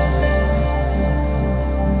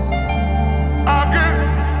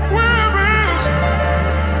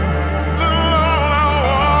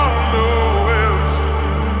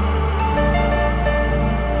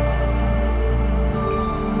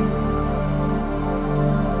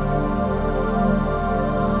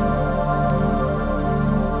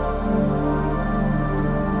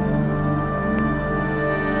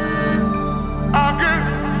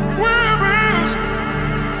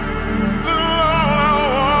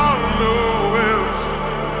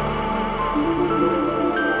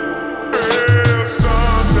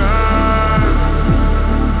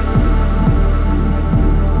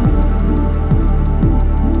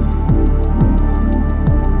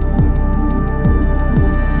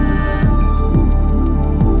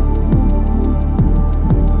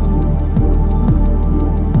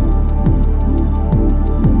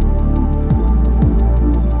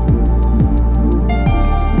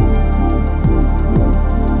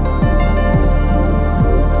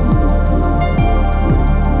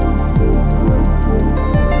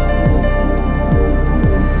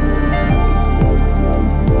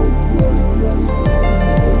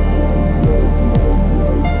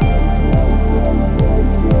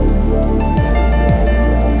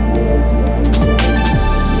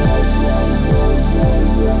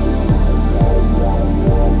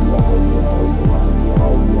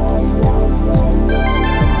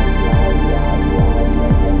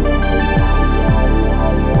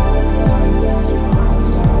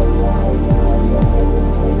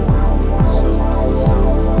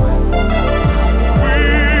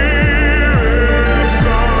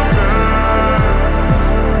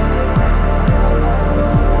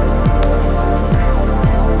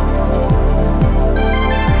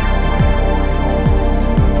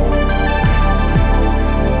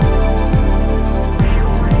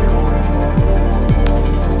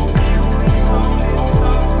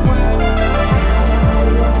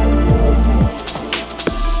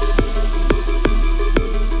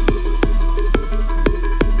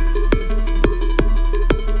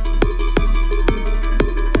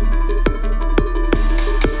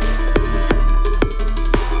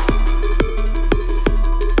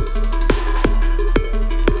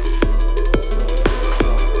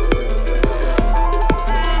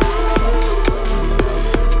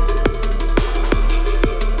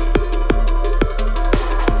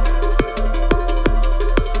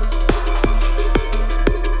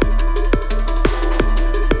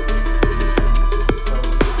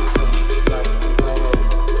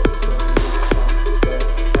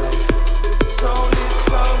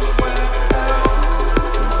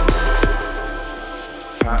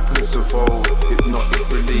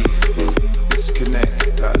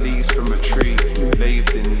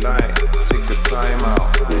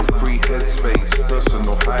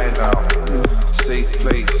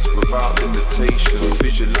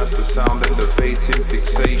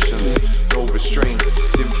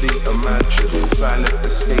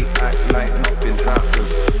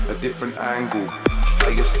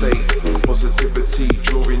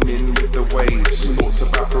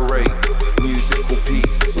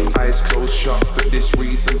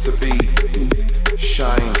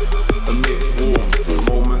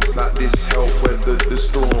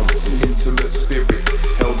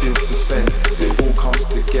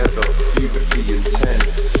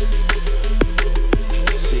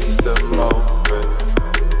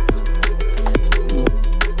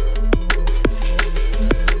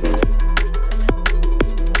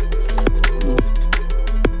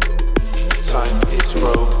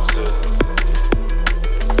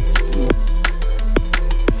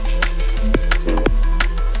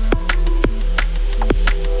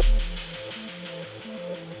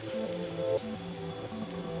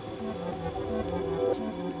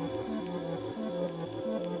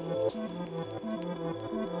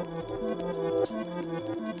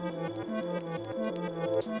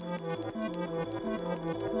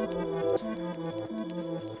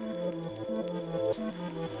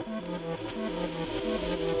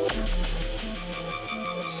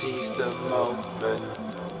 Seize the moment,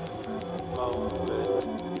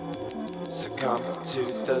 succumb to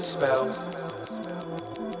the spell.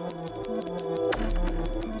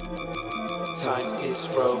 Time is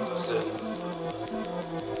frozen,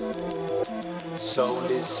 soul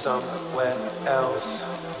is somewhere else,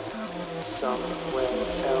 somewhere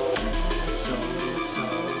else. Soul is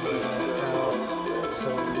somewhere else,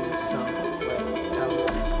 soul is somewhere else,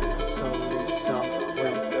 soul is somewhere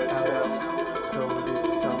else, soul is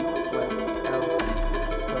somewhere else,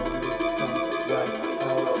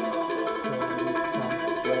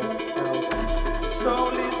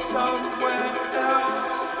 soul is somewhere else.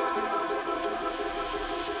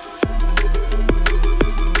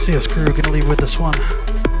 CS crew gonna leave with this one.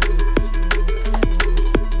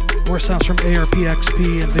 More sounds from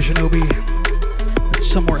ARPXP and Vision Obi.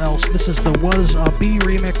 Somewhere else. This is the Was a B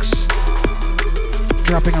remix,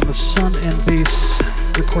 dropping on the Sun and Bass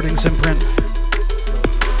Recordings imprint.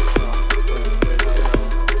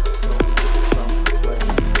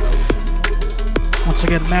 Once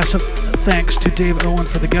again, massive thanks to Dave Owen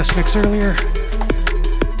for the guest mix earlier.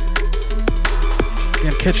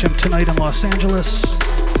 Again, catch him tonight in Los Angeles.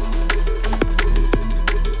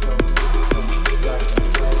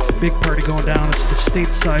 Big party going down. It's the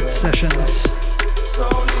Stateside Sessions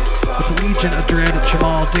with Legion, Adred,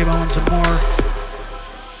 Jamal, Dave Owens, and more.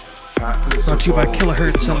 Brought to you by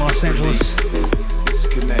Kilohertz in Los Angeles.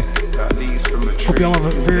 Hope you all have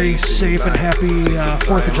a very safe and happy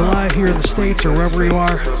 4th of July here in the States or wherever you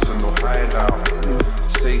are.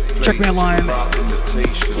 Check me online,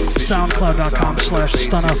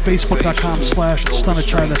 soundcloud.com/stunna,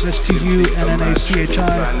 facebook.com/stunnachai, that's STUNNACHI,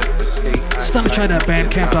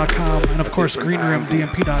 stunnachai.bandcamp.com, and of course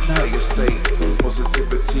greenroomdmp.net,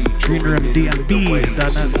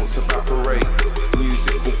 greenroomdmb.net.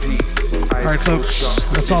 Alright folks,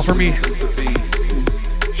 that's all for me.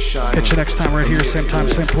 Catch you next time right here, same time,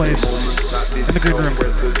 same place, in the Green Room,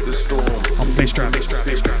 on the bass drive.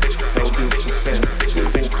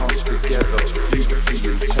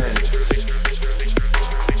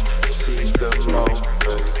 Seize the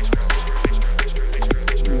moment,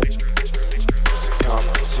 succumb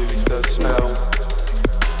to the spell.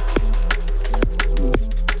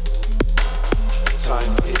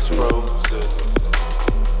 Time is frozen,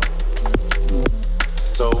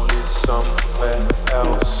 soul is somewhere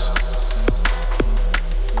else.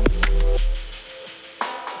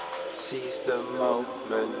 Seize the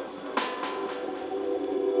moment,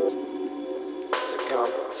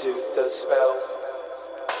 succumb to the spell.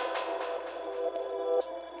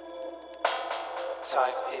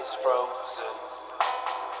 Time is frozen,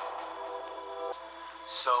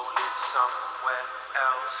 soul is somewhere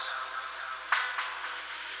else.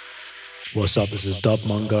 What's up, this is Dub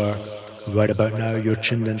Mungar. Right about now you're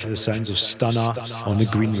tuned into the sounds of Stunna on the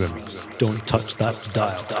Green Room. Don't touch that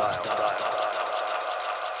dial.